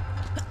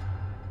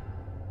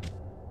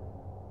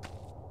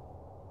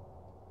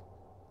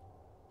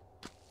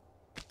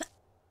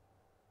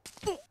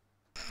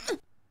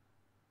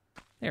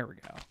 There we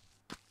go.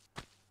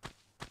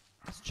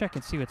 Let's check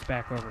and see what's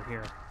back over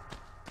here.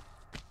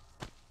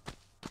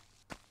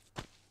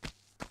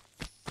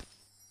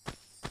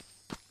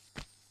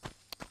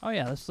 Oh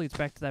yeah, this leads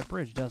back to that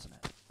bridge, doesn't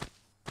it?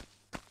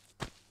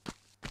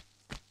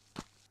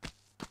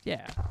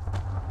 Yeah.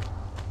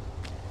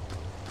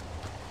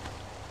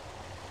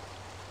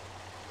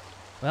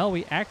 Well,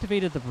 we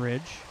activated the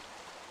bridge,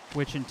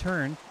 which in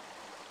turn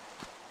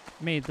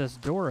made this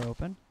door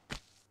open.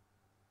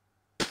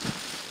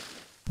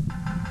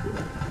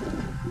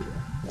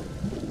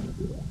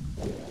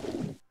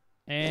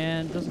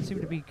 And doesn't seem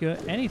to be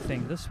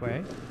anything this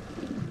way.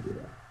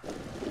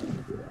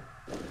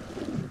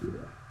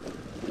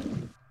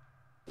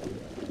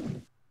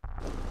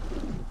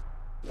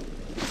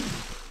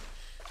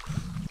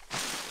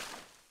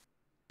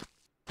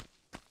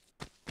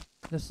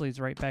 This leads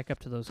right back up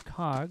to those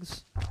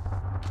cogs.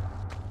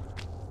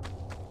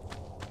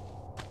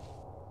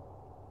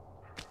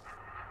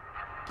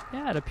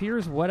 Yeah, it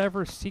appears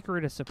whatever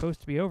secret is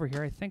supposed to be over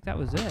here, I think that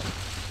was it.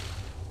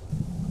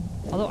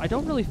 Although I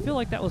don't really feel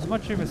like that was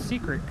much of a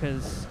secret,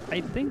 because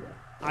I think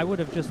I would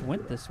have just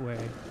went this way.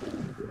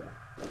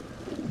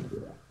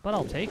 But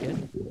I'll take it.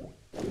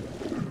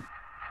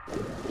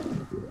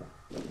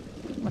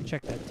 I'll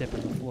check that dip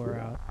in the floor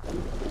out.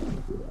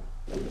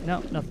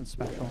 No, nothing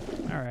special.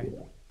 Alright.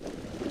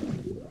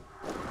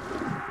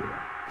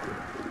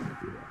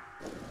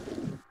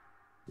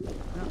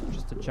 No,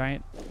 just a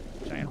giant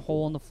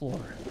hole in the floor.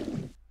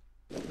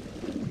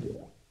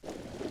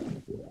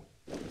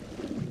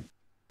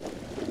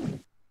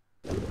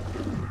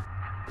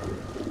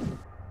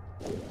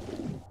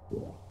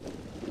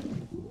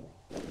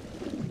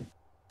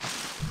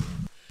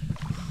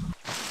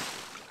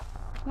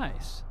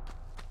 Nice.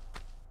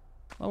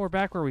 Well, we're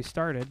back where we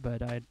started,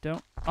 but I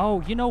don't...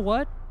 Oh, you know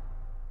what?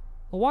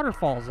 The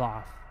waterfall's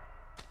off.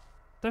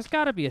 There's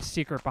got to be a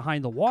secret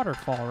behind the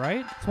waterfall,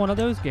 right? It's one of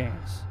those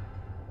games.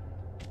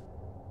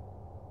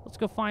 Let's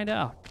go find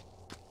out.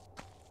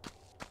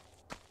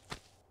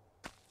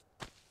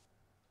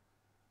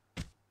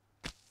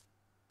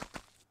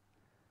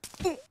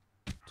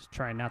 Just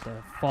trying not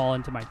to fall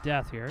into my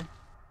death here.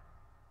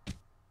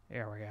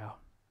 There we go.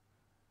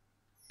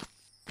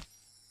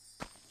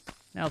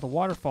 Now the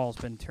waterfall's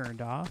been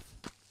turned off.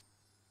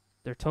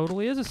 There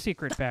totally is a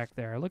secret back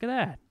there. Look at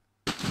that.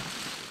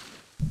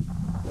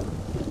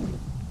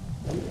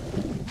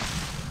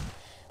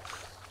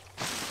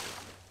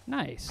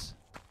 Nice.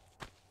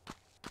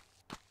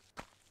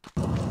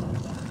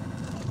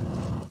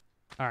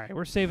 Alright,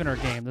 we're saving our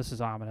game. This is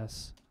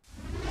ominous.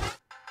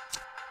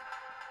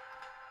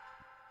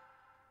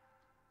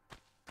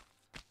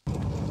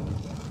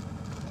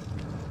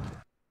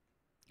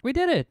 We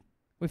did it.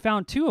 We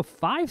found 2 of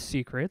 5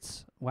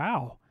 secrets.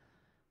 Wow.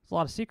 There's a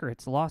lot of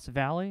secrets. Lost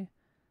Valley.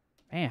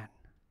 Man.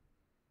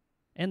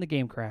 And the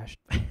game crashed.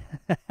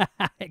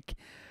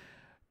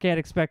 Can't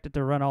expect it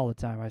to run all the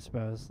time, I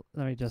suppose.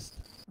 Let me just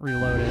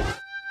reload it.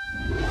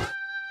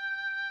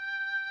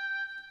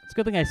 It's a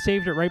good thing I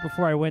saved it right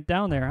before I went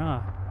down there,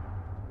 huh?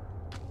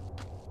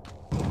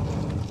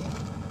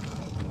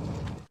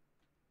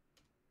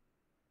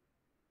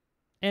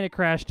 And it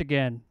crashed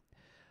again.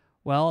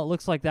 Well, it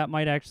looks like that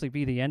might actually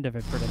be the end of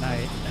it for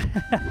tonight.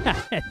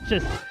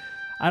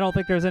 I don't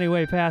think there's any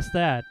way past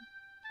that.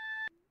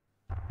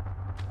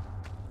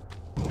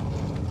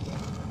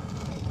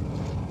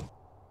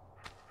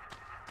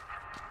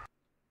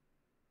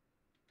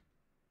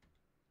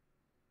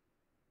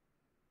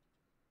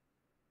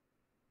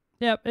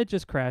 Yep, it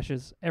just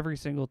crashes every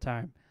single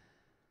time.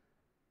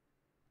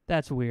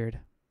 That's weird.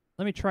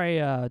 Let me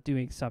try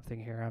doing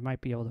something here. I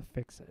might be able to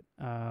fix it.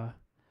 I'm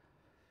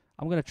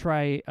going to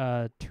try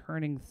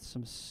turning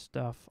some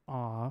stuff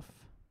off.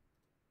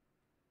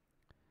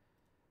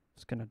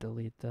 Just going to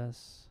delete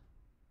this.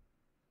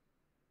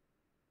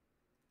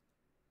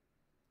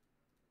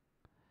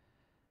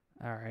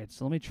 All right,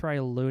 so let me try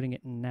loading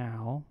it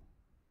now.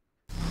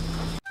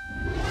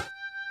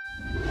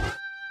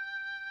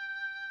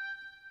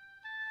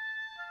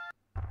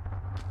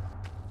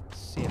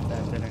 See if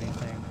that did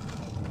anything.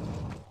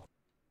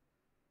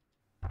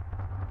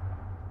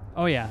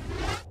 Oh yeah.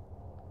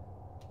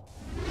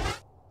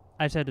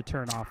 I just had to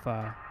turn off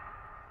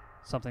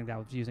something that I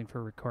was using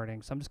for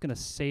recording, so I'm just gonna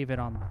save it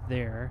on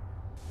there.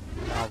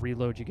 And I'll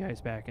reload you guys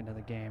back into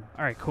the game.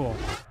 All right, cool.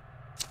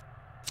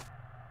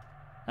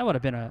 That would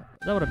have been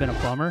a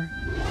bummer.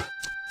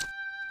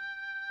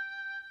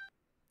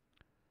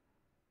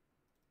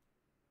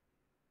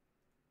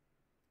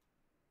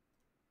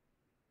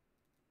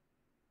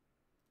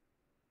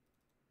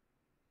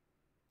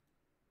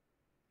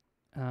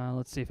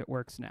 Let's see if it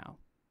works now.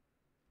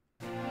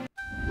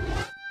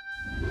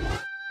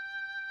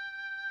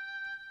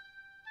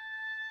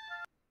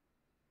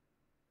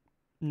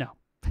 No.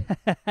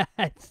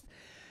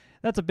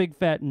 That's a big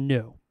fat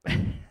no.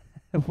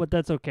 But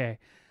that's okay.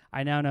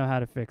 I now know how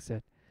to fix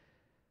it.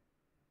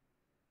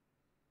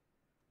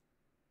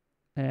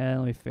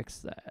 And let me fix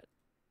that.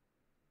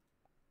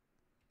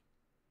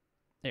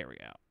 There we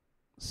go.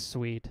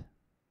 Sweet.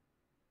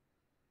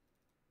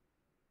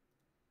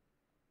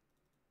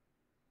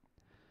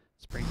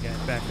 Let's bring you guys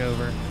back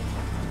over.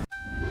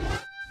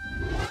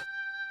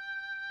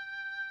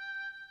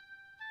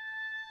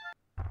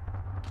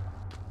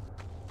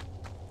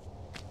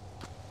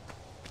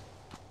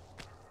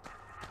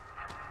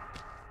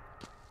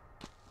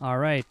 All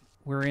right,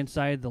 we're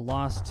inside the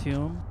lost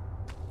tomb,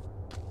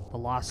 the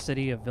lost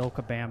city of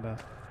Vilcabamba.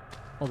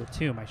 Well, the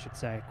tomb, I should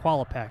say,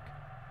 Qualipec.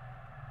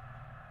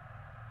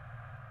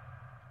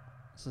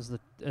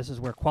 This is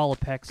where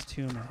Qualipec's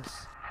tomb is.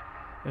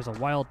 There's a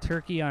wild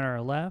turkey on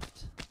our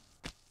left.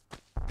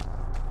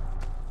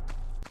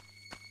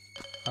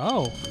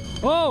 Oh!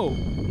 Oh!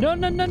 No!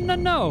 No! No! No!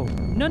 No!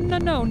 No! No!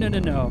 No! No! No!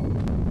 No!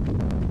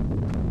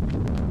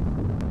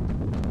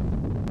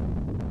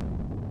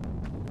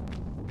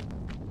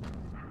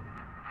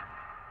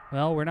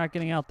 Well, we're not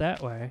getting out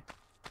that way.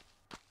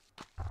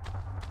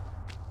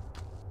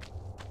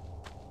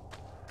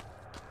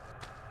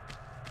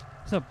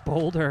 It's a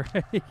boulder.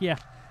 Yeah.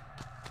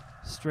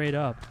 Straight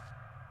up.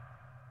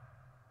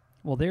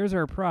 Well, there's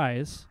our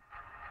prize.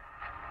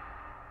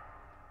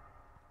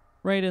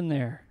 Right in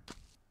there.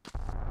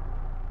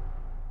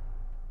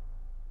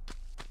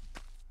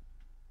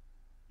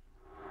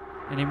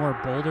 Any more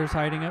boulders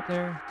hiding up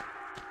there?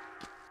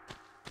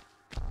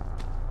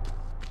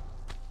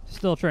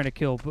 Still trying to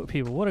kill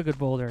people. What a good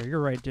boulder.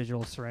 You're right,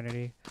 Digital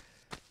Serenity.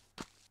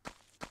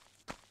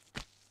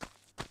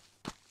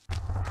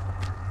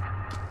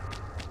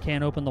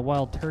 Can't open the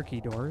wild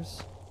turkey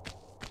doors.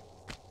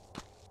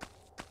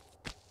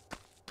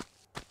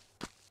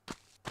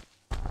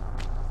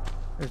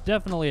 There's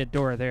definitely a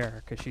door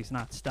there because she's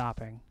not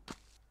stopping.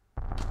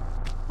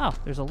 Oh,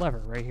 there's a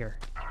lever right here.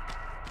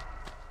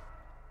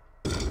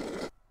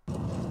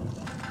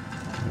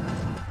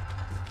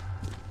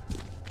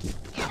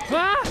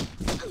 Ah!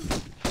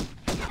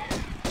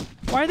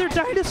 Why are there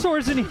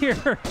dinosaurs in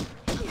here?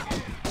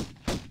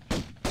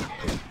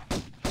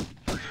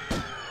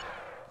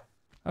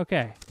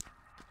 Okay.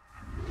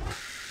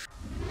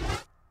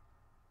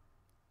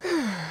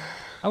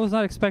 I was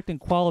not expecting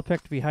Qualipec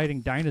to be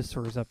hiding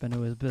dinosaurs up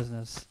into his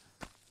business.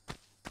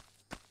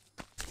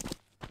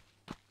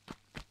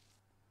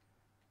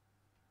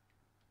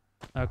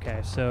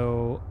 Okay,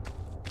 so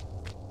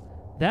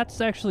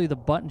that's actually the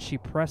button she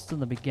pressed in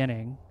the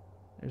beginning.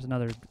 There's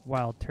another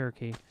wild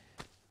turkey.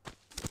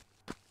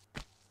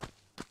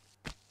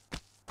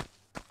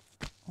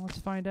 Let's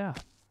find out.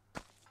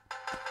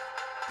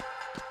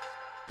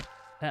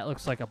 That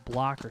looks like a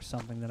block or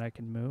something that I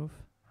can move.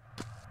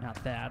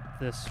 Not that.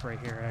 This right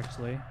here,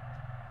 actually.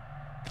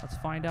 Let's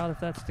find out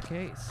if that's the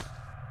case.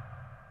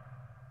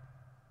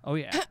 Oh,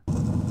 yeah.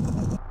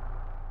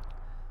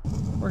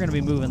 We're going to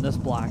be moving this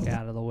block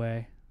out of the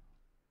way.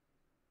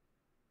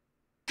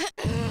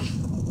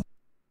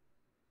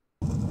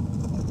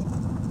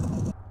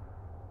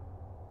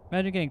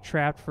 Imagine getting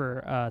trapped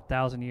for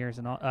 1,000 years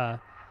and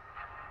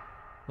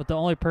but the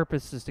only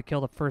purpose is to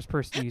kill the first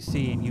person you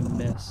see and you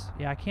miss.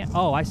 Yeah, I can't.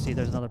 Oh, I see.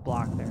 There's another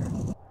block there.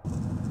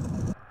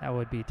 That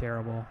would be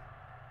terrible.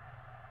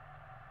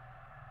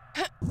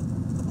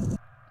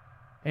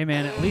 Hey,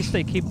 man, at least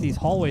they keep these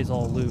hallways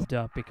all lubed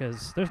up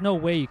because there's no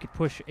way you could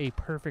push a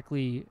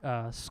perfectly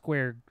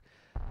square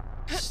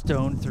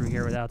stone through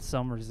here without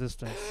some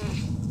resistance.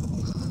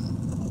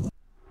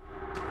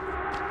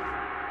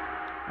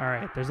 All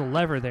right, there's a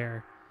lever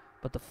there,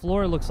 but the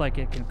floor looks like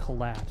it can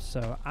collapse,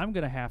 so I'm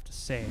going to have to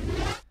save.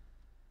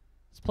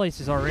 This place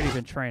has already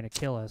been trying to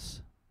kill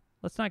us.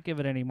 Let's not give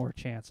it any more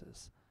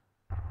chances.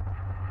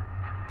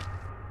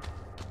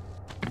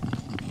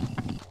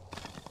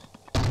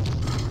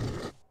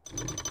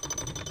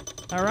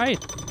 All right,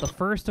 the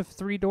first of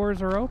 3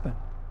 doors are open.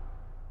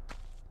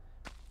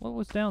 What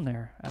was down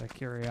there, out of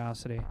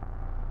curiosity?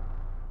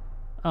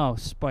 Oh,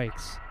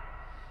 spikes.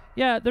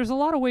 Yeah, there's a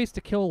lot of ways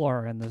to kill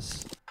Laura in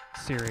this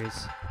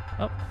series.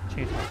 Oh,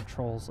 changed my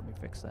controls. Let me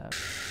fix that.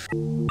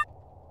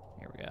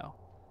 Here we go.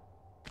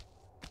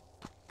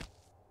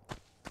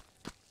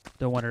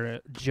 Don't want her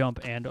to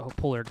jump and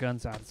pull her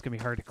guns out. It's going to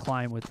be hard to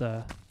climb with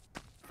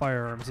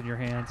firearms in your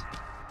hands.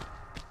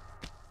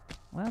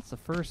 Well, that's the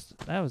first.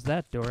 That was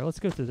that door. Let's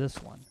go through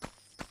this one.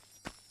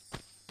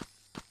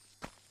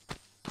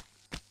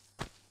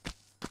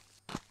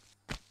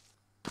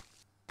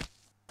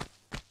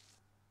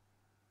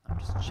 I'm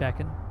just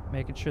checking,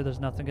 making sure there's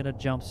nothing going to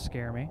jump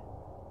scare me.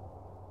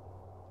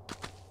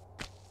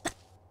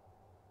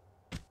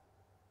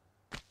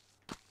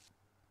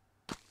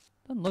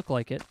 Doesn't look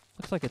like it.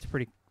 Looks like it's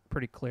pretty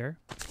clear.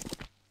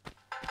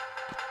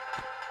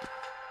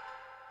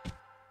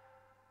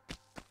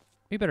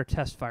 We better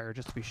test fire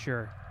just to be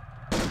sure.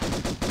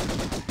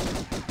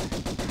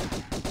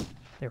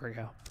 There we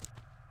go.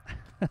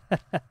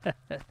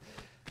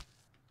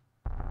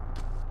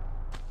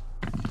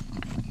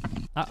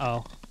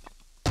 Uh-oh.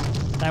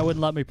 That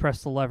wouldn't let me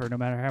press the lever no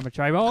matter how much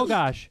I... Oh,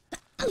 gosh.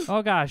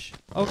 Oh, gosh.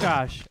 Oh,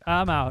 gosh.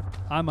 I'm out.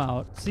 I'm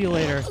out. See you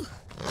later.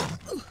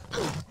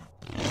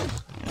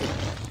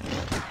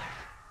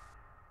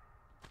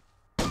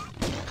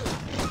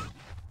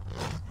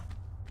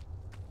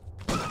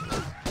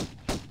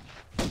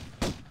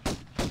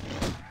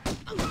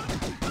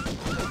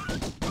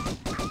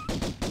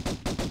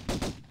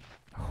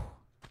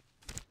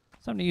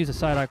 Time to use a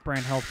Psyduck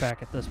brand health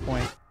pack at this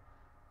point.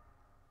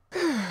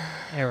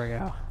 There we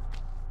go.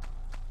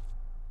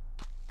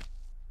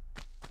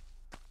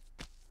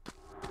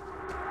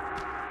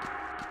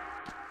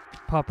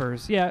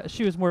 Puppers. Yeah,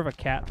 she was more of a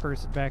cat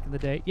person back in the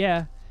day.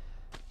 Yeah,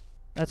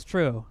 that's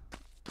true.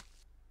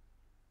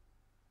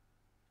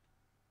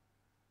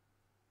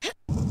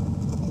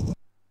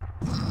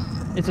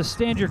 It's a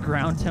stand your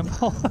ground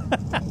temple.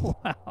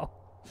 Wow.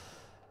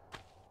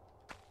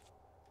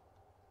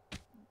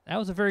 That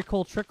was a very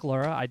cool trick,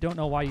 Laura. I don't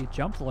know why you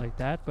jumped like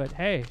that, but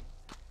hey,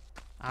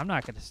 I'm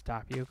not going to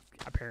stop you,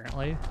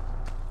 apparently.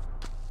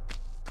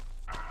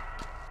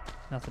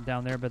 Nothing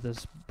down there but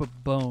this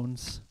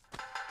bones.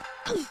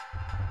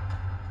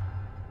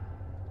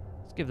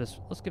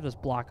 Let's give this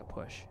block a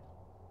push.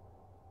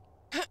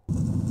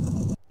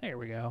 There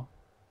we go.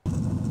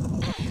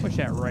 Push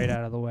that right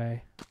out of the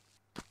way.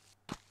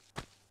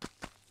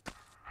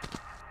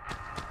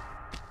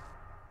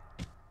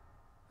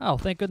 Oh,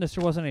 thank goodness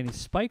there wasn't any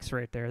spikes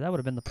right there. That would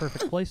have been the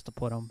perfect place to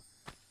put them.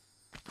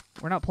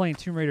 We're not playing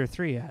Tomb Raider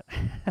 3 yet.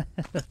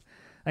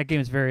 That game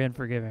is very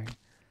unforgiving.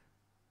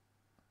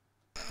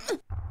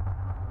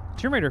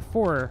 Tomb Raider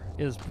 4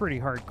 is pretty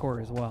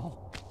hardcore as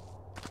well.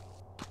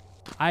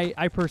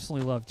 I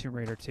personally love Tomb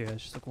Raider 2.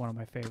 It's just like one of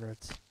my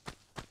favorites.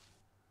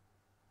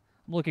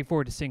 I'm looking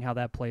forward to seeing how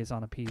that plays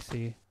on a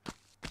PC.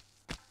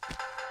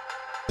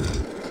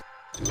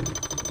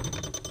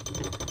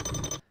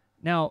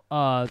 Now,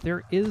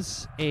 there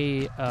is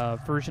a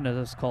version of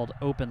this called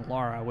Open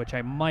Lara, which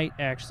I might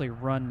actually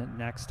run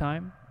next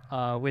time,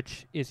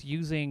 which is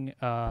using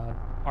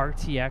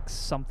RTX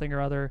something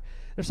or other.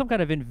 There's some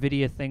kind of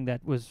NVIDIA thing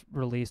that was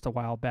released a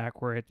while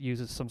back where it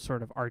uses some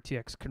sort of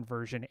RTX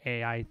conversion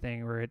AI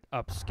thing where it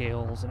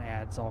upscales and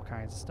adds all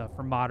kinds of stuff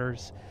for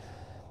modders.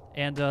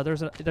 And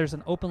there's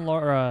an Open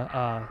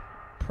Lara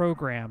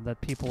program that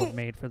people have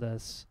made for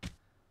this,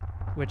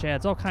 which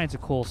adds all kinds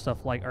of cool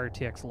stuff like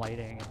RTX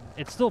lighting.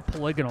 It's still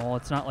polygonal.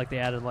 It's not like they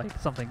added like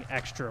something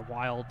extra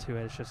wild to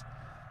it. It's just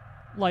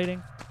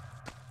lighting.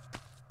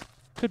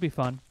 Could be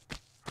fun.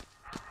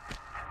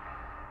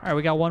 All right,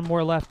 we got one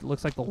more left. It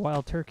looks like the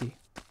wild turkey.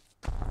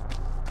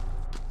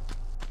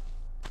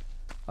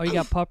 Oh, you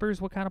got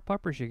puppers? What kind of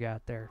puppers you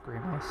got there,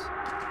 Greenhouse?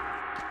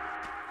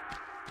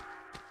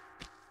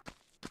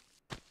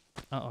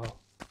 Uh-oh.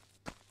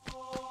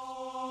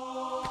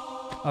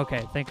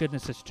 Okay, thank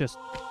goodness it's just...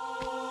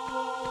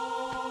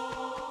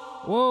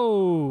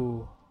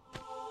 Whoa!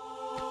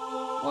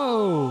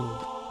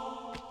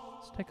 Whoa!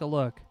 Let's take a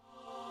look.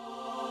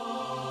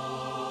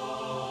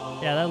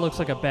 Yeah, that looks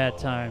like a bad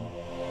time.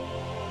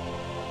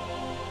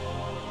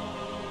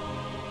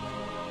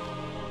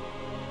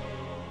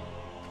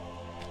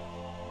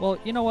 Well,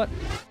 you know what?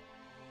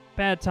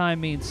 Bad time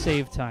means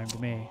save time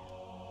to me.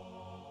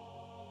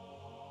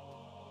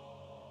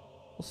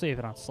 We'll save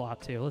it on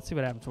slot 2. Let's see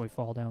what happens when we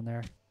fall down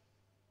there.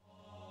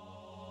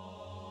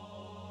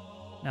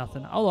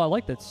 Nothing. Oh, I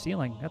like that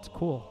ceiling. That's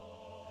cool.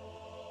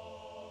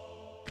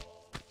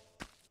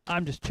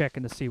 I'm just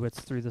checking to see what's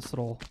through this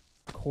little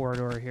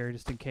corridor here,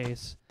 just in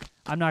case.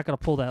 I'm not going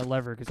to pull that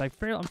lever, because I'm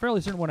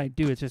fairly certain when I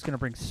do, it's just going to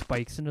bring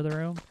spikes into the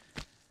room.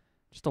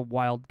 Just a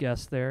wild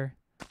guess there.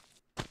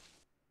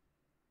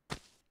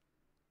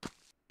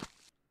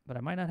 But I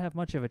might not have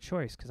much of a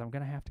choice, because I'm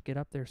going to have to get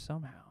up there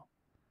somehow.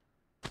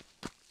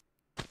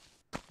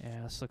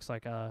 Yeah, this looks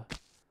like a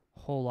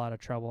whole lot of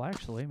trouble.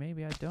 Actually,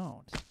 maybe I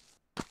don't.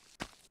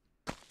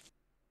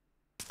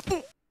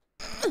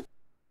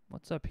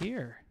 What's up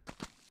here?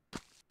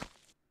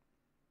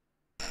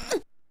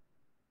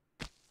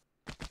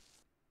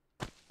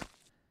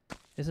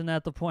 Isn't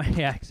that the point?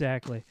 Yeah,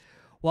 exactly.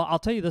 Well, I'll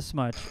tell you this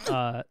much.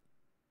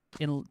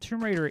 In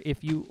Tomb Raider,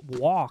 if you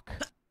walk,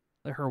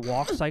 her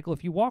walk cycle,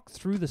 if you walk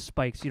through the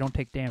spikes, you don't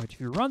take damage.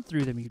 If you run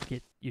through them,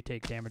 you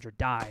take damage or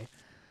die.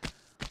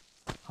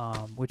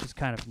 Which is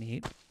kind of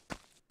neat.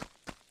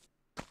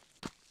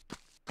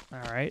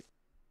 Alright.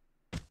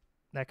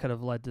 That could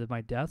have led to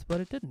my death,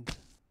 but it didn't.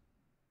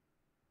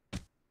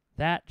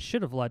 That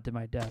should have led to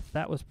my death.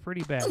 That was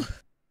pretty bad.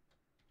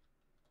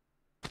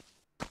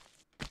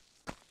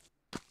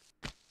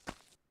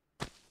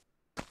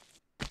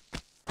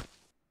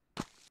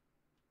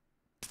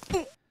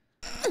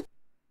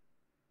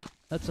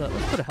 Let's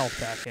put a health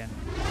pack in.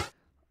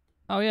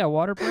 Oh yeah,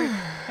 water break.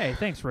 Hey,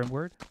 thanks,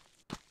 Rimward.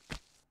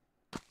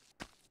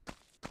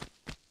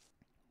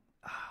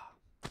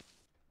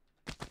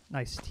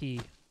 Nice tea.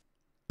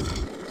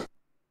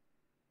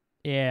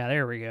 Yeah,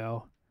 there we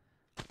go.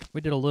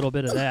 We did a little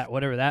bit of that,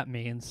 whatever that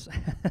means.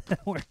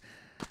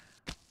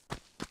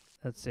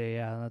 Let's see,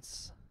 yeah,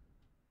 that's...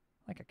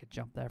 I think I could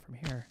jump that from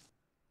here.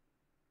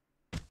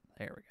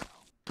 There we go.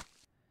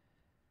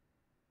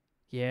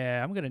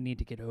 Yeah, I'm going to need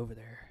to get over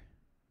there.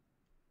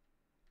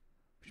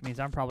 Which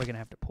means I'm probably going to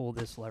have to pull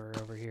this lever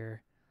over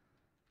here.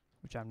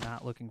 Which I'm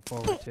not looking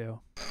forward to.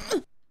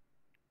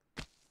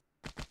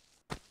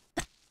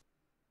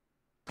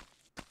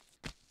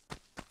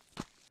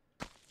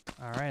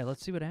 Alright,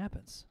 let's see what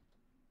happens.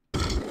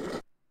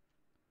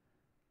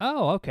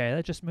 Oh, okay,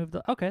 that just moved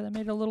the... Okay, that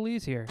made it a little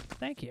easier.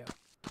 Thank you.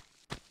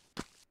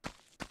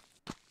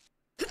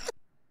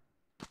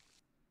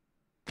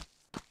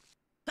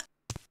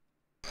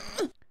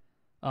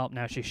 Oh,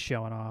 now she's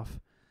showing off.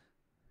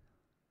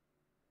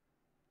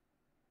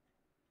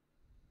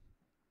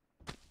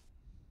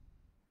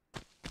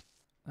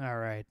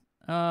 Alright,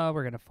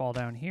 we're gonna fall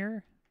down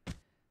here.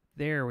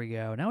 There we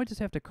go. Now we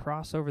just have to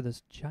cross over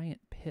this giant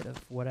pit of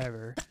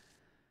whatever.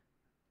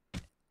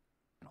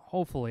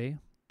 Hopefully,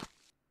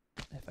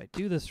 if I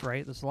do this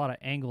right, there's a lot of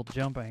angled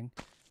jumping.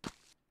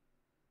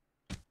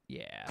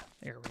 Yeah,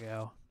 there we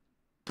go.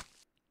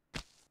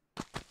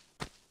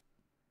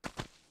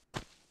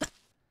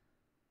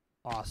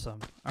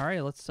 Awesome. All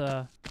right, let's,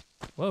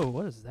 whoa,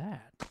 what is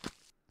that?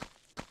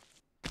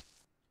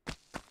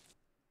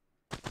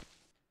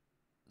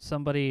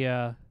 Somebody,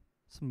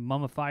 some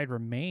mummified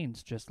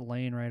remains just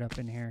laying right up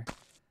in here.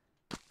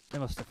 They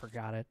must have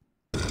forgot it.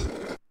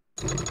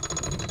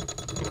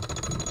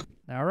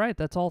 All right,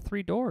 that's all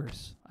 3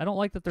 doors. I don't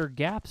like that there are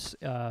gaps,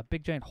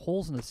 big giant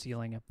holes in the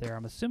ceiling up there.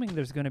 I'm assuming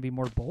there's going to be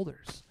more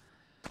boulders,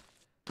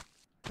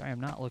 which I am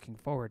not looking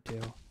forward to.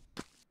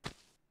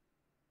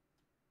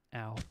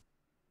 Ow. Is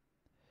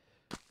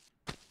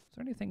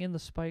there anything in the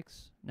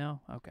spikes?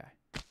 No? Okay.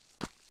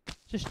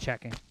 Just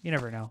checking. You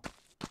never know.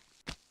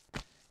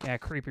 Yeah,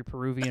 creepy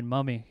Peruvian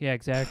mummy. Yeah,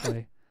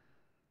 exactly.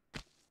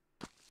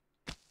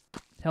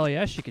 Hell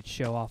yeah, she could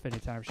show off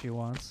anytime she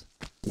wants.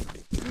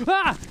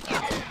 Ah!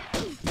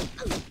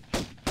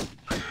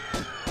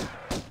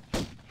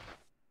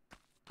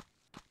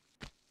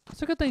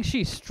 It's a good thing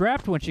she's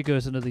strapped when she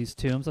goes into these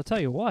tombs, I'll tell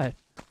you what.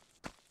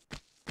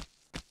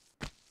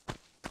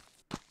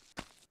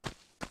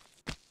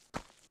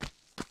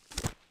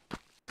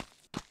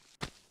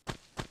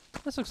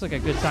 This looks like a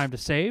good time to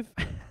save.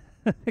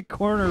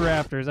 Corner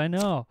rafters, I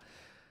know.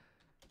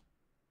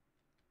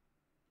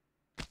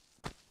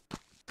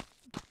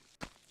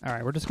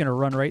 Alright, we're just going to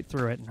run right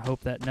through it and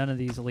hope that none of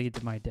these lead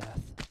to my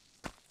death.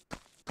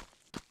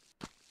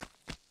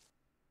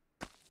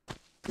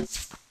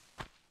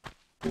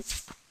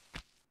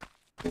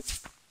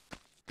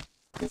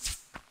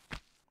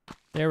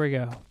 There we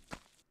go.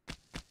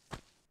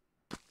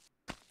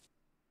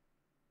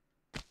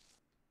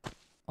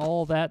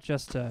 All that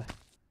just to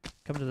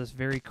come to this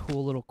very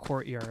cool little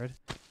courtyard.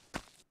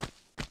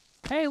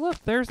 Hey, look,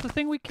 there's the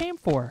thing we came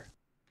for.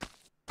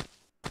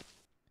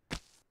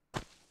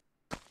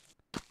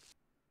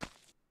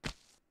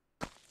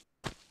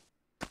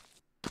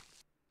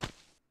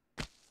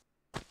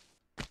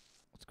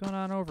 What's going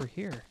on over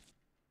here?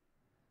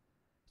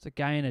 There's a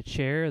guy in a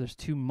chair. There's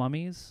 2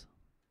 mummies.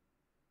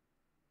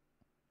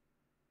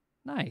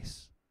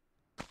 Nice.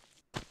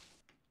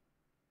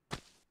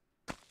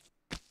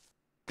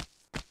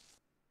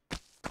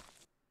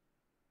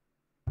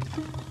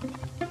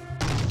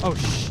 Oh,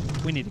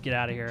 we need to get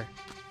out of here.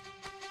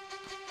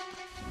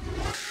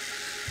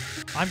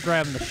 I'm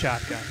grabbing the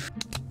shotgun.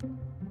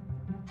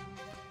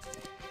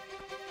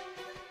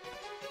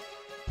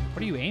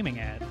 What are you aiming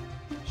at?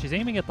 She's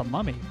aiming at the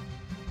mummy.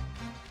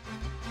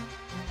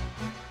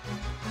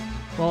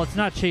 Well, it's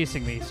not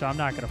chasing me, so I'm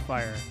not going to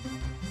fire.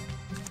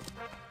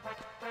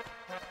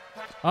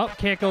 Oh,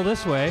 can't go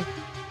this way.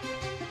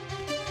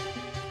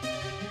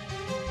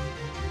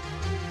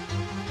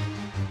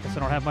 Guess I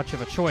don't have much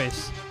of a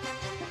choice.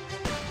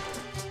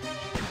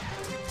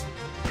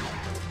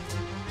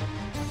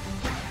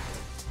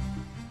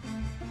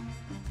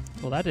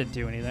 Well, that didn't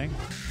do anything.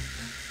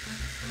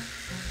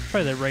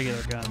 Try the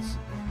regular guns.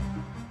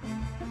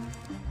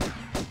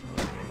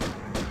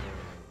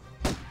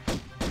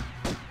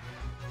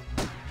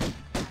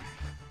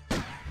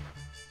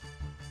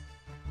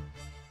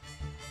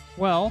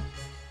 Well,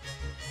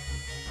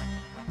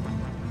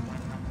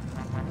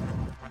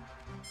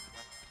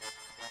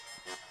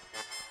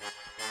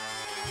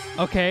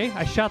 okay,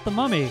 I shot the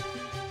mummy.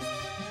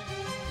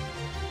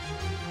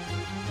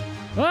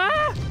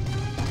 Ah!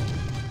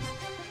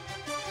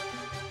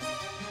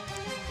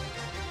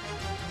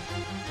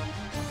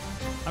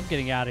 I'm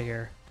getting out of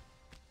here.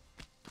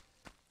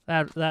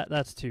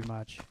 That's too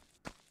much.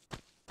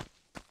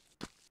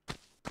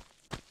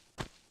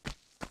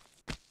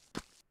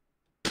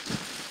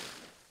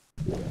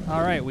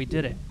 All right, we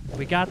did it.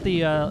 We got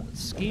the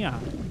ski on.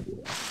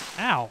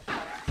 Ow.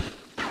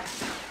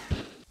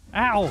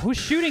 Ow, who's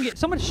shooting it?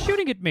 Someone's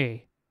shooting at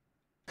me.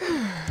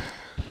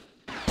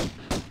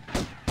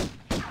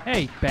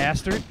 Hey,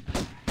 bastard.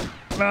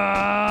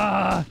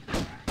 Ah!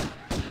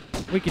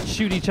 We could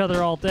shoot each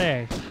other all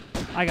day.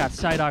 I got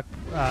Psyduck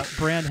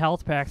brand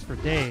health packs for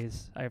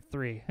days. I have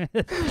 3.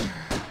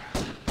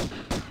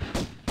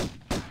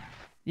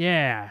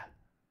 Yeah.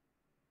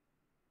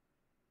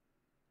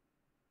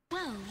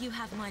 Well, you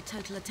have my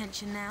total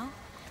attention now.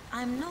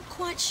 I'm not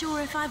quite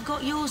sure if I've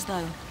got yours,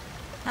 though.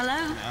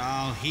 Hello?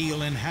 I'll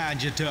heel and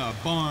hide you to a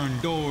barn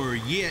door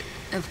yet.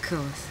 Of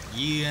course.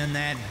 You and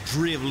that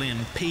driveling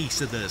piece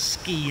of the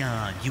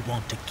ski-on. You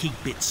want to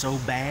keep it so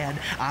bad,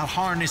 I'll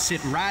harness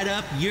it right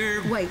up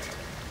your... Wait.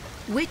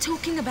 We're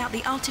talking about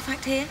the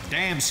artifact here?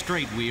 Damn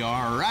straight we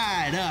are,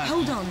 right up.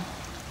 Hold on.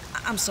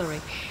 I'm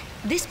sorry.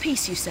 This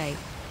piece, you say.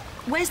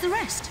 Where's the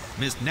rest?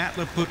 Miss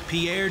Natla put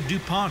Pierre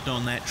DuPont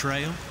on that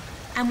trail.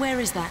 And where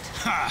is that?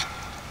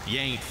 Ha! You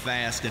ain't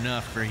fast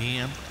enough for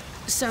him.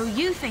 So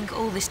you think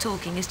all this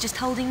talking is just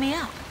holding me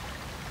up?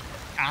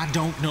 I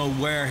don't know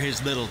where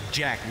his little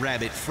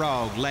jackrabbit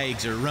frog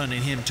legs are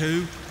running him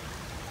to.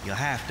 You'll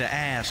have to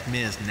ask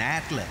Miss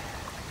Natla.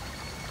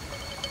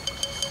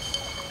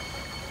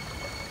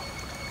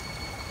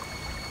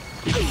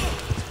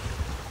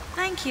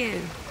 Thank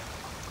you.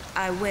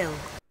 I will.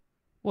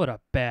 What a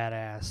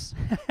badass.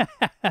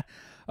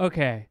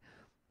 Okay.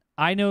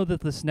 I know that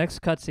this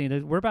next cutscene,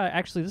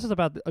 this is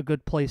about a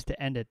good place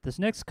to end it. This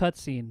next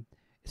cutscene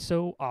is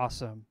so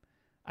awesome.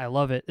 I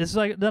love it. This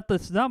is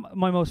it's not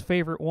my most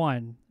favorite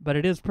one, but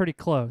it is pretty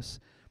close.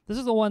 This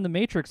is the one The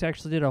Matrix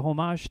actually did a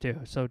homage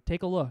to, so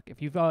take a look.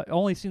 If you've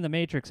only seen The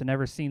Matrix and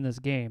never seen this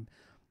game,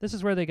 this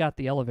is where they got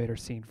the elevator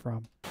scene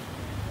from.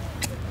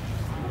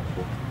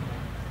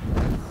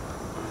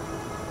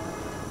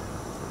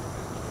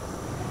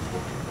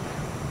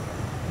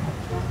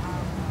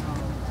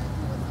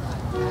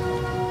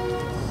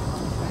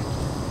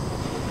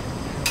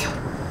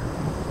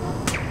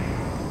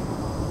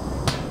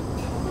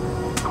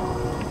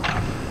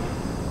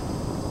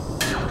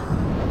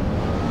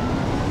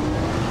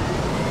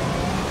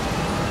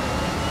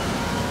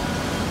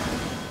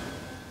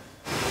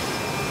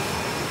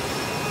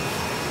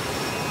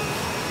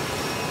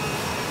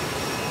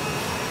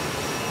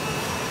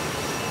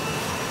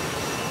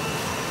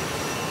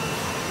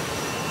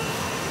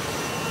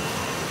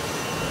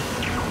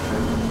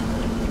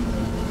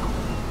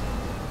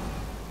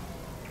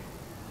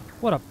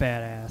 What a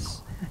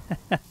badass.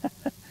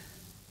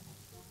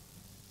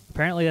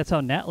 Apparently that's how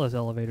Natla's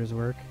elevators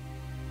work.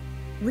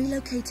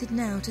 Relocated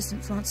now to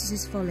St.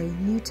 Francis's Folly,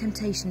 new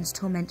temptations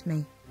torment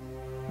me.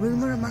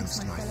 Rumor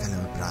amongst my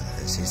fellow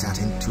brothers is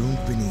that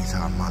entombed beneath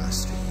our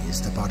monastery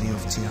is the body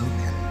of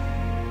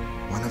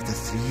Teopen, one of the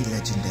 3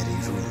 legendary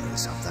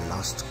rulers of the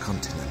lost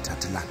continent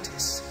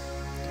Atlantis,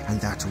 and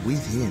that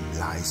with him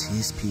lies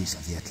his piece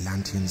of the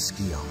Atlantean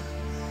Scion,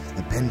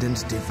 a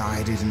pendant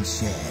divided and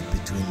shared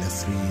between the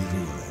 3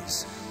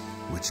 rulers,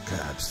 which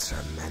curbs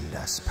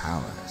tremendous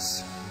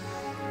powers.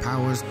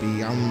 Powers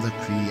beyond the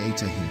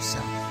Creator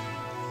himself.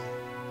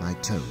 My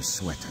toes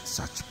sweat at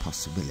such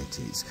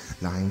possibilities,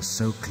 lying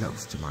so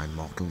close to my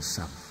mortal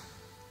self.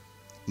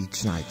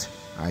 Each night,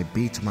 I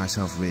beat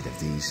myself rid of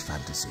these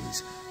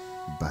fantasies,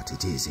 but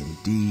it is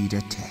indeed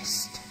a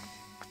test.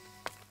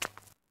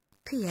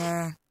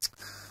 Pierre,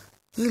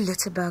 you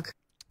litterbug.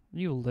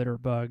 You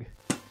litterbug.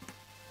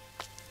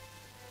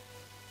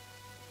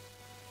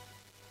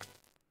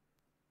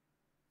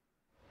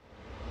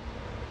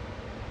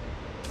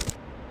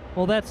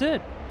 Well, that's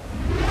it.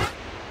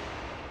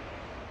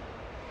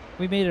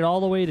 We made it all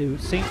the way to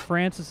St.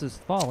 Francis's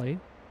Folly.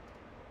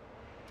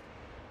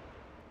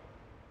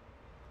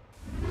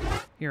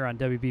 here on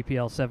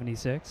WBPL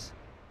 76.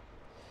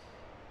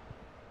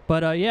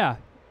 But yeah,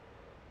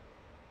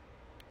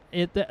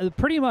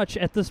 pretty much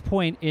at this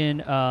point in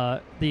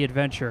the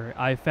adventure,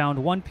 I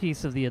found one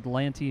piece of the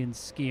Atlantean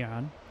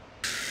Scion.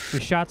 We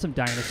shot some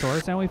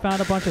dinosaurs, and we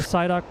found a bunch of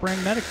Psyduck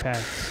Brang medic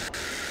packs.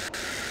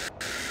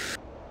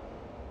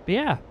 But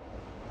yeah,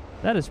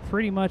 that is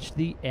pretty much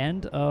the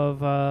end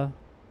of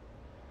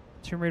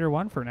Tomb Raider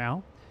 1 for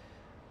now.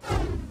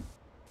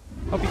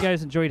 Hope you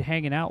guys enjoyed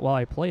hanging out while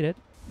I played it.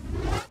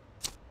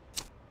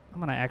 I'm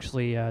going to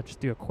actually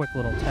just do a quick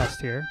little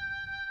test here.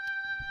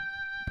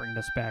 Bring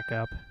this back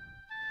up.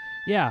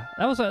 Yeah,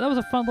 that was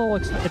a fun little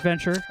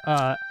adventure.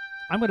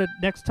 I'm going to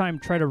next time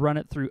try to run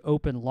it through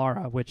Open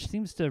Lara, which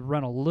seems to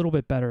run a little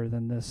bit better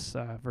than this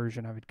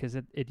version of it, because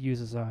it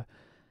uses I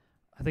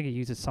think it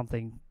uses some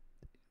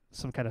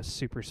kind of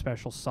super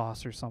special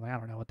sauce or something. I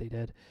don't know what they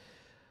did.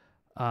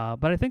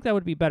 But I think that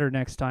would be better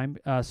next time.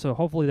 So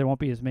hopefully there won't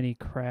be as many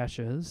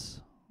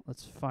crashes.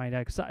 Let's find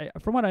out. 'Cause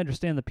from what I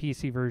understand, the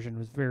PC version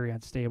was very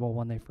unstable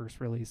when they first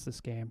released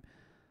this game.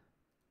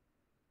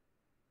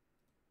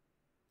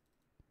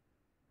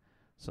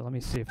 So let me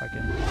see if I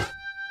can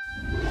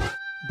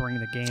bring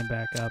the game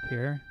back up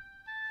here.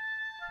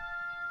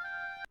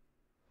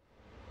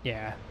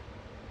 Yeah.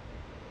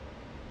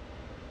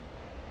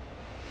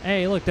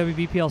 Hey, look,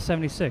 WBPL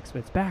 76, but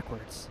it's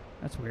backwards.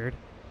 That's weird.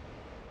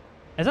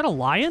 Is that a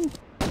lion?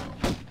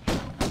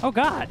 Oh,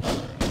 God.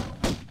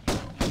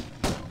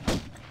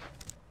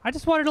 I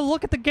just wanted to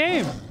look at the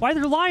game. Why are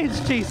there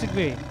lions chasing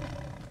me?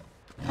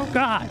 Oh,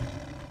 God.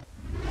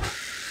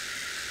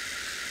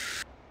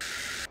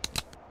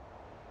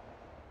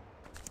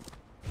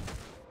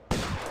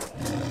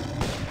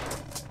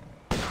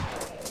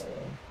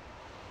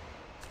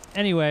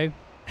 Anyway,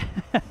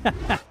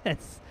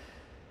 it's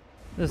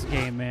this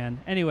game, man.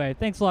 Anyway,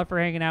 thanks a lot for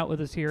hanging out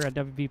with us here at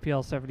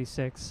WBPL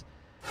 76.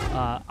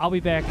 I'll be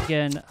back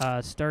again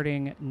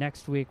starting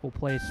next week. We'll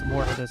play some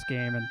more of this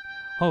game, and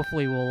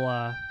hopefully we'll,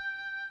 I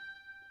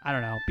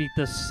don't know, beat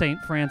this St.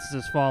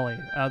 Francis's Folly.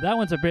 That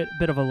one's a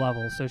bit of a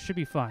level, so it should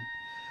be fun.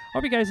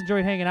 Hope you guys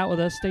enjoyed hanging out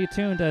with us. Stay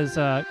tuned, as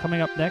coming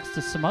up next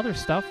is some other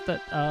stuff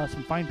that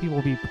some fine people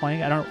will be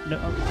playing. I don't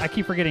know. I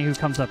keep forgetting who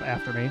comes up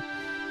after me,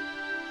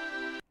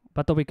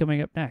 but they'll be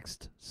coming up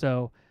next.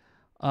 So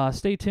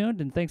stay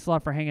tuned, and thanks a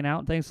lot for hanging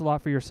out. Thanks a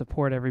lot for your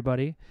support,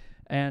 everybody.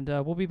 And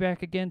we'll be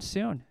back again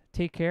soon.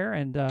 Take care,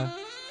 and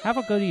have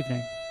a good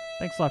evening.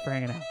 Thanks a lot for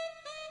hanging out.